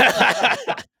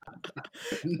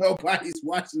 Nobody's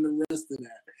watching the rest of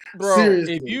that. Bro,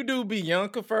 Seriously. if you do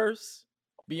Bianca first,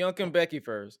 Bianca and Becky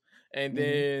first, and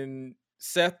then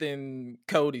Seth and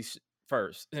Cody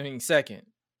first, second,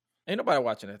 ain't nobody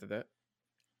watching after that.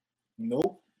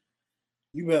 Nope.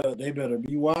 They better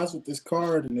be wise with this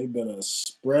card, and they better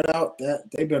spread out that.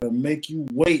 They better make you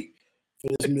wait for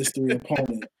this mystery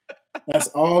opponent. That's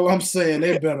all I'm saying.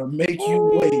 They better make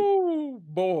you wait.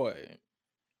 Boy.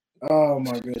 Oh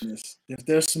my goodness. If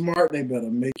they're smart, they better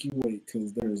make you wait,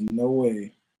 because there's no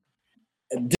way.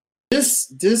 And this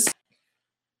is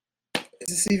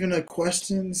this even a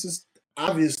question? This is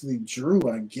obviously Drew,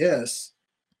 I guess.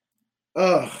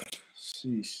 Ugh.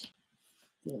 Sheesh.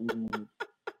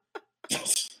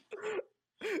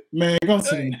 Man, go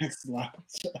to the next slide.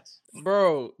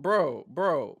 Bro,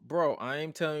 I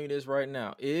am telling you this right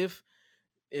now. If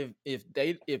they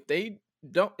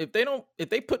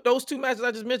put those two matches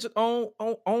I just mentioned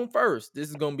on first, this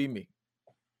is gonna be me.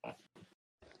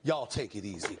 Y'all take it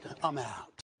easy. I'm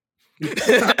out.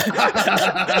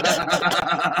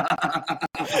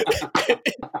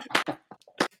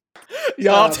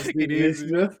 Y'all take it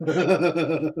easy.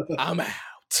 I'm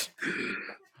out.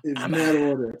 In that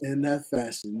order, in that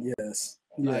fashion, yes.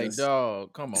 Like,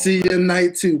 dog, come on. See you in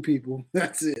night 2, people.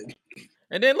 That's it.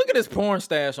 And then look at this porn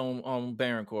stash on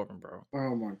Baron Corbin, bro.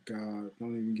 Oh my God!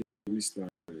 Don't even get me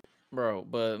started, bro.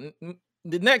 But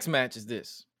the next match is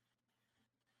this.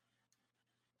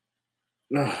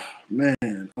 Oh,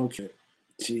 man. Okay.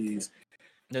 Jeez.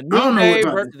 The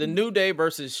New Day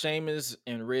versus Sheamus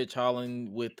and Ridge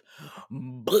Holland with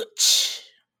Butch.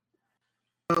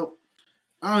 Well,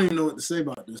 I don't even know what to say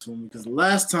about this one, because the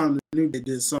last time the New Day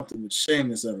did something with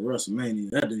Sheamus at WrestleMania,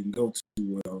 that didn't go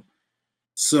too well.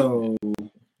 So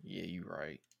yeah, you're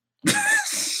right.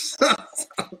 I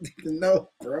don't even know,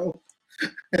 bro.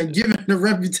 And given the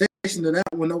reputation of that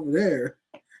one over there,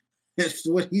 it's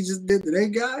what he just did to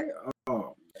that guy.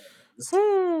 Oh, this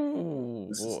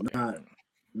is not.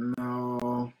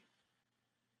 No,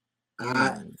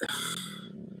 I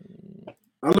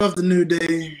love the New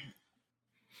Day.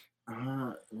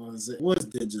 What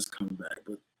did just come back?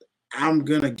 But I'm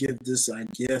gonna give this, I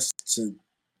guess, to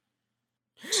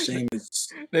Sheamus.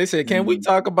 They said, "Can we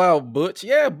talk about Butch?"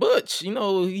 Yeah, Butch. You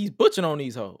know, he's butching on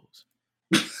these hoes.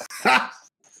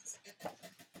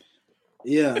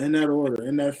 Yeah, in that order,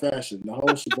 in that fashion, the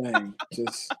whole shebang.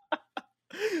 Just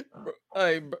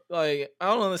like I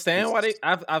don't understand why they.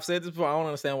 I've said this before. I don't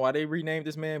understand why they renamed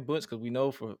this man Butch, because we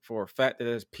know for a fact that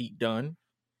it's Pete Dunne,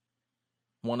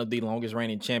 one of the longest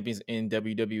reigning champions in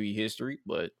WWE history.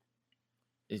 But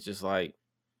it's just like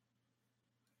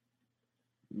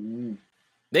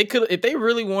they could, if they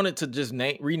really wanted to just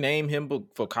rename him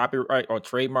for copyright or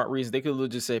trademark reasons, they could have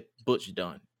just said Butch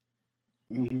Dunne.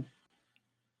 Mm-hmm.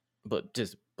 But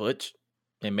just Butch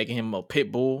and making him a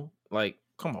pit bull, like,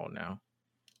 come on now.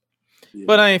 Yeah.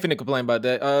 But I ain't finna complain about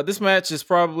that. This match is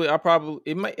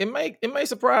it may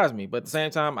surprise me, but at the same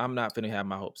time, I'm not finna have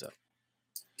my hopes up.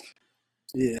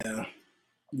 Yeah,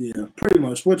 pretty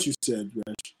much what you said,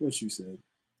 Resh. What you said.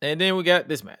 And then we got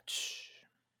this match.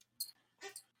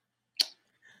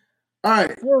 All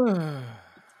right,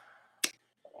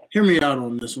 hear me out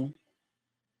on this one.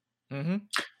 Mm-hmm.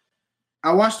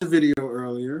 I watched the video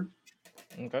earlier.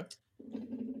 Okay.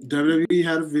 WWE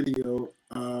had a video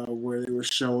where they were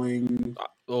showing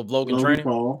Logan training.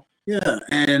 Paul. Yeah,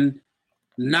 and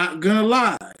not gonna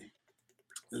lie,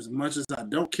 as much as I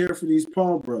don't care for these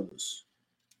Paul brothers,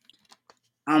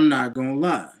 I'm not gonna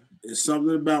lie. It's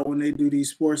something about when they do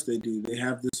these sports they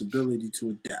have this ability to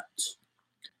adapt.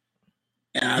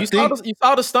 And you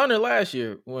saw the stunner last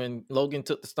year when Logan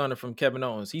took the stunner from Kevin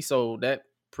Owens. He sold that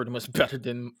pretty much better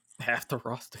than half the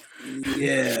roster.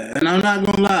 Yeah, and I'm not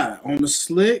gonna lie. On the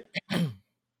slick,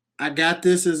 I got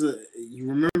this as you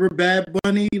remember Bad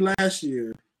Bunny last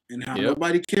year and how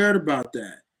nobody cared about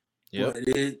that. Yeah, but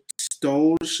it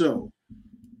stole the show.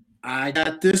 I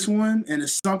got this one, and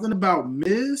it's something about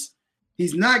Miz.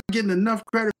 he's not getting enough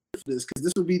credit for this because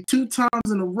this would be 2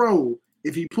 times in a row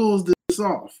if he pulls this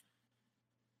off.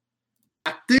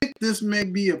 I think this may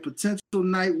be a potential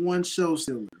night 1 show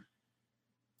stealer.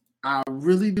 I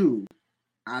really do.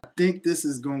 I think this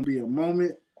is going to be a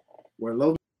moment where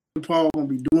Logan Paul going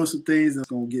to be doing some things that's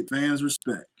going to get fans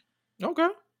respect. Okay.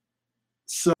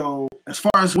 So as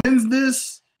far as wins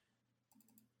this,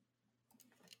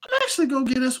 I'm actually going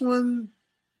to give this one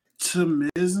to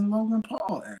Miz and Logan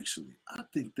Paul, actually. I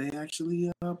think they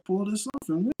actually pull this off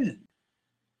and win.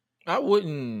 I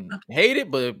wouldn't hate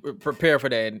it, but prepare for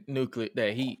that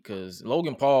heat, because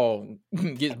Logan Paul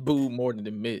gets booed more than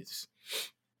the Miz.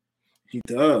 He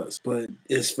does, but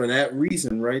it's for that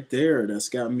reason right there that's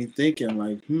got me thinking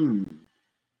like,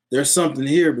 there's something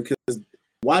here, because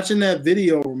watching that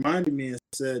video reminded me and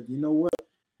said, you know what?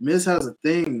 Miz has a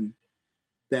thing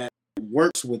that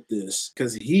works with this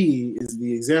because he is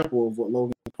the example of what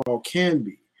Logan Paul can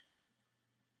be.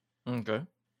 Okay.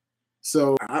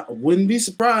 So I wouldn't be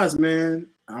surprised, man.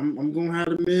 I'm gonna have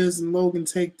the Miz and Logan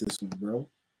take this one, bro.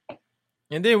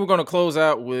 And then we're gonna close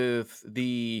out with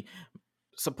the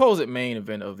supposed main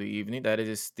event of the evening. That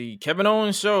is the Kevin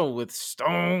Owens show with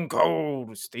Stone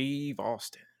Cold Steve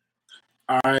Austin.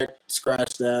 All right,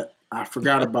 scratch that. I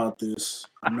forgot about this.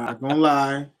 I'm not gonna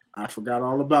lie. I forgot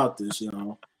all about this,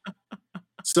 y'all.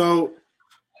 So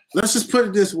let's just put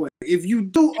it this way. If you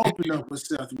do open up with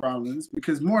Seth Rollins,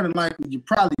 because more than likely you're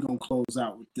probably going to close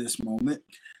out with this moment.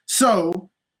 So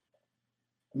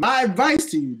my advice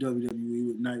to you, WWE,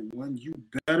 with night 1, you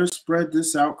better spread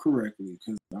this out correctly,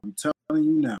 because I'm telling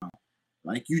you now,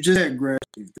 like you just said, Greg,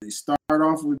 if they start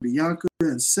off with Bianca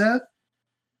and Seth,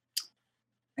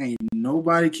 ain't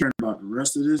nobody caring about the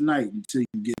rest of this night until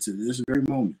you get to this very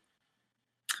moment.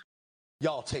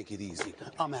 Y'all take it easy.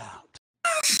 I'm out.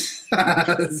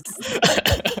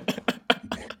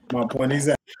 My point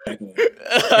exactly.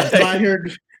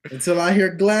 Until I hear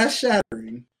glass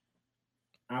shattering,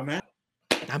 I'm out.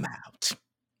 I'm out.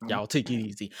 Y'all take it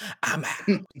easy. I'm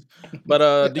out.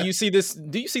 But do you see this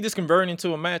converting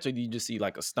into a match, or do you just see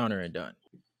like a stunner and done?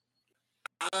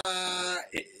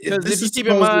 Because if you keep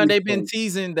in mind, they've been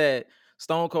teasing that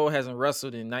Stone Cold hasn't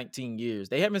wrestled in 19 years.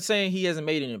 They have been saying he hasn't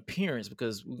made an appearance,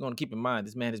 because we're going to keep in mind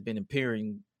this man has been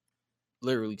appearing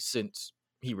literally since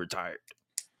he retired.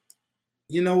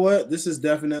 You know what? This is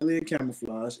definitely a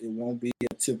camouflage. It won't be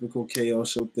a typical KO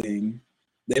show thing.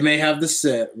 They may have the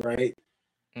set, right?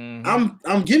 Mm-hmm.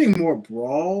 I'm getting more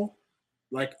brawl,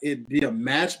 like it'd be a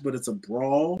match, but it's a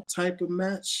brawl type of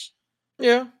match.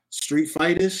 Yeah. Street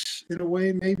fight-ish in a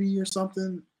way, maybe, or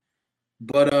something.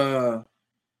 But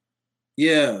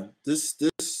yeah, this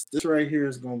right here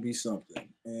is gonna be something.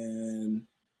 And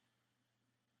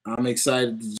I'm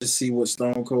excited to just see what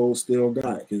Stone Cold still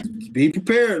got. Because be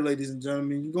prepared, ladies and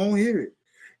gentlemen. You're going to hear it.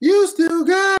 You still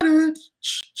got it.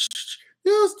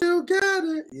 You still got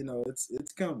it. You know, it's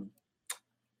coming.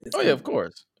 It's coming. Yeah, of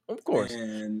course. Of course.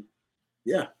 And,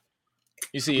 yeah.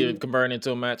 You see it converting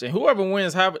into a match. And whoever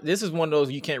wins, this is one of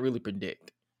those you can't really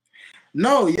predict.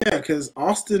 No, yeah, because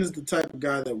Austin is the type of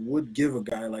guy that would give a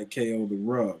guy like KO the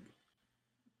rub.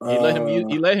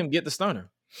 You let him get the stunner.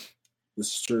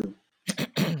 This is true.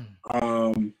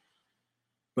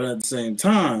 But at the same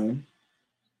time,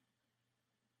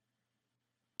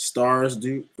 stars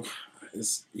do.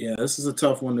 This is a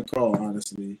tough one to call.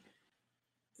 Honestly,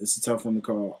 it's a tough one to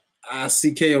call. I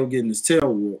see KO getting his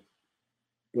tail whooped,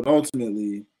 but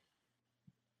ultimately,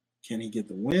 can he get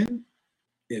the win?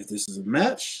 If this is a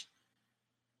match,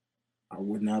 I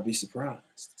would not be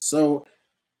surprised. So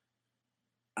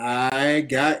I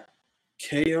got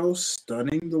KO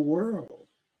stunning the world.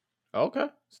 Okay.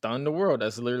 Stunning the world.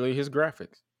 That's literally his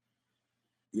graphics.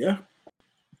 Yeah.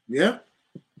 Yeah.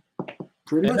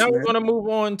 Pretty much. Now we're going to move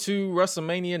on to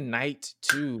WrestleMania Night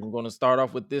 2. We're going to start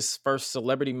off with this first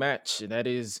celebrity match. And that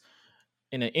is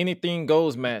in an anything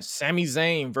goes match. Sami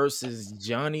Zayn versus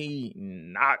Johnny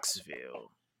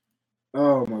Knoxville.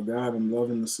 Oh my God, I'm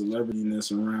loving the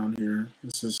celebrityness around here.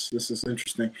 This is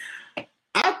interesting.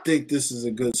 I think this is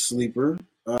a good sleeper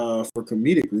for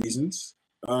comedic reasons.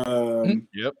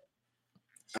 Yep.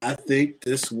 I think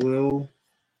this will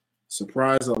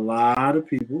surprise a lot of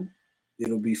people.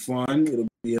 It'll be fun. It'll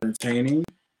be entertaining.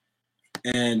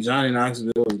 And Johnny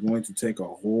Knoxville is going to take a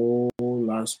whole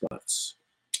lot of spots.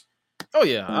 Oh,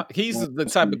 yeah. He's the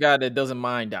type of guy that doesn't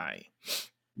mind dying.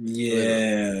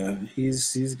 Yeah.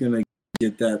 He's going to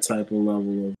get that type of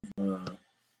level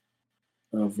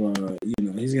of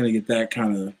he's going to get that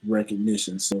kind of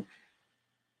recognition. So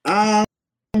I'm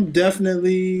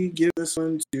definitely give this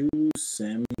one to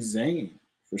Sami Zayn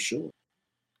for sure.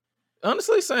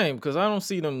 Honestly, same, because I don't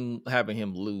see them having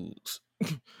him lose.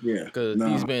 Yeah, because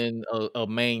he's been a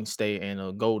mainstay and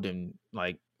a golden,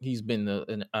 like he's been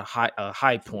a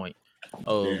high point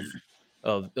of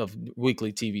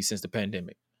weekly TV since the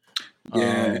pandemic.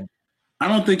 Yeah. I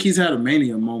don't think he's had a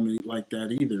Mania moment like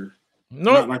that either.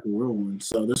 Nope. Not like a real one.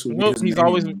 So this would be Nope. his He's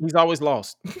Mania always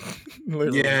lost.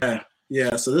 Yeah.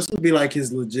 Yeah. So this would be like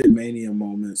his legit Mania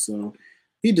moment. So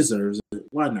he deserves it.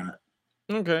 Why not?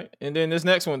 Okay. And then this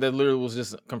next one that literally was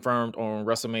just confirmed on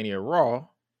WrestleMania Raw,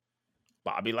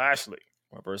 Bobby Lashley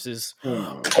versus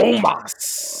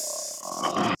Omos.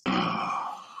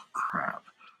 Crap.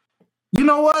 You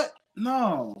know what?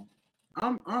 No.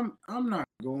 I'm not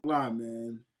gonna lie,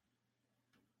 man.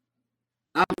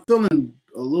 I'm feeling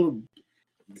a little.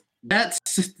 That's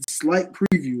just a slight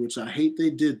preview, which I hate they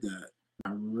did that.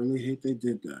 I really hate they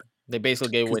did that. They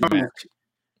basically gave away the match.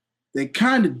 They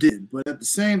kind of did, but at the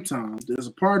same time, there's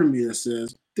a part of me that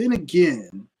says, then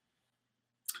again,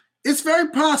 it's very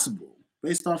possible,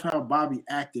 based off how Bobby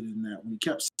acted in that when he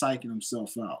kept psyching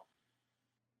himself out.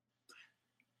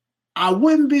 I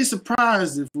wouldn't be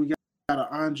surprised if we got an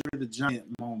Andre the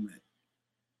Giant moment.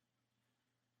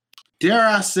 Dare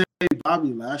I say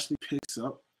Bobby Lashley picks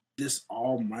up this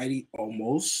almighty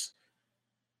Omos?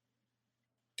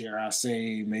 Dare I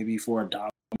say maybe for a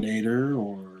Dominator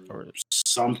or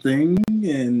something,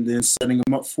 and then setting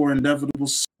him up for inevitable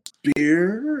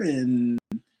spear and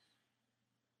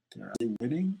dare I say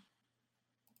winning?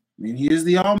 I mean, he is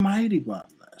the almighty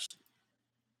Bobby Lashley.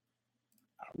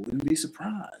 I wouldn't be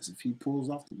surprised if he pulls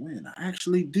off the win. I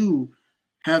actually do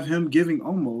have him giving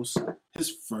Omos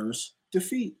his first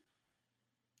defeat.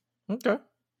 Okay.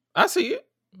 I see it.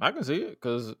 I can see it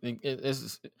because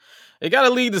it got to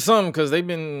lead to something because they've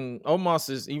been Omos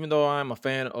is, even though I'm a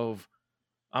fan of,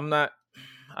 I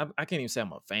can't even say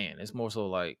I'm a fan. It's more so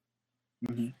like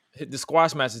the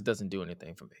squash matches doesn't do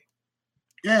anything for me.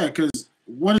 Yeah, because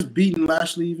what does beating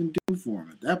Lashley even do for him?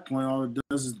 At that point, all it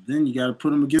does is then you got to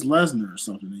put him against Lesnar or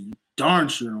something. And you darn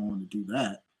sure don't want to do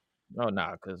that. Oh,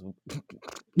 nah, because you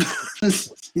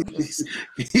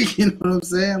know what I'm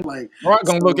saying? Like, Rock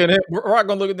gonna look at him. Rock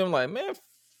gonna look at them like, man,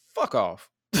 fuck off.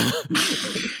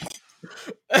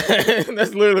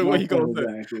 That's literally what he gonna say.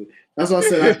 Exactly. That's why I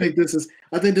said I think this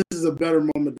is a better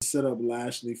moment to set up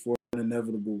Lashley for an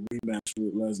inevitable rematch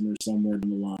with Lesnar somewhere in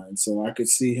the line. So I could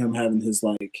see him having his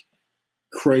like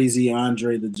crazy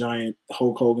Andre the Giant,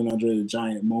 Hulk Hogan Andre the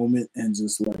Giant moment, and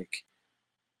just like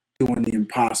doing the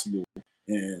impossible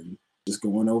and just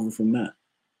going over from that.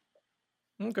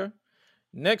 Okay.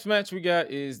 Next match we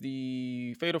got is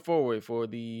the Fatal 4-Way for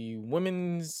the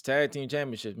Women's Tag Team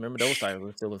Championship. Remember those titles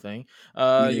are still a thing.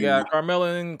 You got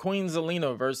Carmella and Queen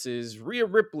Zelina versus Rhea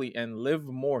Ripley and Liv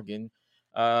Morgan,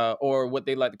 or what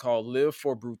they like to call Liv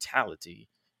for Brutality.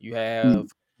 You have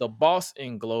the Boss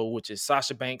in Glow, which is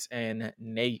Sasha Banks and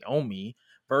Naomi,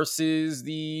 versus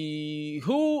the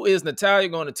who is Natalya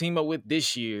going to team up with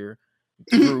this year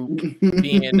group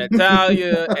being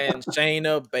Natalya and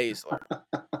Shayna Baszler.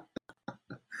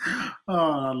 Oh,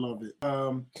 I love it.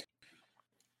 I'm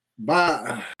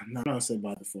not gonna say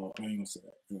by default. I ain't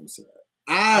gonna say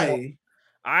that.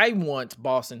 I want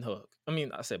Boston Hook. I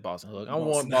mean, I said Boston Hook. I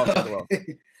want Boston Glow.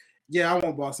 Yeah, I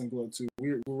want Boston Glow too.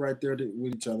 We're right there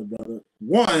with each other, brother.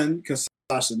 One, because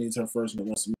Sasha needs her first at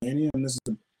WrestleMania, and this is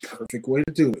the perfect way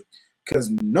to do it. Because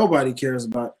nobody cares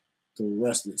about the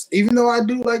rest of this. Even though I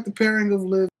do like the pairing of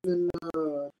Liv and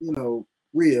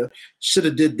Rhea, should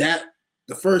have did that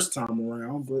the first time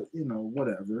around, but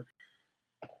whatever.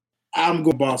 I'm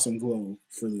going Boston Glow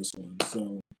for this one.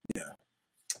 So yeah,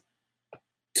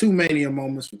 2 Mania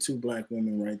moments for 2 black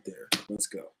women right there. Let's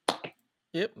go.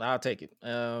 Yep, I'll take it.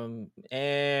 And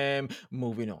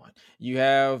moving on, you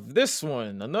have this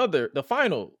one, the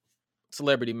final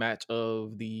celebrity match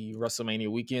of the WrestleMania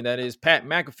weekend. That is Pat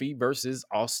McAfee versus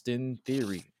Austin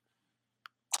Theory.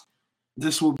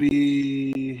 This will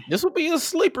be a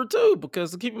sleeper too,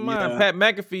 because keep in mind, Pat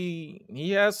McAfee,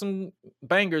 he has some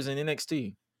bangers in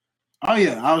NXT. Oh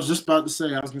yeah, I was just about to say.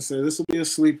 This will be a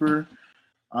sleeper.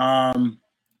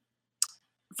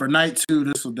 For night 2,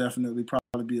 this will definitely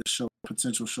probably be a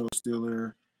potential show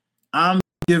stealer. I'm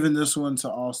giving this one to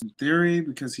Austin Theory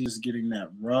because he's getting that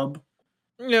rub.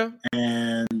 Yeah,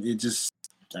 and it just,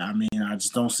 I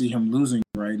just don't see him losing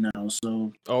right now.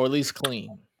 So, or at least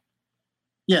clean.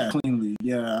 Yeah, cleanly.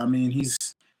 Yeah,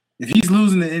 if he's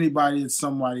losing to anybody, it's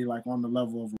somebody like on the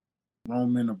level of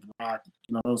Roman or Brock,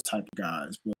 those type of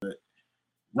guys. But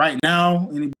right now,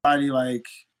 anybody like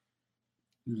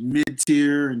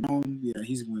mid-tier and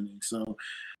he's winning. So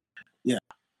yeah,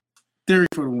 Theory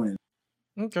for the win.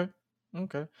 Okay.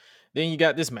 Then you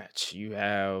got this match. You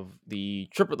have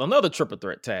another triple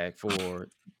threat tag for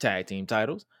tag team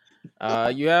titles.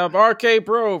 You have RK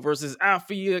Bro versus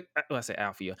Alpha. I say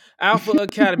Alpha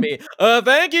Academy.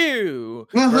 Thank you.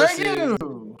 Well, Versus, thank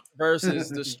you. versus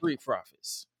the Street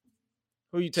Profits.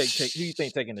 Who you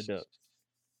think taking the dub?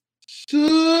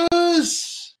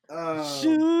 Shush.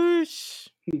 Shush.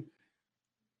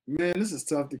 Man, this is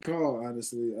tough to call,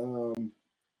 honestly.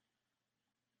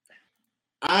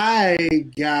 I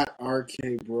got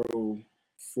RK Bro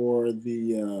for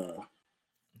the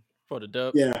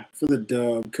dub. Yeah, for the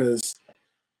dub, because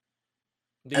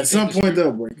at some point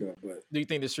they'll break up. But do you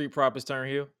think the Street Profits turn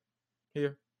heel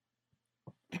here?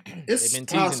 It's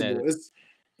possible.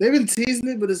 They've been teasing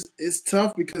it, but it's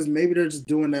tough because maybe they're just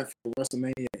doing that for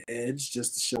WrestleMania Edge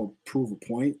just to prove a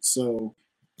point. So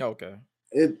okay,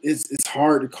 it's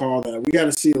hard to call that. We got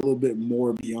to see a little bit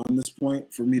more beyond this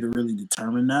point for me to really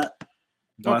determine that.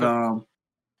 But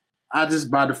I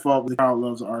just by default, the crowd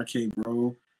loves RK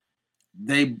Bro.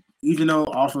 They, even though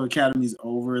Alpha Academy's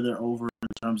over, they're over in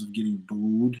terms of getting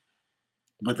booed,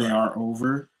 but they are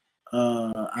over.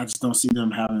 I just don't see them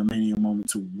having a Mania moment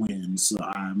to win, so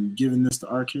I'm giving this to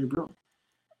RK Bro.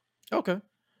 Okay.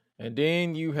 And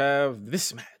then you have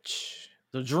this match,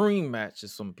 the dream match of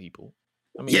some people.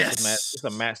 I mean, yes, it's a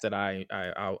match that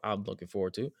I'm looking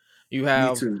forward to. You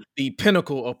have the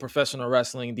pinnacle of professional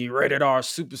wrestling, the rated R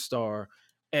superstar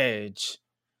Edge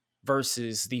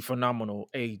versus the phenomenal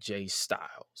AJ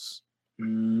Styles.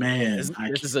 Man,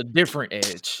 this is a different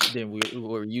Edge than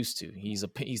we're used to. He's the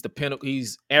pinnacle.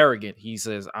 He's arrogant. He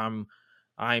says, "I'm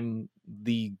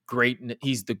the great."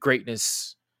 He's the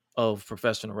greatness of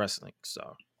professional wrestling.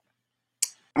 So,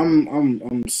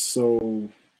 I'm so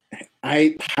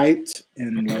hyped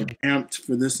and like amped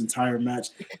for this entire match.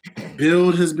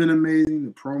 Build has been amazing.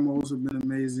 The promos have been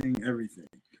amazing. Everything.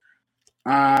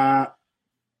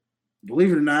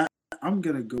 Believe it or not, I'm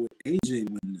gonna go with AJ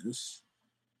win this.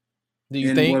 Do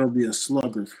you think what'll be a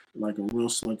slugger, like a real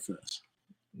slugfest?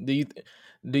 Do you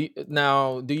think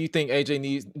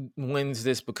AJ wins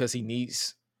this because he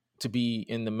needs to be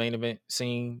in the main event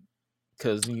scene?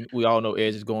 Because we all know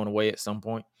Edge is going away at some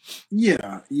point.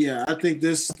 Yeah. I think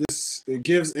this it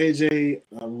gives AJ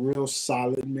a real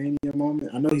solid Mania moment.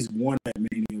 I know he's won that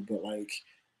Mania, but like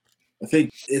I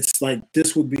think it's like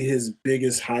this would be his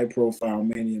biggest high profile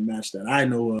Mania match that I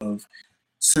know of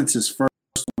since his first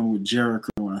one with Jericho,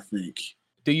 I think.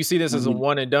 Do you see this as a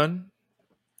one and done?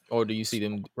 Or do you see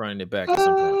them running it back at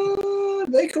some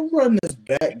point? They can run this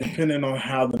back depending on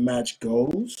how the match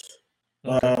goes.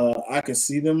 Okay. I could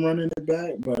see them running it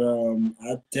back, but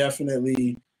I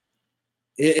definitely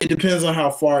it depends on how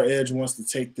far Edge wants to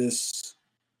take this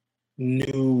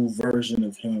new version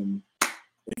of him.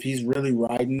 If he's really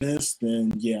riding this,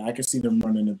 then yeah, I can see them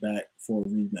running it back for a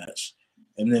rematch,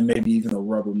 and then maybe even a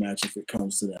rubber match if it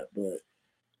comes to that. But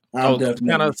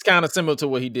it's kind of similar to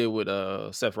what he did with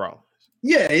Seth Rollins.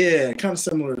 Yeah, kind of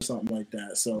similar to something like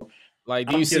that. So, like,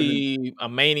 do you see a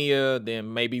Mania,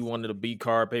 then maybe one of the B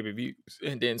card pay-per-views,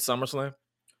 and then SummerSlam?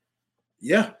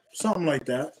 Yeah, something like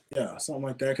that. Yeah, something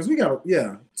like that. Because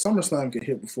SummerSlam could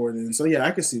hit before then. So yeah,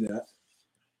 I could see that.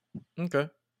 Okay.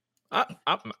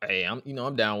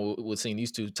 I'm down with seeing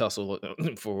these two tussle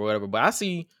for whatever, but I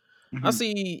see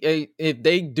if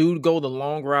they do go the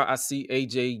long route, I see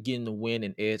AJ getting the win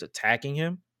and Edge attacking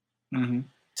him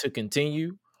to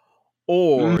continue.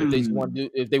 Or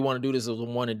if they want to do this as a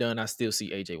one and done, I still see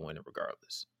AJ winning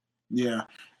regardless. Yeah,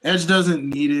 Edge doesn't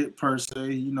need it per se.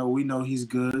 We know he's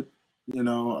good. In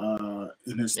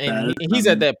his status, and he's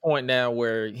at that point now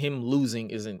where him losing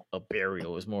isn't a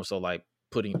burial; it's more so like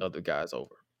putting other guys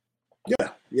over.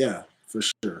 Yeah, for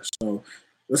sure. So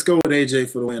let's go with AJ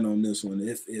for the win on this one.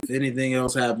 If anything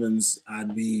else happens,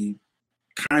 I'd be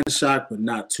kind of shocked, but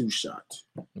not too shocked.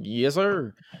 Yes,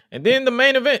 sir. And then the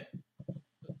main event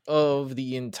of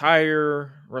the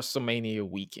entire WrestleMania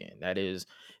weekend. That is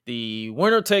the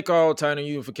winner-take-all title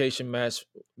unification match.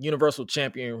 Universal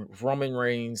Champion Roman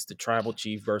Reigns, the Tribal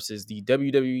Chief, versus the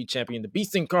WWE Champion, the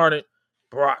Beast Incarnate,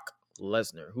 Brock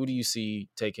Lesnar. Who do you see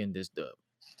taking this dub?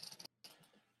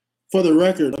 For the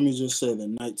record, let me just say that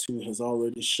Night 2 has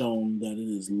already shown that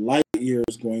it is light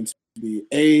years going to be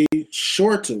A,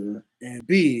 shorter, and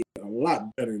B, a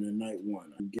lot better than Night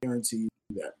 1. I guarantee you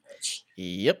that much.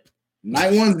 Yep.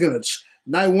 Night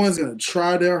one's gonna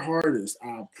try their hardest.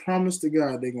 I promise to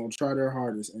God they're gonna try their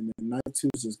hardest, and then Night 2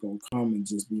 is just gonna come and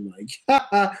just be like,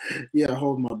 yeah,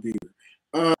 hold my beer.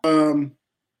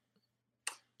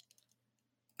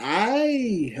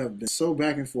 I have been so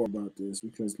back and forth about this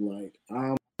because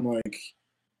I'm like,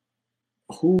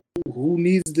 who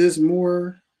needs this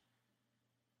more?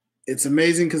 It's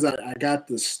amazing because I got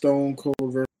the Stone Cold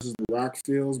versus The Rock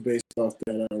feels based off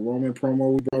that Roman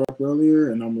promo we brought up earlier,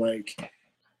 and I'm like,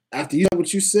 after you know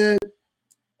what you said,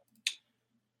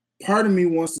 part of me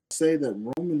wants to say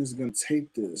that Roman is going to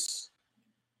take this,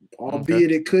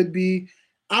 albeit it could be.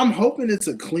 I'm hoping it's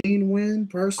a clean win,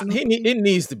 personally. It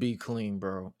needs to be clean,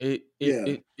 bro. It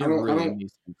really don't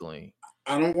needs to be clean.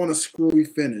 I don't want a screwy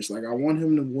finish. Like, I want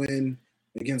him to win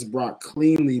against Brock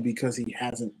cleanly because he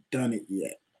hasn't done it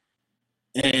yet.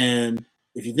 And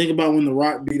if you think about when The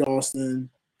Rock beat Austin,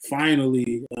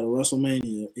 finally at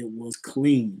WrestleMania, it was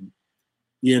clean,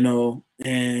 you know?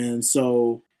 And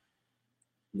so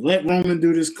let Roman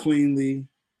do this cleanly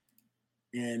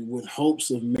and with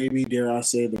hopes of maybe, dare I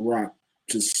say, The Rock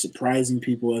just surprising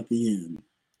people at the end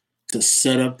to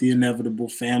set up the inevitable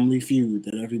family feud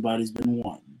that everybody's been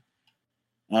wanting.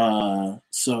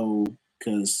 So,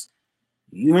 because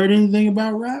you heard anything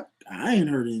about Rock? I ain't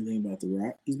heard anything about The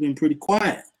Rock. He's been pretty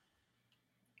quiet.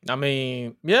 I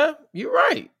mean, yeah, you're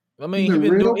right. I mean,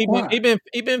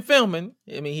 he been filming.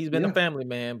 I mean, he's been a family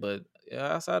man, but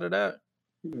outside of that,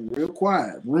 he's been real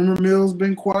quiet. Rumor mill's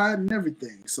been quiet and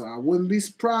everything. So I wouldn't be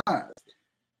surprised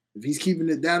if he's keeping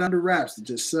it that under wraps to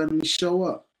just suddenly show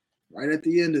up right at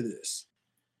the end of this.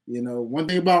 You know, one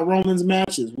thing about Roman's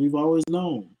matches, we've always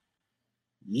known.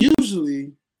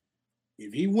 Usually,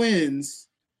 if he wins,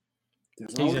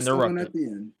 there's always someone at the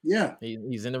end. Yeah,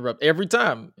 he's interrupted every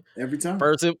time. Every time.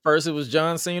 First it was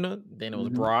John Cena, then it was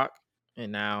Brock,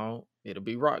 and now it'll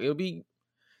be Rock.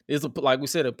 Like we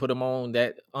said, it put him on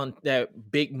that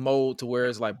big mode to where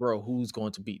it's like, bro, who's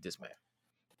going to beat this man?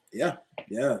 Yeah.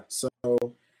 So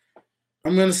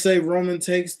I'm gonna say Roman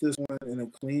takes this one in a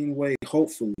clean way,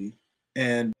 hopefully,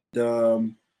 and.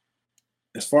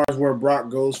 As far as where Brock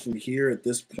goes from here at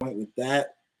this point with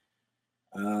that,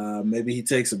 maybe he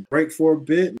takes a break for a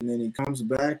bit and then he comes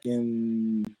back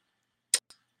and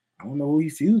I don't know who he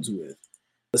feuds with.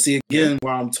 But see, again,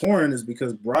 why I'm torn is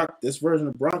because this version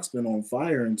of Brock's been on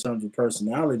fire in terms of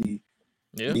personality.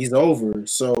 Yeah. He's over.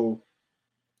 So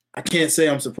I can't say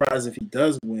I'm surprised if he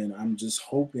does win. I'm just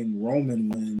hoping Roman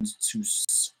wins to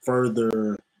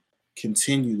further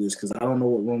continue this because I don't know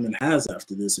what Roman has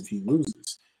after this if he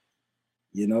loses.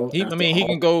 You know, he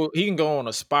can go on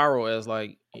a spiral as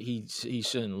like he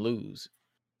shouldn't lose,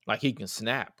 like he can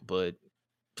snap, but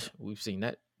we've seen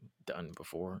that done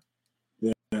before.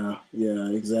 Yeah,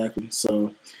 exactly.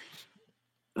 So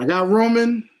I got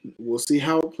Roman. We'll see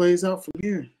how it plays out from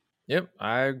here. Yep,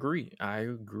 I agree.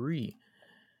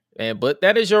 But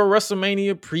that is your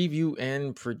WrestleMania preview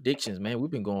and predictions, man. We've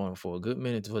been going for a good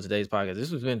minute for today's podcast.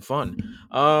 This has been fun.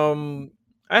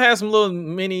 I had some little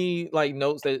mini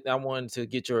notes that I wanted to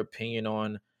get your opinion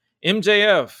on.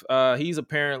 MJF, he's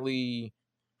apparently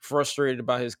frustrated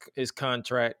about his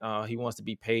contract. He wants to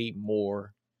be paid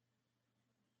more.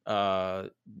 But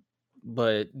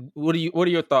what are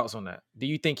your thoughts on that? Do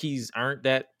you think he's earned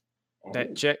that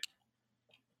check?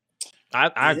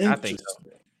 I think so.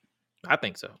 I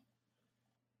think so.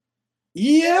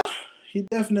 Yeah, he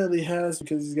definitely has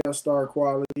because he's got star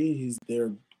quality. He's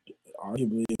their,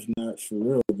 arguably, if not for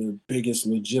real, their biggest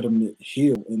legitimate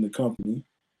heel in the company.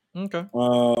 Okay.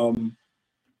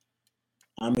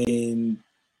 I mean,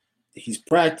 he's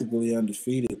practically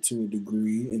undefeated to a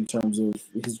degree in terms of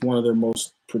he's one of their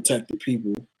most protected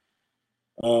people.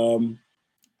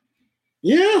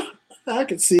 Yeah, I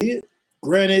could see it.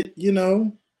 Granted,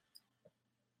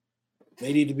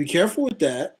 they need to be careful with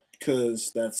that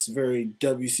because that's very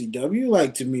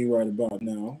WCW-like to me right about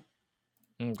now.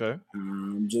 Okay.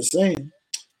 I'm just saying.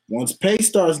 Once pay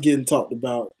starts getting talked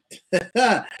about,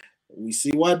 we see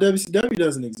why WCW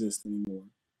doesn't exist anymore.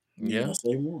 Yeah. I'll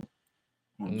say more.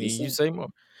 You say more.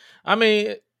 I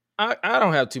mean, I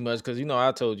don't have too much because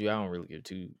I told you I don't really give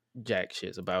two jack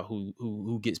shits about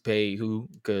who gets paid who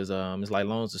because it's like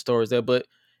long as the story's there, but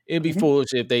it'd be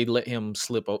foolish if they let him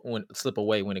slip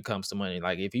away when it comes to money.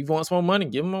 Like if he wants more money,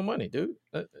 give him more money, dude.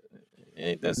 It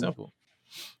ain't that simple.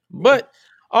 But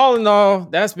all in all,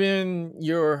 that's been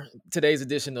your today's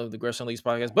edition of the Gresham Leaks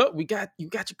podcast. But you got you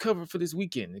covered for this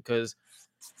weekend because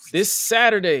this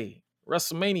Saturday,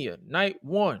 WrestleMania Night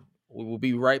 1, we will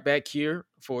be right back here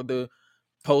for the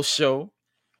post show.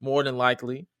 More than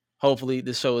likely, hopefully,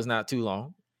 the show is not too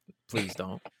long. Please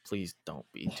don't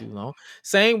be too long.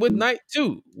 Same with Night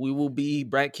 2. We will be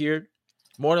back here,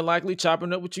 more than likely,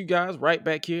 chopping up with you guys right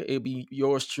back here. It'll be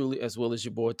yours truly, as well as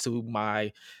your boy to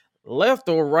my left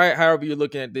or right, however you're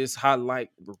looking at this. Hi-Lite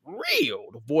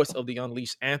Real, the voice of the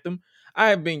Unleashed Anthem. I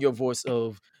have been your voice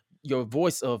of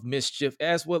mischief,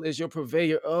 as well as your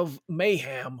purveyor of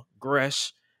mayhem,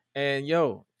 Gresh. And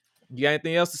you got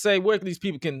anything else to say? Where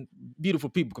can beautiful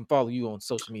people can follow you on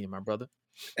social media, my brother?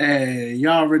 Hey,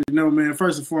 y'all already know, man.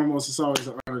 First and foremost, it's always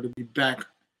an honor to be back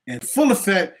in full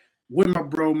effect with my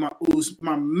bro,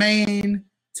 my main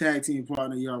tag team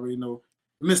partner. You already know,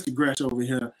 Mr. Gresh over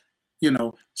here.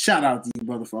 Shout out to you,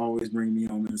 brother, for always bringing me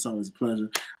on, man. It's always a pleasure.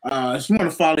 If you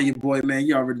want to follow your boy, man,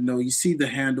 you already know. You see the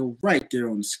handle right there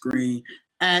on the screen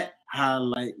at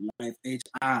Hi-Lite Life,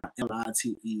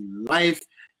 Hilite Life.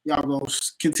 Y'all go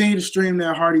continue to stream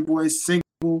that Hardy Boys single.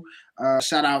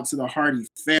 Shout out to the Hardy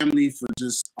family for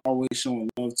just always showing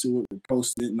love to it,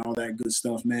 posting it, and all that good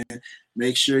stuff, man.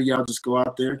 Make sure y'all just go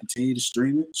out there, continue to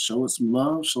stream it, show it some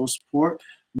love, show support.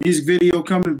 Music video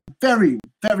coming very,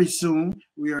 very soon.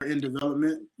 We are in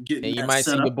development. And you might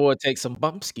see your boy take some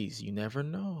bumpskis. You never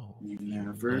know. You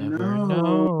never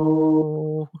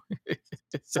know.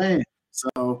 Saying.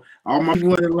 So, all my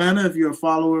people in Atlanta, if you're a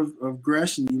follower of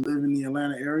Gresh and you live in the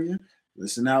Atlanta area,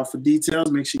 listen out for details.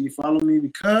 Make sure you follow me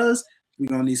because we're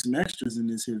going to need some extras in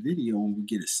this here video when we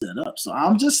get it set up. So,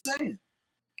 I'm just saying.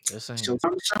 Show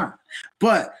time to shine.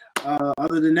 But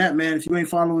other than that, man, if you ain't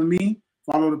following me,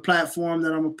 follow the platform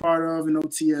that I'm a part of in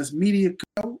OTS Media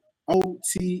Co.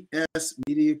 OTS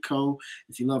Media Co.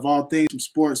 If you love all things from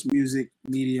sports, music,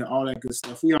 media, all that good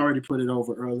stuff, we already put it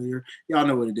over earlier. Y'all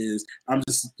know what it is. I'm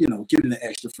just, giving the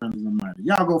extra friendly reminder.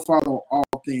 Y'all go follow all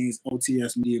things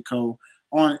OTS Media Co.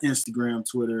 on Instagram,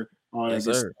 Twitter, all that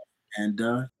good stuff. And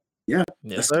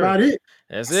that's about it.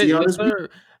 That's it. Yes, sir.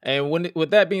 And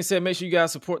with that being said, make sure you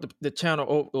guys support the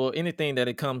channel or anything that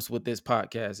it comes with this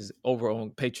podcast is over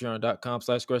on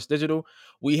patreon.com/GreshDigital.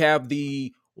 We have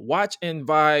the Watch and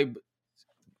Vibe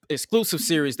exclusive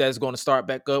series that is going to start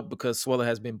back up because Swella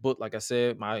has been booked. Like I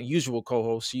said, my usual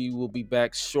co-host, she will be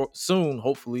back soon,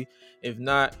 hopefully. If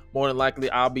not, more than likely,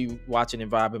 I'll be watching and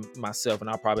vibing myself, and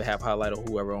I'll probably have Hi-Lite or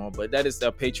whoever on. But that is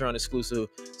the Patreon exclusive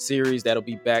series that'll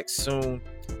be back soon.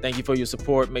 Thank you for your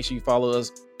support. Make sure you follow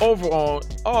us over on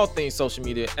all things social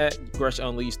media at Gresh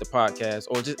Unleashed, the podcast,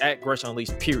 or just at Gresh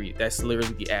Unleashed, period. That's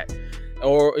literally the at.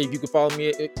 Or if you can follow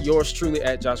me, yours truly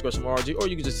at Josh Gresham RG, or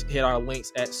you can just hit our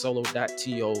links at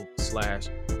solo.to/Gresh.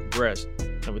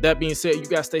 And with that being said, you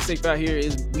guys stay safe out here.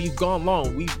 We've gone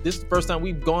long. This is the first time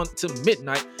we've gone to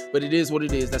midnight, but it is what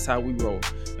it is. That's how we roll.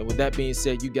 And with that being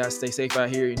said, you guys stay safe out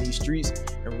here in these streets.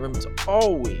 And remember to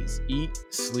always eat,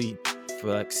 sleep,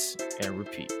 flex, and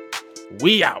repeat.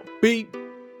 We out. Be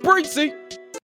breezy.